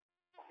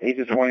 8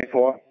 to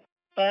 24.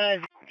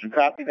 Did you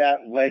copy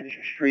that Ledge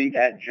Street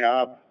at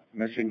job?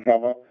 Missing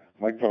cover?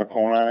 Like put a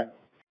cone on it?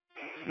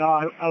 No,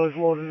 I was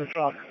loading the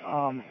truck.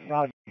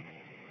 Roger.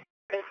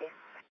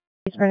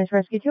 Spanish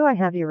Rescue 2, I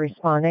have you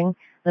responding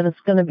that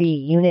it's going to be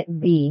Unit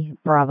B,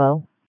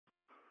 Bravo.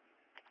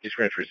 East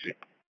Branch receipt.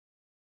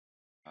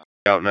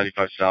 Out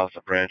 95 South,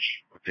 a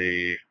branch with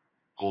the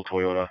gold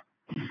Toyota.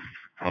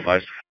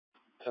 Advised.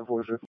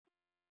 10-4, sir.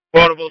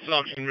 Portable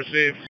assumption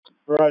received.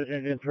 Roger,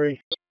 Engine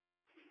 3.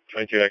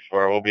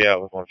 22X4, we'll be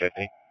out with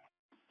 150.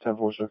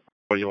 10-4, sir.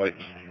 What do you like?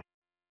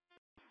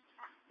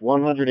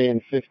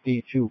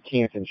 152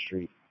 Canton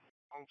Street.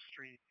 Home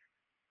Street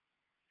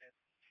at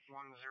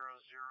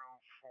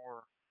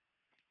 1004.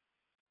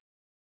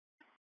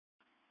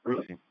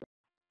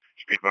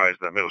 Be advised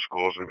that middle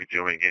school is going to be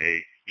doing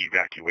a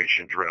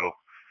evacuation drill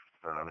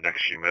in the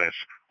next few minutes.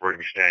 We're going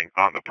to be staying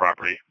on the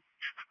property.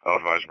 I'll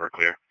advise we're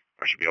clear.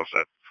 I should be all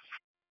set.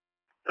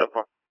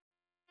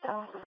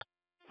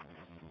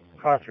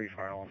 Car 3,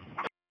 final.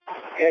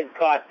 Good,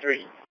 car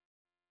 3.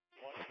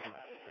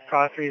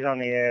 Car 3 is on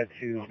the air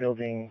to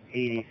building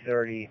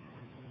 8030,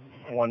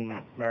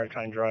 1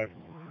 Maritime Drive,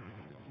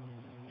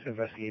 to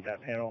investigate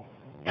that panel.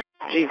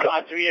 See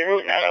car 3 en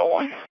route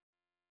 901.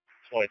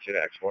 22 to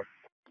X4.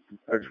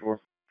 X4.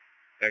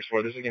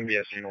 X4, this is going to be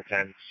a single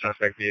 10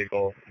 suspect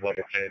vehicle, white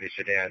Infinity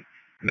sedan.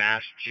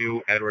 Mass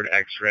 2, Edward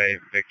X-ray,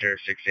 Victor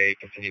 68,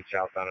 continued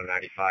southbound on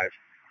 95.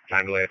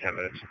 Time delay of 10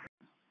 minutes.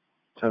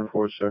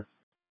 10-4, sir.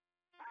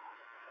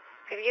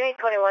 Could you give me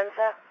 21,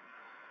 sir?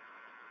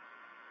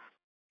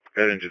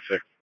 Good, engine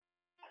 6.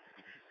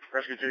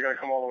 Rescue 2, you're going to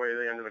come all the way to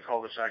the end of the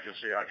cul-de-sac. You'll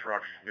see our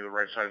truck. Be the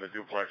right side of the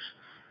duplex.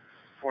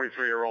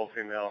 43-year-old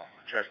female,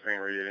 chest pain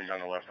radiating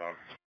down the left arm.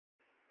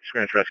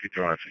 Scratch Rescue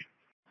 2 on scene.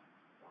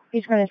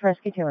 East Greenwich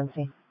Rescue 2 on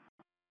scene.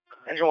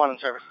 Engine 1 in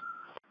service.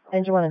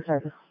 Engine 1 in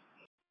service.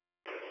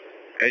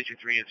 Engine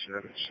 3 in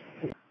service.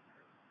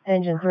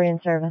 Engine 3 in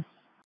service.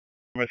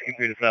 Rescue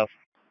 3 to south.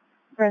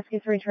 Rescue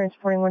 3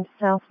 transporting 1 to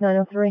south,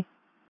 903.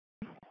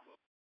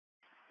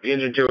 The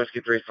Engine 2,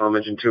 Rescue 3,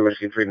 Engine 2,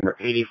 Rescue 3, number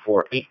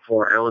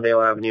 8484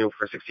 Allendale Avenue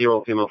for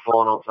 60-year-old female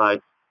fallen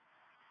outside.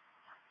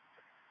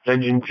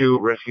 Engine 2,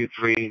 Rescue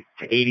 3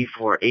 to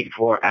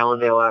 8484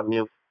 Allendale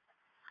Avenue.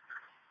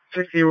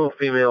 60-year-old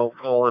female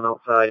fallen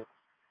outside.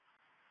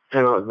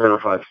 10 out of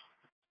 905.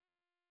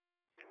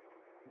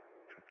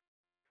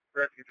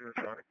 Rescue 2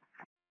 responding.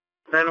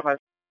 905.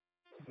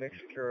 Nick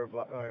Secure,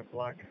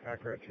 Black,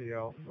 Accurate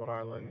TL, Rhode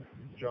Island,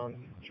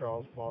 John,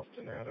 Charles,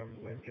 Boston, Adam,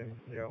 Lincoln,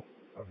 Yale,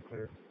 I've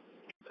cleared.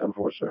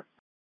 10-4, sir.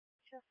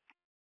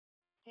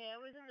 Yeah, I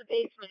was in the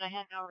basement. I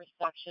had no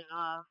reception.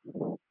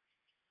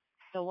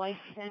 The wife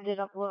ended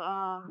up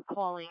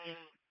calling and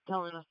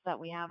telling us that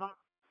we have them.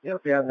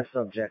 Yep, we have the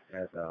subject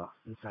at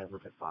inside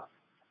Rupert Pop.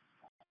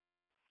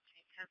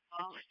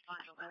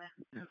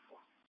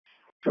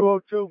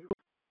 202.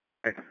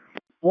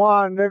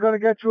 1, they're going to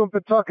get you in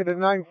Pawtucket at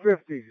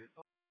 9:50.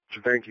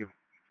 Thank you.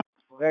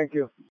 Thank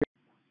you.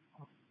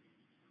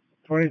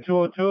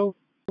 2202.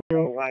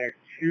 Ladder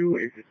 2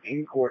 is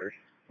in quarters.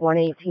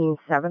 118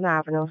 7th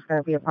Avenue is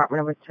going to be apartment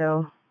number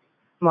 2.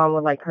 Mom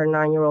would like her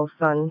 9-year-old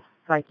son,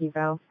 psych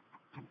eval.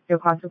 Your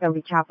cost is going to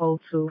be Chapel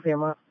 2,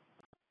 Fairmont.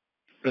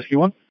 Rescue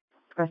 1.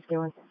 Rescue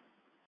 1.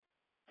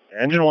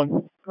 Engine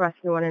 1.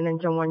 Rescue 1 and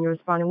Engine 1, you're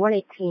responding.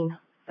 118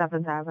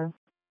 7th Avenue.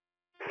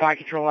 Fire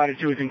control ladder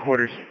 2 is in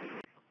quarters.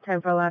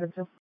 10 for ladder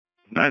 2.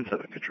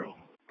 9-7 control.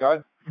 Go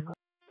ahead.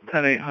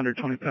 10-8,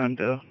 120-pound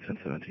Doe,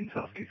 1017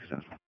 South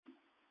Kingston.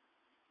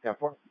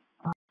 10-4.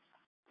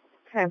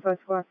 10 for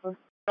squad 4.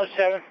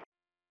 07.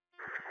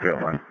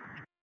 301.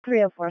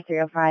 304,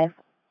 305.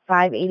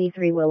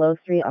 583 Willow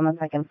Street on the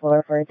second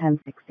floor for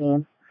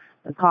 1016.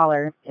 The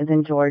caller is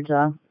in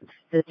Georgia.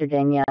 Sister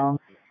Danielle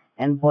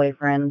and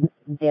boyfriend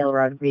Dale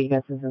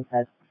Rodriguez is in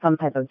some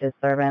type of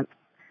disturbance.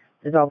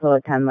 There's also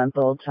a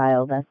 10-month-old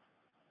child that's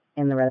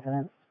in the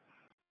residence.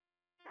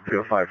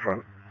 305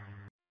 front.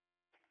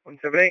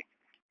 178.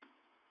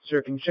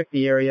 Sir, can you check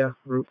the area,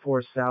 Route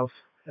 4 South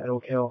at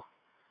Oak Hill,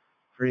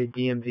 for a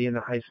DMV in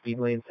the high-speed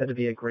lane, said to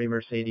be a gray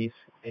Mercedes.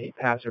 A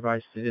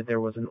passerby stated there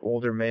was an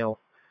older male,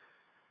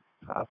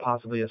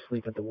 possibly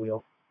asleep at the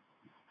wheel.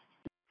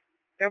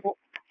 Careful.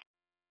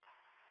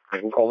 I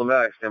can call them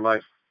back. Stand by.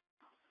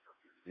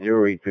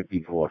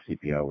 0854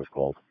 CPR was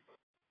called.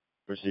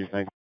 Receive,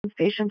 thank you.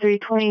 Station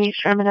 320,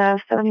 Sherman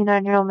Ave,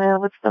 79-year-old male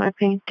with stomach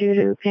pain due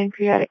to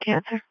pancreatic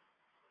cancer.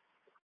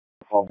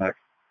 Call back.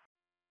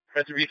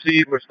 Press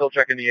receive. We're still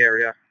checking the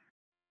area.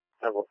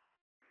 Hang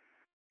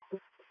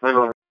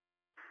on.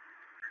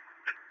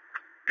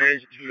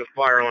 Engine to the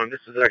fire alarm. This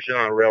is actually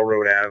on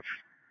Railroad Ave.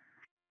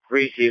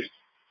 Receive.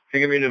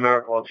 Can you give me a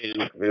numerical? I'll change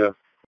it. Yeah.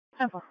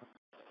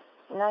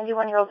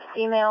 91-year-old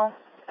female,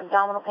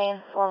 abdominal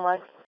pain, swollen leg.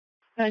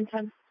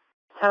 910.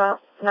 Time out.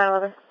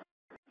 911.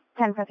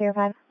 10 for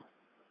 305.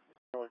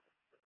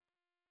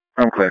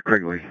 I'm Claire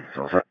Quigley.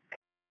 So set.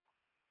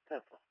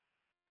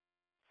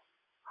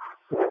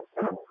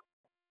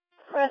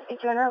 Rescue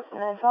 200,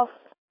 912.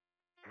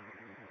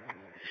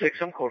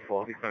 6, I'm code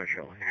 4. I'll be fine,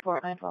 Shelley.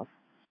 912.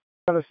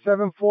 Got a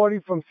 740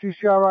 from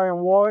CCRI in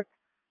Warwick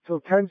till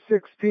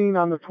 1016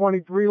 on the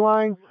 23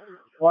 line.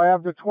 Or I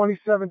have the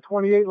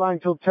 2728 line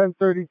till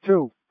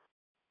 1032.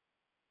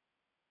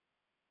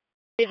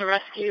 Leave a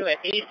rescue at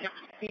 86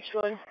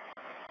 Beechwood.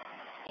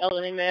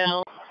 Elderly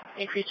male,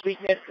 increased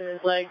weakness in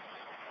his legs,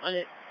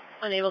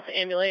 unable to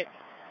ambulate.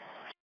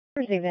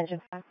 Receive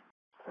Engine 5.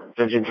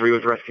 Engine 3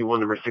 was rescue 1,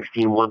 number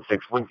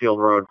 1616, Winfield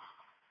Road.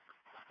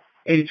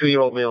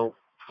 82-year-old male,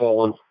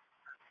 fallen.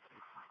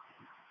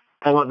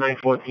 Time out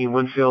 914,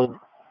 Winfield.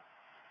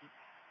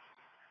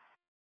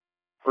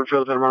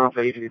 Winfield's going to run off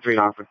at 853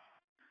 Hartford.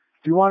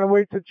 Do you want to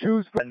wait to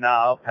choose? No,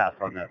 I'll pass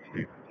on that,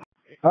 Steve.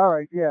 All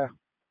right, yeah.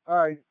 All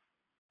right.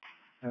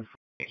 Go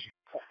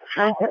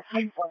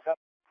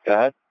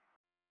ahead.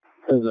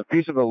 There's a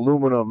piece of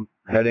aluminum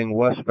heading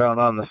westbound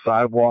on the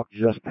sidewalk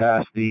just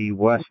past the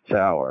West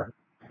Tower.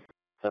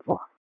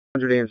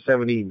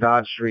 170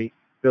 Dodge Street,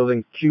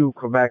 Building Q,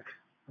 Quebec,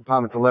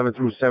 apartments 11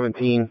 through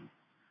 17.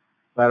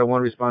 Ladder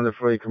 1 responded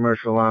for a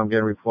commercial alarm,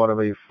 getting a report of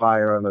a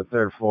fire on the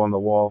 3rd floor on the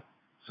wall.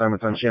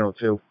 Assignments on Channel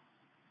 2.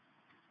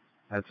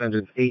 That's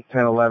engines 8,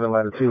 10, 11,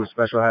 Ladder 2,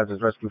 Special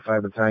Hazards Rescue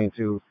 5 Battalion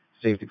 2,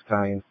 Safety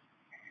Battalion.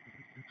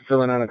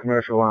 Filling on a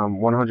commercial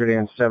alarm,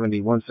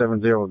 170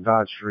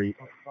 Dodge Street.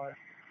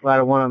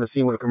 Ladder 1 on the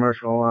scene with a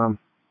commercial alarm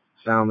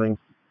sounding.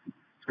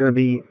 It's going to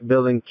be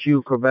Building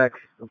Q, Quebec,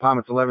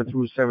 apartments 11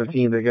 through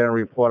 17. They're getting a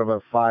report of a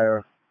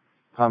fire,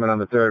 apartment on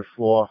the 3rd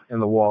floor in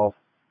the wall.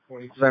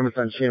 Assignments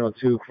on Channel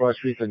 2, Cross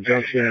Street, the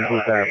Junction, and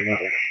Booth Avenue.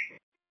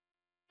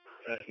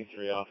 Rescue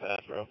 3 off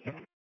Astro.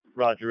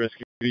 Roger,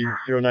 Rescue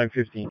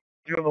 0915.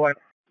 You on the way.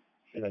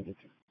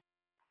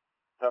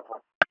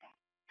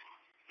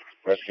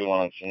 Rescue 1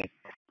 on scene.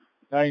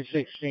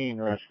 916,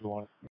 Rescue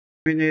 1.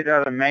 We need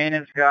other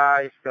maintenance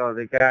guys, so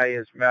the guy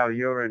is smell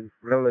urine,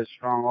 really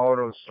strong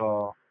odor,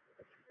 so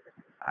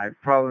I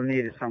probably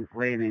needed some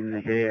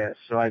cleaning here.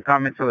 So I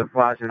come into the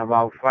plaza in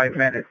about 5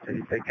 minutes,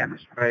 and if they can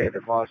spray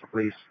the boss,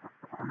 please.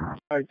 All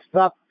right,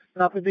 stop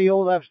at the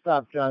old F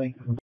stop, Johnny.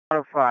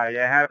 Notified.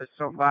 I have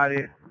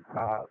somebody,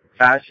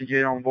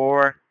 passenger on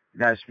board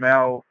that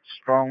smell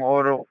strong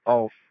odor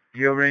of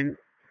urine.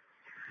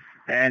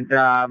 And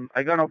I'm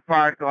gonna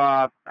park.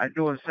 I'm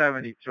doing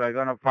 72. I'm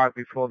gonna park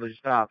before the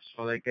stop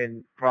so they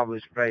can probably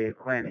spray it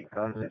cleaning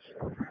because it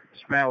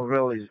smells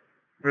really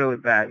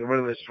bad,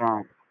 really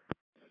strong.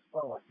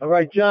 All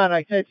right, John,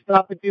 I said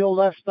stop at the old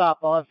left stop.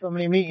 I'll have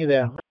somebody meet you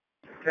there.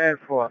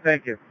 10-4.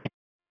 Thank you.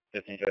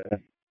 15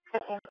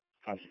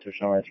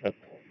 Constitutional rights, but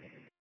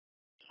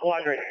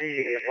Squadron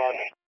C,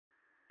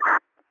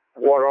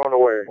 Water on the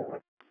way.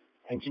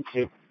 engine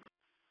 2.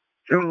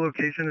 General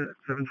location is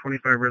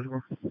 725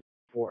 Reservoir.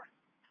 4.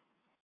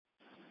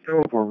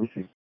 04,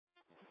 receive.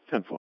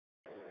 10-4.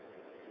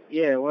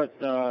 Yeah, what,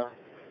 do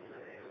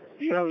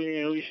you have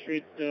any Lee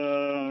Street,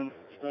 starting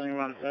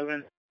around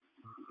 7?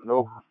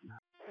 Nope.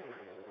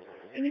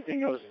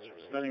 Anything else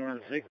starting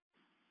around 6?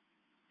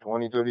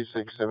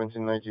 2036,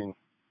 1719.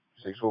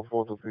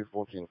 604 to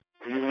 314.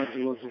 You want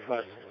to go too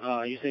fast.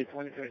 You say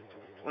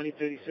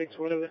 2036,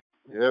 whatever?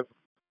 Yep.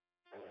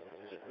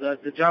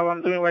 The job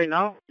I'm doing right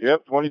now?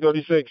 Yep,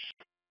 2036.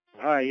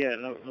 Alright, yeah,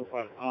 no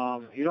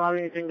problem. You don't have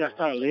anything that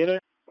starts later?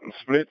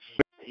 Splits.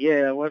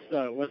 Yeah, what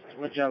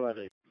job are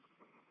they?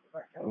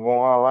 Going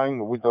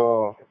online with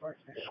the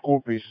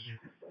school piece.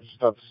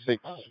 Start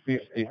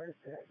 650.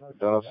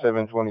 Done at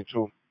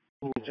 722.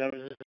 What job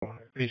is this?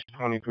 Piece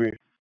 23.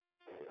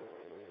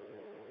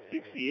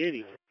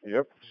 6080.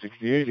 Yep,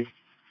 6080.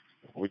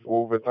 With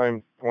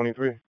overtime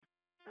 23.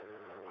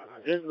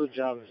 There's no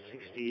job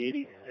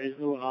 6080. There's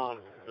no line.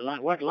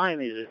 What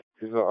line is it?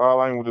 It's an R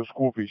line with a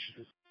school piece.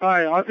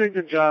 Alright, I'll take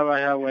the job I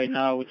have right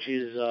now, which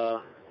is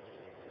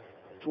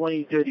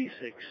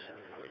 2036.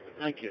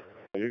 Thank you.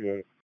 You got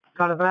it.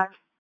 Got it back.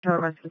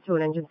 Rescue 2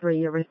 and Engine 3,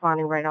 you're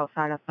responding right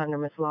outside of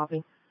Thundermist Lobby.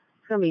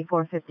 It's going to be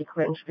 450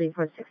 Clinton Street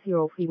for a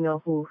 60-year-old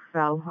female who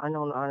fell,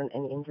 unknown on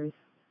any injuries.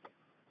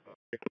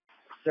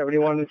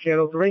 71 to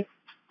Channel 3.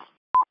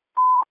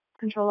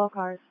 Control all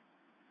cars.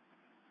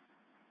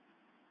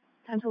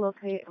 Time to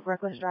locate a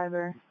reckless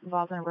driver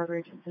involved in a road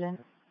rage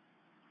incident.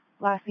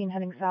 Last seen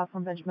heading south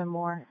from Benjamin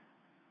Moore.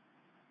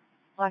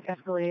 Black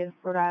Escalade,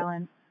 Rhode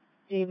Island.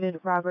 David,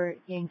 Robert,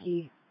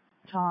 Yankee,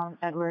 Tom,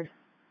 Edward.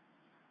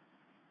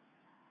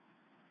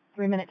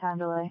 3-minute time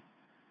delay.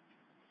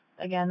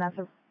 Again, that's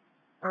a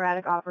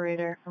erratic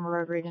operator from a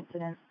road rage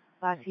incident.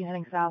 Last seen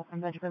heading south from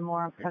Benjamin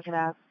Moore on Pawtucket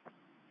Ave.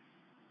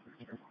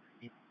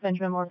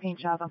 Benjamin Moore Paint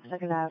Shop on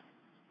Pawtucket Ave.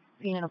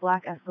 Seen in a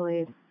black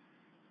Escalade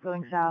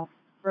going south.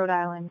 Rhode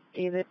Island,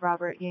 David,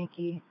 Robert,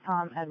 Yankee,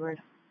 Tom,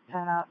 Edward.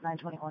 Time out,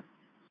 921.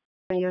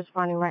 You're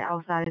responding right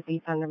outside of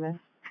the Thundermist.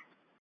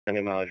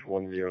 Sending mileage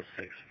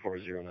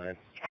 106409.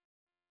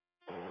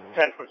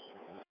 10.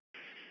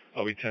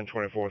 I'll be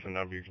 1024th and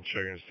number you can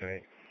show your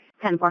tonight.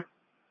 10-4.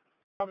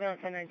 I'll be on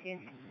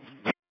 1019.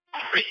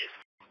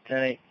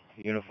 10-8.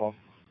 Uniform.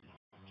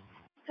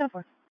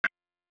 10-4.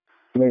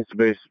 Base to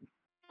base.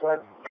 Go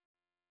ahead.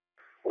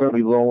 We're gonna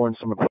be lowering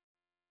some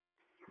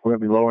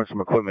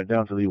equipment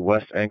down to the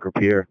west anchor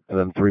pier, and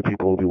then 3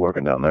 people will be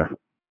working down there.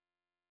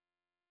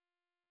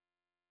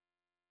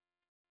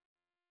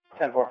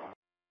 10-4.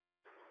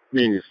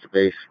 Means to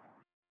base.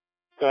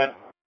 Go ahead.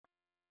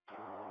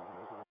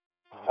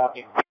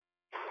 Copy.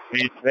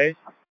 Means to base.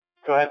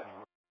 Go ahead.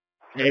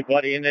 Hey,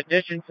 buddy, in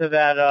addition to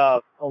that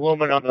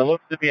aluminum, there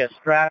looks to be a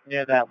strap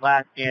near that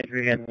last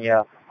gantry in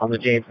the, on the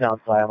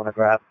Jamestown side I'm going to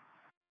grab.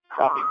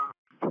 Copy.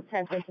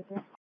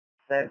 10-53.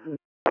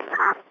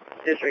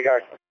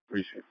 Disregard.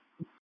 Appreciate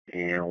it.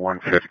 And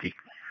 150.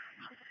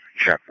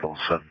 Check those.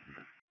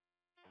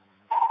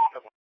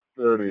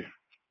 30.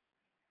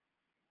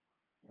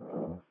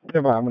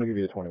 Never mind, I'm going to give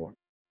you a 21.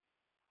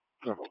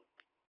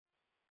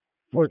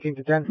 14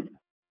 to 10.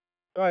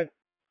 All right.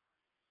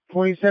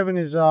 27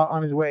 is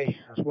on his way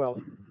as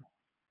well.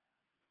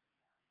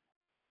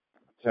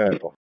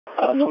 Terrible.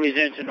 Nobody's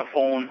answering the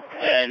phone,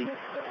 and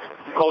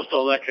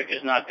Coastal Electric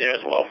is not there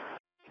as well.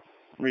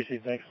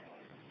 Receive, thanks.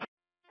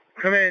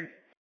 Come in.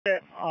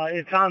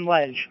 It's on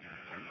ledge,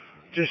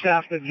 just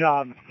after the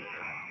job.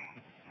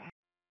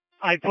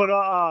 I put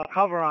a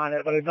cover on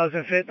it, but it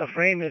doesn't fit. The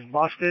frame is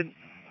busted,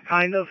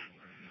 kind of.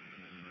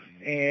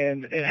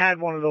 And it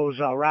had one of those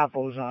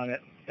rappos on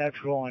it. That's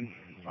gone.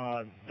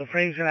 The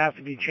frame's going to have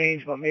to be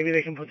changed, but maybe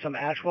they can put some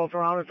asphalt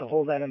around it to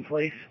hold that in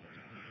place.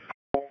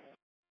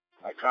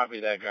 I copy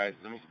that, guys.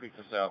 Let me speak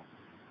this out.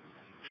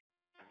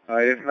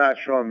 If not,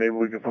 Sean, maybe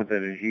we can put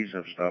that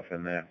adhesive stuff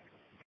in there.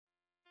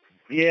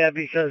 Yeah,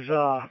 because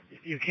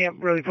you can't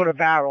really put a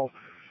barrel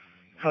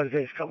because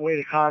there's the way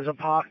the cars are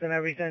parked and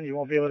everything. You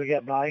won't be able to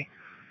get by.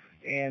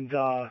 And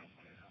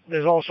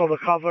there's also the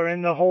cover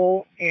in the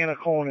hole and a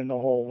cone in the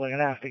hole. We're going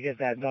to have to get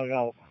that dug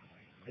out.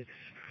 It's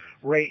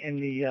right in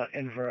the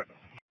invert.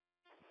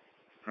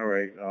 All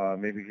right,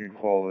 maybe you can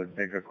call the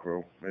digger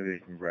crew. Maybe they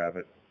can grab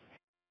it.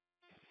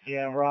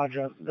 Yeah,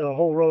 Roger. The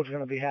whole road's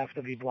going to have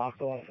to be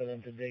blocked off for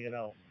them to dig it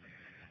out.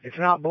 It's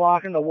not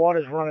blocking. The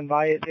water's running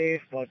by it,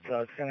 Dave, but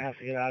it's going to have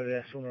to get out of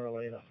there sooner or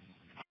later.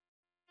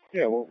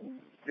 Yeah, we'll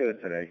get it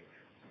today.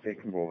 They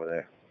can go over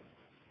there.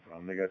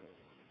 They got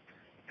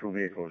 2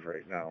 vehicles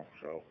right now,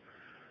 so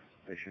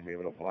they should be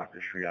able to block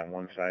the street on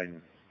one side.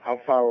 And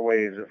how far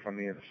away is it from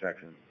the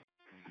intersection?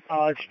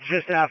 It's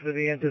just after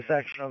the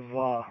intersection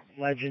of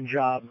Ledge and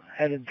Job,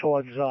 headed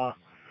towards Silver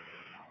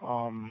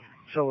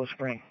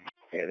Spring.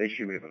 Yeah, they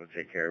should be able to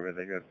take care of it.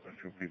 They got a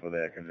few people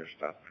there that can just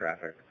stop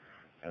traffic,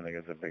 and they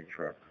got the big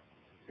truck.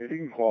 If you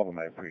can call them,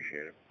 I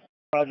appreciate it.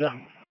 Roger.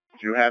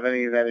 Do you have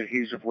any of that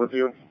adhesive with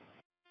you?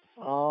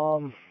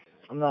 I'm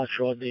not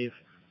sure, Dave.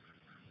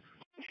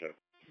 Okay.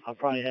 I'll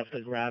probably have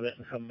to grab it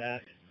and come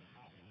back.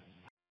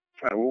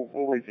 All right,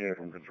 we'll wait to hear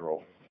from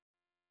control.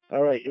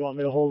 All right, you want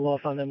me to hold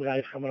off on them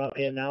guys coming up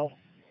here now?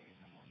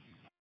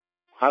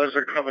 How does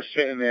the cover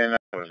sit in there now?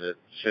 Is it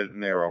sitting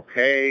there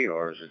okay,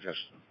 or is it just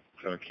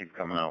going to keep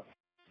coming out?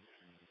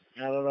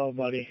 I don't know,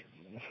 buddy.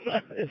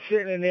 It's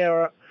sitting in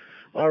there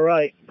all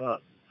right,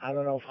 but I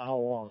don't know for how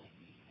long.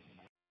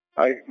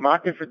 All right,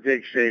 mark it for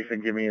dig safe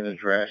and give me an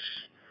address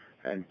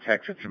and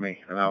text it to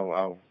me, and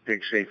I'll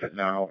dig safe it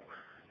now,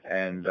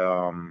 and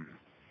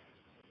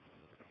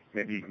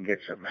maybe you can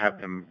have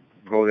them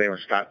go there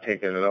and start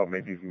taking it out.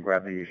 Maybe you can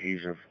grab the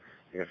adhesive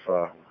if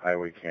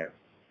highway can't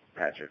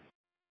patch it.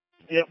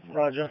 Yep,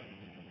 Roger.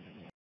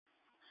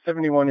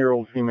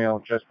 71-year-old female,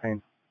 chest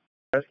pain.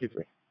 Rescue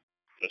 3.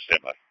 Just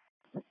stand by.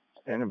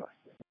 Standing by.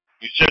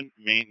 You sent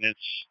maintenance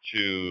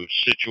to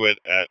Situate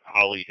at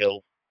Holly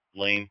Hill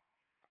Lane.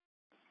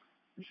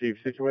 Received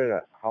situated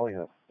at Holly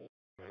Hill.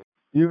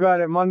 You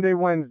got it Monday,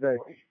 Wednesday.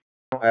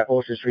 At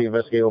Ocean Street,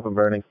 investigate open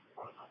burning.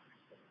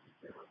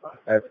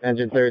 At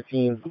engine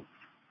 13,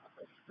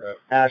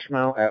 ash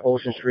mount at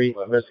Ocean Street,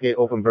 investigate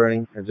open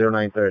burning at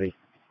 0930.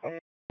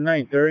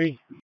 9:30.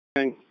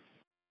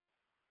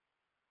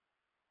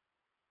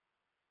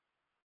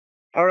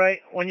 All right,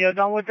 when you're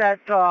done with that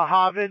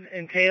Harvard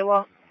and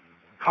Taylor,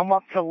 come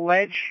up to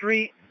Ledge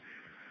Street.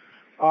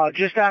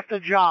 Just after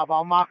Job,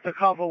 I'll mark the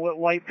cover with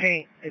white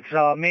paint. It's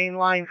a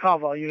mainline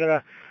cover. You're going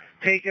to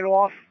take it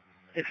off.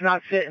 It's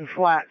not sitting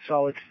flat,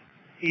 so it's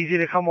easy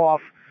to come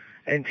off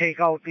and take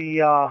out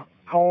the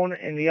cone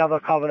and the other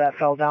cover that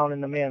fell down in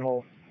the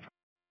manhole.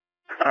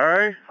 All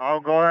right,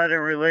 I'll go ahead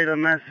and relay the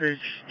message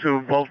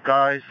to both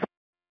guys.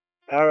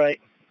 All right,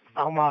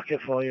 I'll mark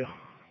it for you.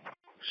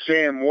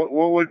 Sam, what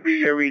would be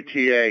your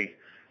ETA?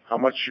 How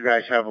much you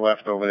guys have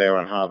left over there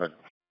on Harvard?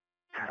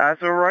 As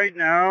of right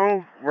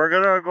now, we're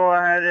gonna go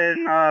ahead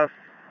and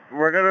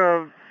we're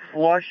gonna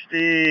flush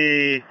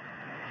the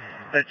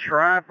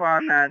trap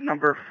on that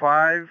number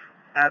 5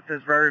 at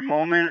this very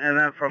moment, and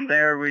then from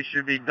there we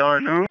should be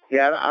done.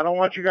 Yeah, I don't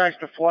want you guys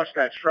to flush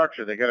that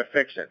structure. They gotta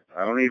fix it.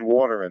 I don't need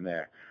water in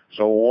there.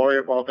 So we'll worry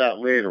about that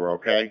later,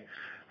 okay?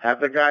 Have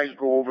the guys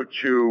go over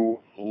to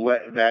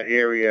that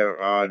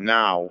area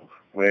now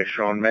where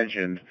Sean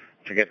mentioned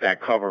to get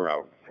that cover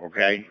out,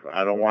 okay?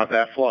 I don't want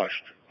that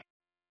flushed.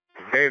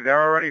 Dave,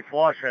 they're already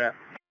flushing it.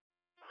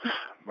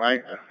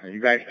 Right?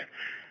 You guys,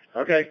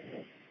 okay.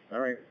 All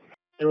right.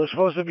 It was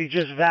supposed to be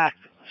just vac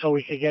so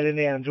we could get in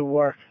there and do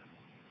work.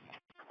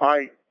 All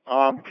right.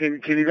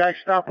 Can you guys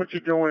stop what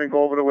you're doing and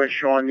go over to where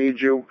Sean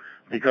needs you?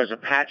 Because a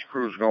patch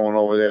crew's going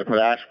over there to put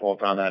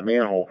asphalt on that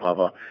manhole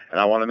cover, and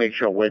I want to make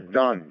sure we're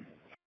done.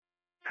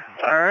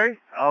 All right,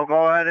 I'll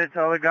go ahead and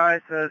tell the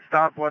guys to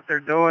stop what they're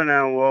doing,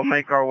 and we'll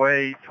make our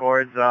way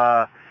towards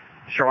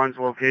Sean's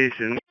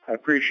location. I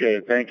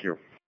appreciate it. Thank you.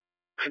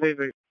 41.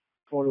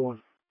 Want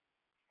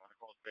to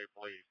call State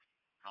Police.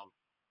 Come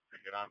to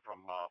get on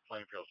from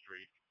Plainfield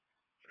Street.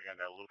 So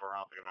again, they'll loop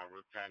around to get on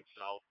Route 10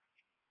 South.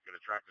 Get a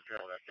tractor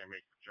trailer that can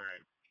make the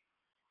turn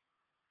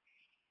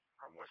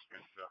from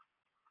Westminster.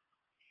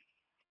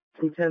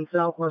 210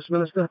 South,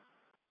 Westminster.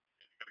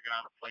 You gotta get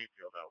on to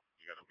Plainfield though.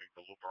 You gotta make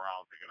the loop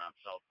around to get on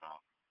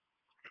southbound.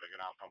 You gotta get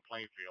out from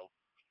Plainfield,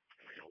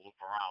 make a loop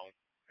around,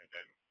 and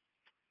then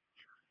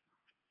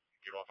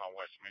get off on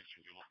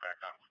Westminster. You look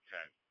back on Route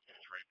 10.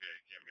 It's right there.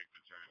 You can't make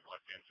the turn,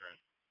 left-hand turn.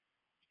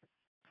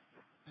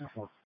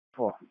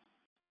 4.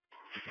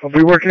 I'll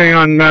be working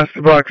on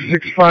master box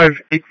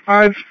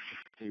 6585.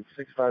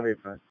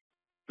 6585.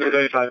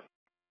 285.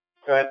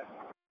 Go ahead.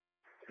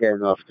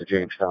 Getting off the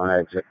Jamestown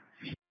exit.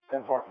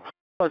 10-4.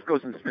 Let's go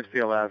to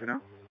Smithfield Avenue.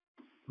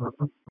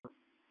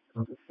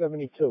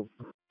 72.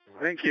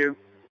 Thank you.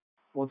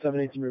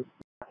 178 route.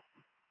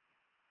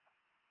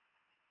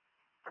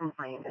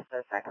 Complaint is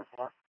the second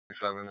floor.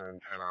 7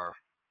 and 10 are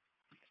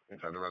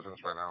inside the residence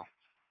right now.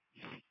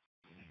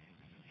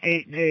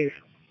 8, Dave.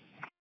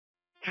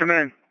 Come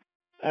in.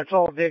 That's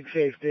all dig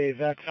safe, Dave.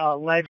 That's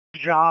Ledge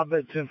Job.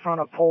 It's in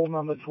front of pole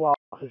number 12.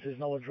 There's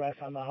no address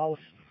on the house.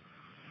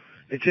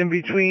 It's in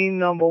between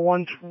number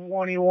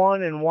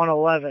 121 and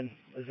 111.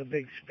 There's a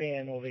big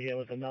span over here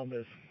with the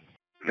numbers.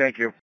 Thank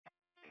you.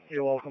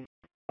 You're welcome.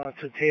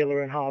 To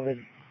Taylor and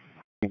Harvard.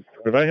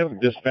 Could I have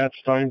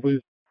dispatch time,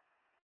 please?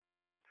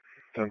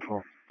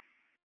 10-4.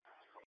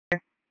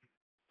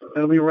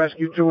 That'll be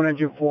Rescue 2 and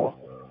Engine 4.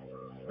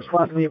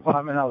 Response to the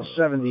apartment house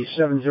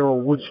 7070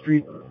 Wood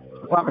Street,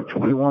 apartment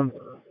 21,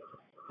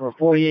 for a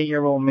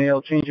 48-year-old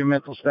male, change in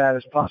mental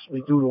status,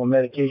 possibly due to a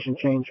medication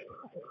change.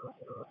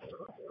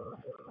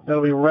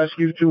 That'll be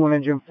Rescue 2 and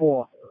Engine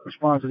 4.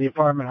 Respond to the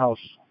apartment house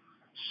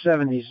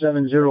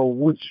 7070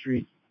 Wood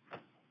Street,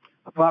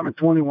 apartment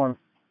 21,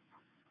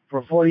 for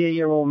a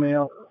 48-year-old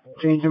male,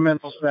 change of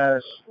mental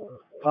status,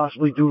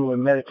 possibly due to a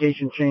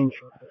medication change.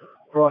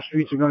 Cross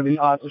streets are going to be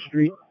Arthur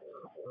Street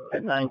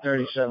at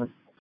 937.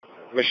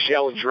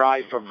 Michelle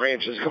Drive for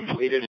branches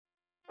completed.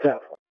 Yeah.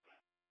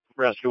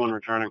 Rescue 1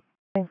 returning.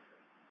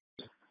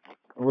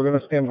 We're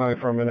gonna stand by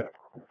for a minute.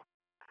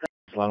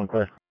 Loud and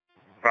clear.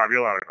 Bob,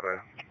 you're loud and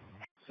clear.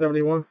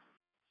 71.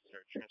 Sir,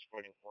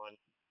 transporting one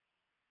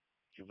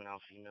juvenile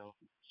female,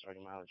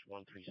 starting mileage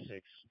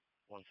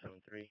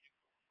 136173,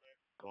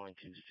 going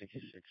to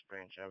 66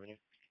 Branch Avenue.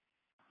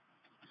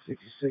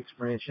 66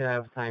 Branch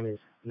Ave, time is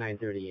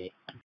 9:38.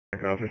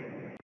 Copy.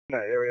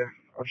 That area.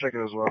 I'll check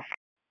it as well.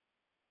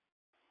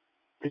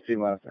 15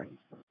 last time.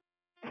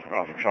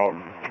 Awesome,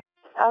 Charlton.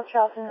 Al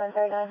Charlton,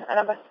 139, and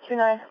number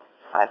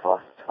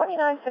 2954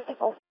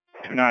 2954.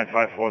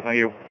 2954, thank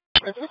you.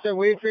 That's what I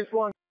waited for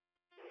one.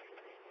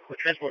 We're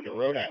transporting to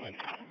Rhode Island.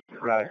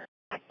 Right.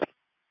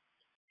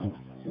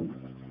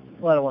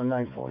 Ladder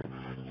 1940.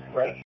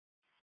 Right.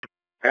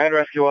 And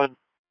Rescue 1.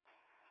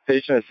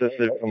 Patient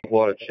assisted from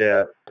Florida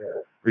chat.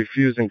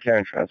 Refusing care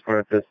and transport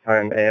at this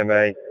time.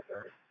 AMA.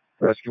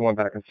 Rescue 1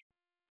 back in.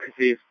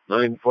 Receive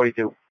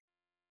 942.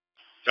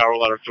 Tower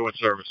letter 2 in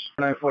service.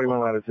 941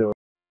 ladder 2.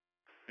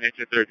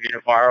 Engine 13,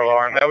 a fire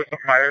alarm. That was the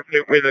fire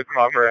pit with a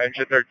cover.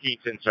 Engine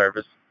 13's in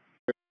service.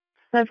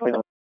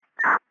 941.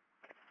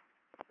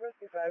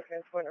 Rescue 5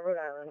 transporting to Rhode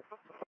Island.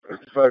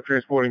 55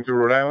 transporting to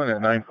Rhode Island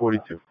at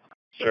 942.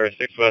 Sir,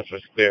 6 West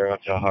was clear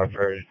up to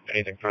Hartford.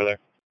 Anything further?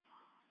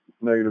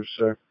 Negative,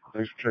 sir.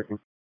 Thanks for checking.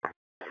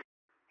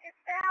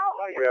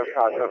 We have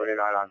car 79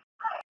 on.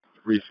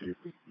 Receive.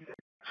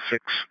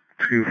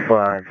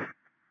 625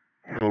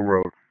 Hill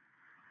Road.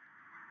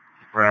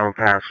 Brown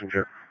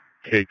passenger.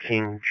 K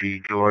King G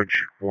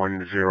George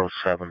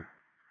 107.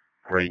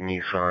 Gray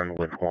Nissan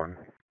with 1.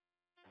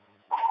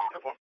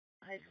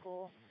 High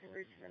school,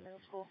 Richmond Middle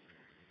School.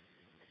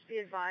 Just be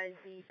advised,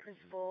 the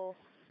principal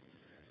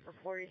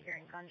reported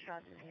hearing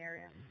gunshots in the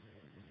area.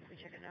 We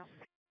check it out.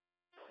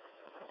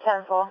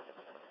 10-4.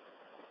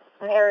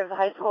 In the area of the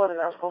high school or the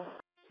middle school?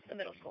 The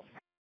middle school.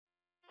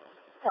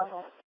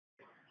 10-4.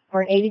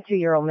 For an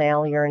 82-year-old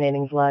male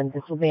urinating blood,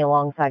 this will be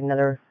alongside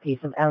another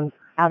piece of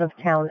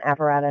out-of-town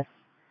apparatus.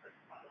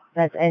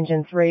 That's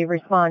Engine 3.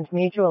 Respond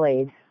Mutual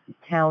Aid,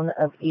 Town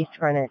of East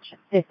Greenwich,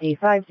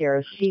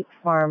 5050 Sheep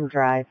Farm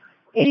Drive.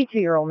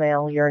 82-year-old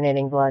male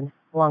urinating blood,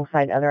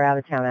 alongside other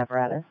out-of-town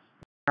apparatus.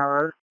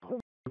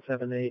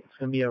 178. It's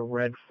going to be a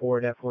red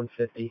Ford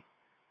F-150.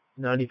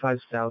 95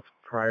 south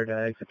prior to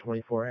exit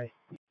 24A.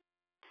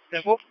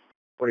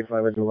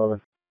 45 at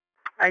 11.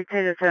 I take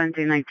the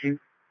 1719.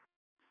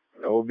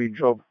 That will be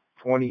job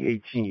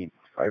 2018.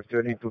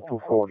 530 to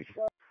 240.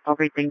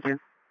 Okay, thank you.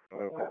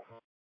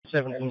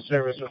 7 in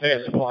service with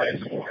air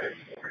supplies.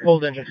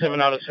 Old engine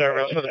 7 out of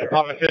service for the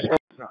department fiscal.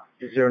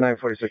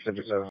 0946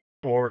 enter 7.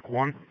 Warwick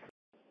 1.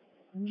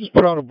 Just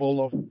put out a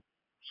bolo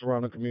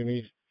surrounding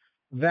communities.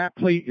 That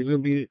plate is going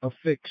to be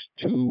affixed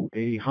to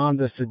a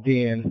Honda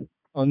sedan,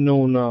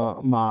 unknown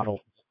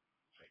model.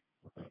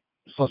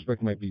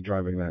 Suspect might be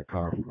driving that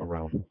car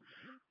around.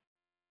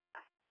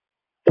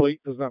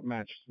 Plate does not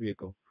match the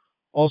vehicle.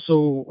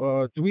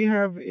 Also, do we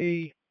have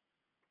a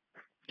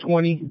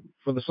 20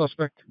 for the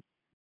suspect?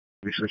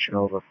 We're switching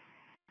over.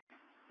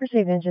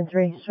 Received, Engine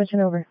 3.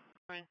 Switching over.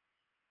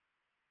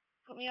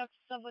 Put me up to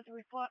sub with the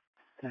report.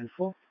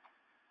 10-4.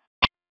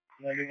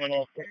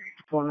 9104.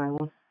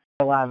 491.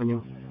 Hill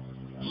Avenue.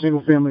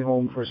 Single family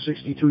home for a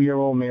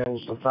 62-year-old male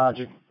who's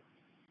lethargic.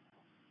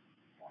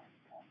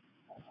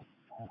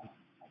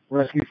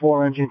 Rescue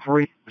 4, Engine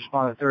 3,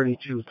 responded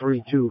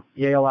 3232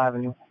 Yale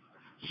Avenue.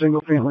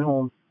 Single family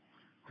home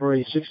for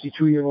a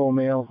 62-year-old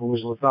male who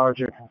was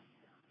lethargic.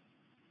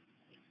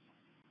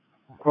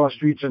 Cross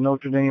streets are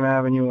Notre Dame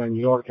Avenue and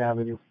York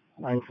Avenue,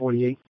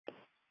 948.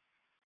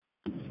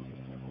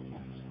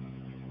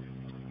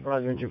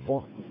 Roger, Engine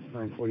 4,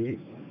 948.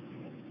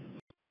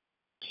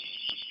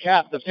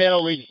 Cap, the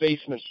panel reads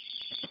basement.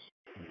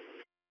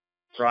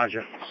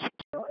 Roger.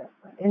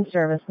 In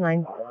service,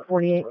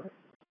 948.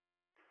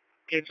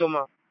 Okay, so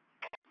much.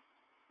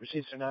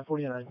 Received, sir,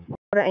 949.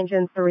 Order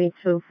Engine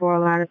 324,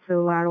 Ladder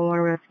 2, Ladder 1,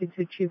 Rescue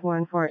 2, Chief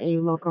 1 for a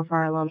local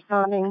fire alarm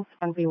sounding,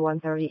 NV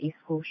 130 East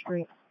School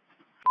Street.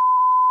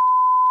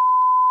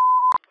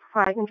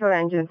 Fire Control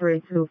Engine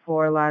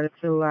 324, Ladder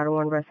 2, Ladder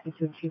 1, Rescue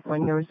 2, Chief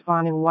 1, you're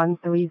responding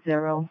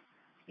 130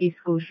 East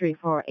School Street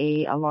for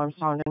a alarm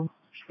sounding.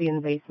 Should be in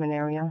the basement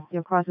area.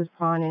 Your cross is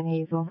Pond and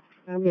Hazel.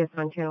 It'll be a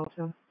Sun Channel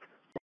 2.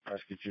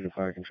 Rescue 2 to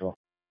fire control.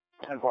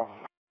 10-4.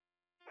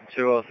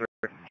 203.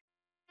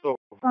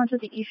 On to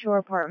the East Shore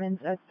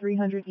Apartments at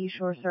 300 East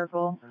Shore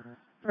Circle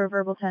for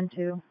verbal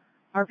 10-2.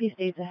 RP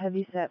states a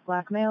heavy-set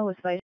black male was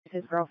fighting with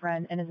his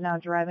girlfriend and is now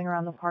driving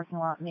around the parking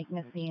lot making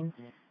a scene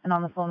and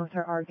on the phone with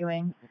her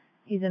arguing.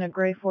 He's in a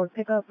gray Ford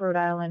pickup, Rhode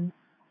Island,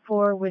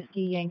 4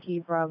 Whiskey Yankee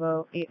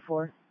Bravo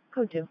 84.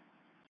 Code 2.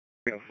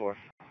 304.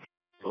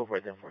 Go for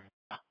it, then.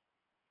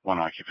 1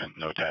 occupant,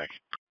 no tag.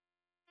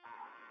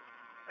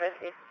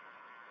 Rescue.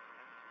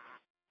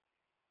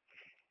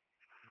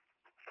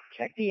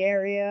 Check the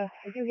area.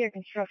 I do hear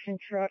construction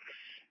trucks.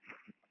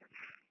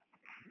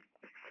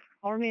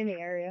 I'll remain in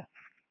the area.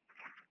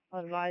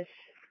 I'll advise.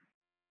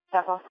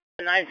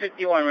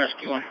 951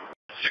 rescue 1.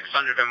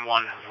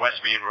 601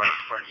 West Main Road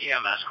for an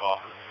EMS call.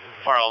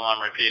 Fire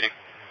alarm repeating.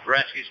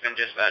 Rescue's been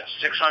dispatched.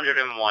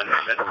 601,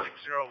 that's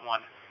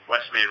 601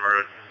 West Main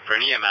Road for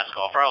an EMS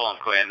call. Fire alarm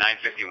clear at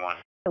 951.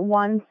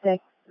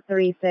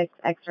 1636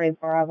 X-ray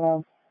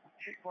Bravo.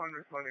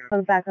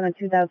 Comes back on a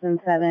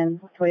 2007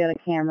 Toyota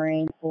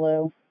Camry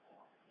blue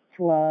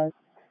to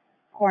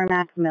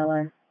Cormac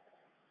Miller.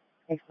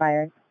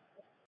 Expired.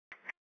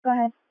 Go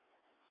ahead.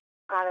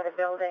 Out of the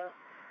building.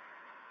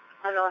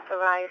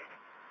 Unauthorized.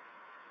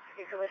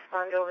 You can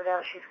respond over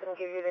there. She's going to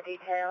give you the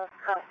details.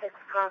 Six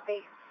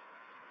copy.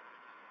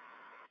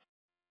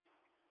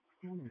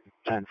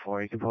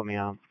 10-4, you can put me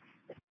on.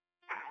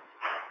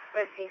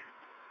 Receive.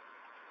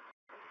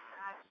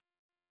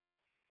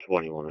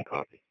 21 a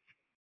copy.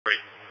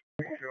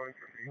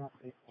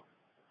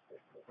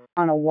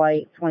 On a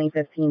white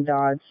 2015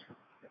 Dodge.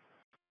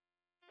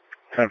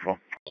 10-4.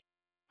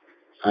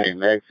 I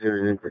am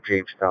exiting for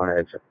Jamestown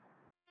exit.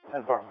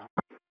 10-4.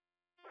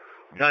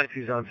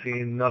 90's on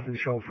scene, nothing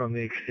shown from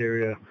the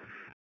exterior.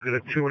 Got a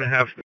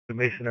 2.5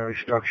 masonry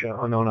structure,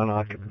 unknown on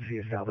occupancy,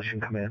 establishing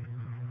command.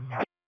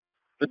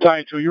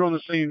 Battalion 2, you're on the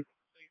scene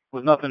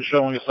with nothing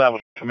showing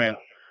established command.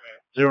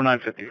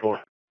 0954.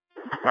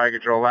 Fire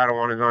control, ladder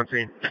 1 is on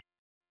scene.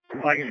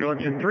 Fire control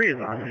engine 3 is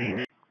on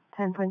scene.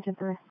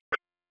 10.3.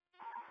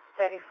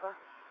 34.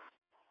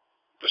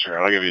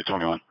 Sure, I'll give you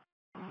 21.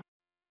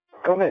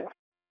 Go ahead.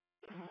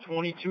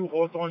 22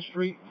 Hawthorne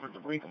Street for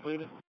debris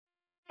completed.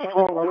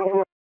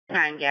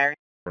 Time, Gary.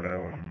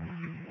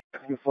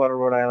 Florida,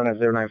 Rhode Island at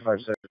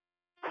 0956.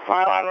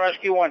 Fire on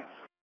rescue 1.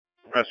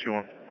 Rescue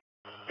 1.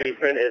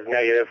 Fingerprint is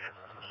negative.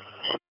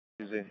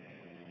 Using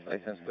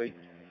license plate,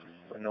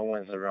 but no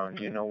one's around.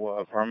 Do you know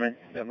what apartment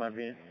that might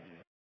be in?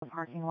 The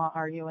parking lot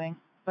arguing,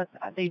 but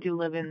they do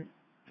live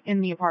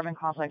in the apartment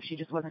complex. She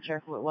just wasn't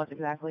sure who it was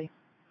exactly.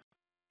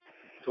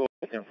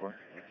 210-4.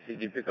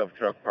 CD pickup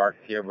truck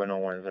parked here, but no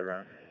one's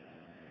around.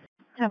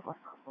 10-4.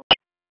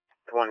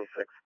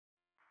 26.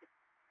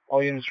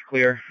 All units are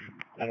clear.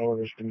 That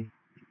order's been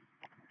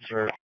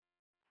served.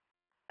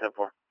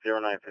 10-4.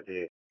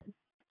 0958.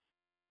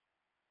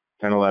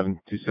 10-11,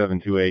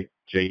 2728,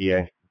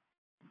 JEA.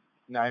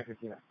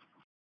 959.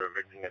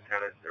 Evicting a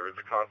tenant. There is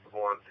a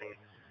constable on scene.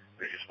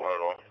 They just want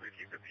it off. They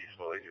keep it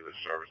peaceful. They do the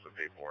service of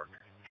paperwork.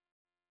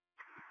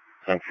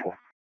 10-4.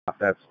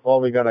 That's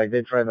all we got. I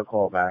did try to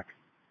call back.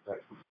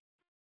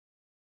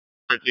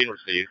 13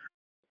 received.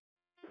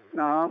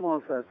 No, I'm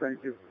all set.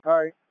 Thank you.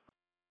 Alright.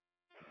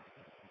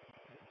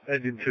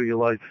 Engine 2, your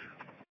lights.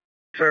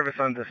 Service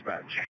on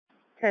dispatch.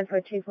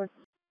 10.24.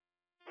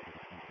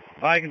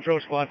 Fire control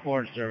squad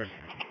 4 in service.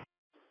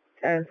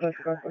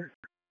 10.44.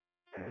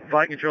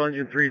 Fire control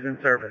engine 3 is in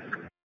service.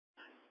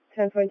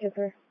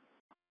 10.23.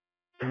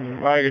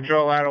 Fire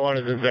control, ladder 1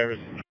 is in service.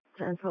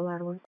 10 for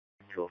ladder 1.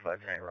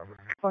 205 train robbery.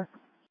 4.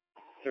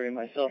 3,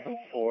 myself, and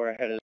 4,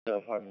 headed to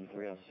apartment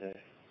 306.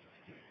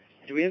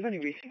 Do we have any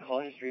recent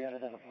call history out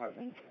of that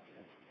apartment?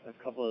 A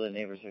couple of the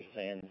neighbors are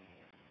saying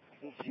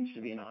it seems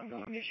to be an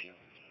ongoing issue.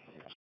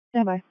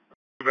 Stand by.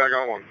 Back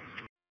on 1.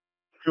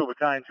 2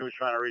 Battalion 2 is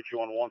trying to reach you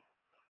on 1.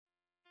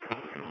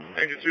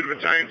 Engine 2 to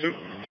Battalion 2.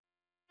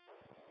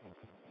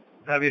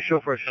 Have your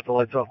chauffeur shut the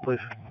lights off, please.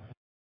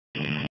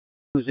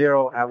 20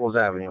 Apples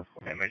Avenue.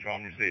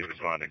 MH1 received.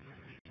 Responding.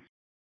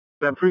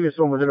 That previous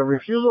one, was it a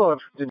refusal or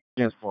did you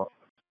transport?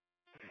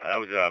 That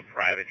was a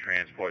private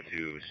transport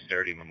to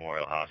Sturdy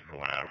Memorial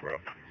Hospital in Attleboro.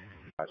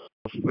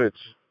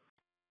 Splits.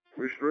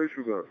 Which race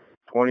you got?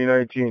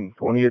 2019,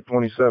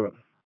 2827.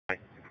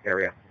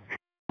 Area.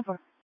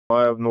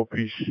 I have no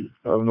piece.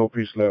 I have no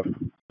piece left.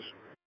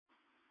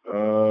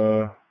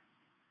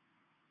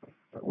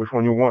 Which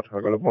one you want? I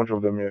got a bunch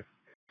of them here.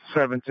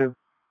 7-2.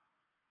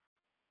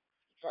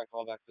 Try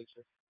call back, please,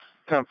 sir.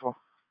 10-4.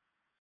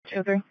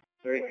 2-3.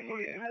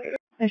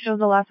 It shows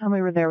the last time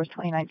we were there was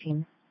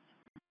 2019.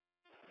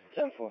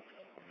 10-4.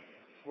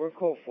 We're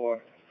code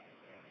 4.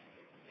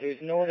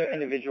 There's no other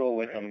individual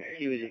with him.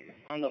 He was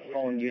on the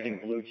phone using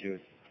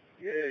Bluetooth.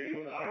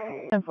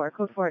 10-4.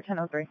 Code 4 at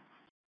 10:03.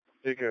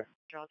 Take care.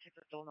 I'll take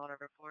the stolen auto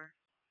report.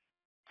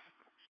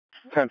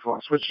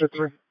 10-4. Switch to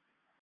 3.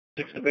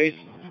 6 to base.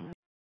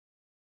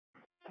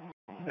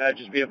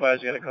 Just be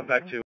advised, I gotta come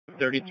back to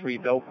 33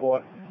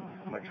 Belcourt.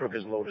 My truck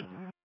is loaded.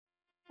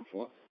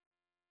 4.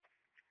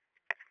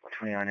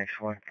 29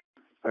 X4.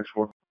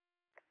 X4.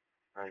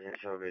 Yes,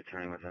 I'll be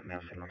returning with that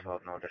mail signal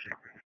 12, no additional.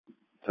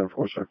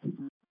 10-4, sir.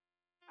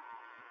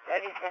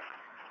 Ready, sir.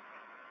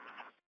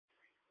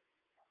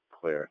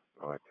 Clear.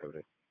 No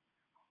activity.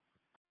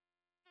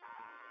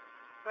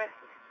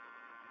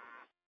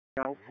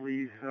 No,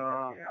 please,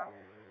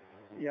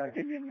 yeah,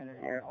 give me a minute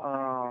here.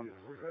 I'm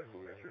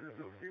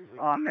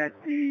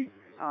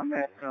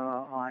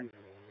on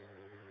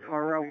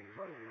Toro.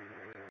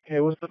 Okay,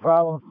 what's the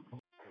problem?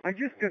 I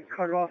just got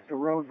cut off the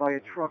road by a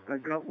truck. I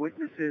got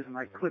witnesses and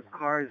I clipped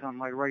cars on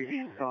my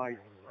right-hand side.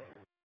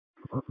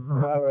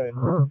 Alright.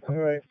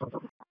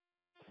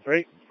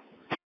 3.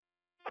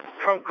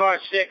 From car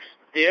 6,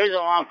 there is an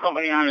alarm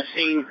company on the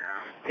scene.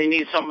 They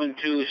need someone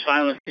to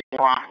silence the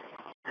alarm.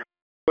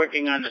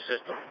 Working on the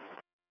system.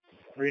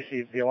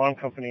 Received. The alarm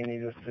company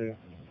needs us to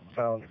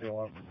silence the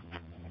alarm.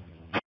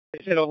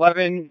 Is it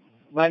 11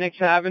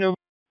 Lennox Avenue?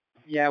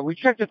 Yeah, we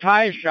checked the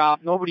tire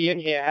shop. Nobody in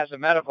here has a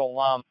medical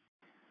alarm.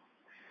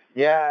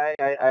 Yeah,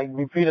 I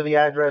repeated the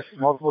address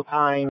multiple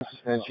times,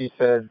 and she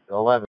said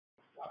 11.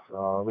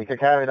 So we could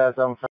carry that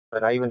some,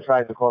 but I even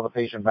tried to call the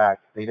patient back.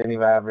 They didn't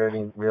even have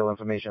any real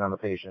information on the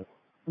patient.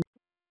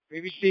 We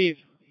received.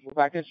 We're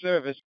back in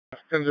service.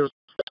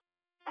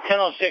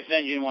 1006,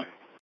 engine 1.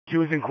 She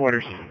was in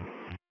quarters.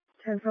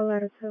 10 for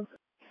ladder 2.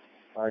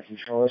 Fire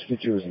Control,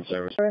 SQ2 is in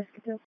service.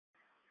 Rescue 2.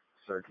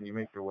 Sir, can you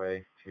make your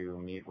way to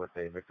meet with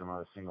a victim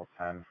of a single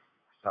 10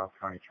 South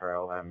County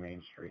Trail at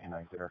Main Street in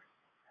Exeter?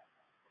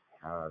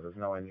 There's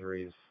no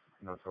injuries,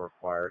 no tow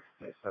required.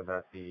 They said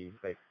that they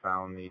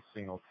found the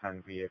single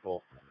 10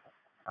 vehicle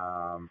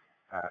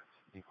at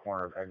the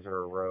corner of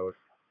Exeter Road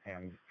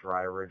and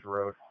Dry Ridge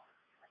Road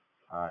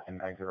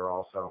in Exeter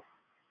also.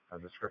 A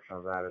description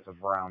of that is a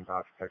brown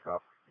Dodge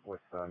pickup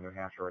with New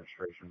Hampshire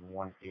registration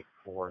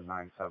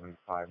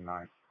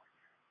 1849759.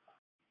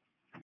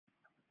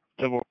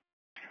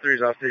 3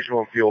 is off station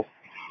 1 fuel.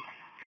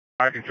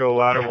 Fire Control,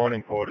 ladder 1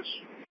 in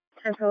quarters.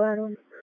 10 for ladder 1.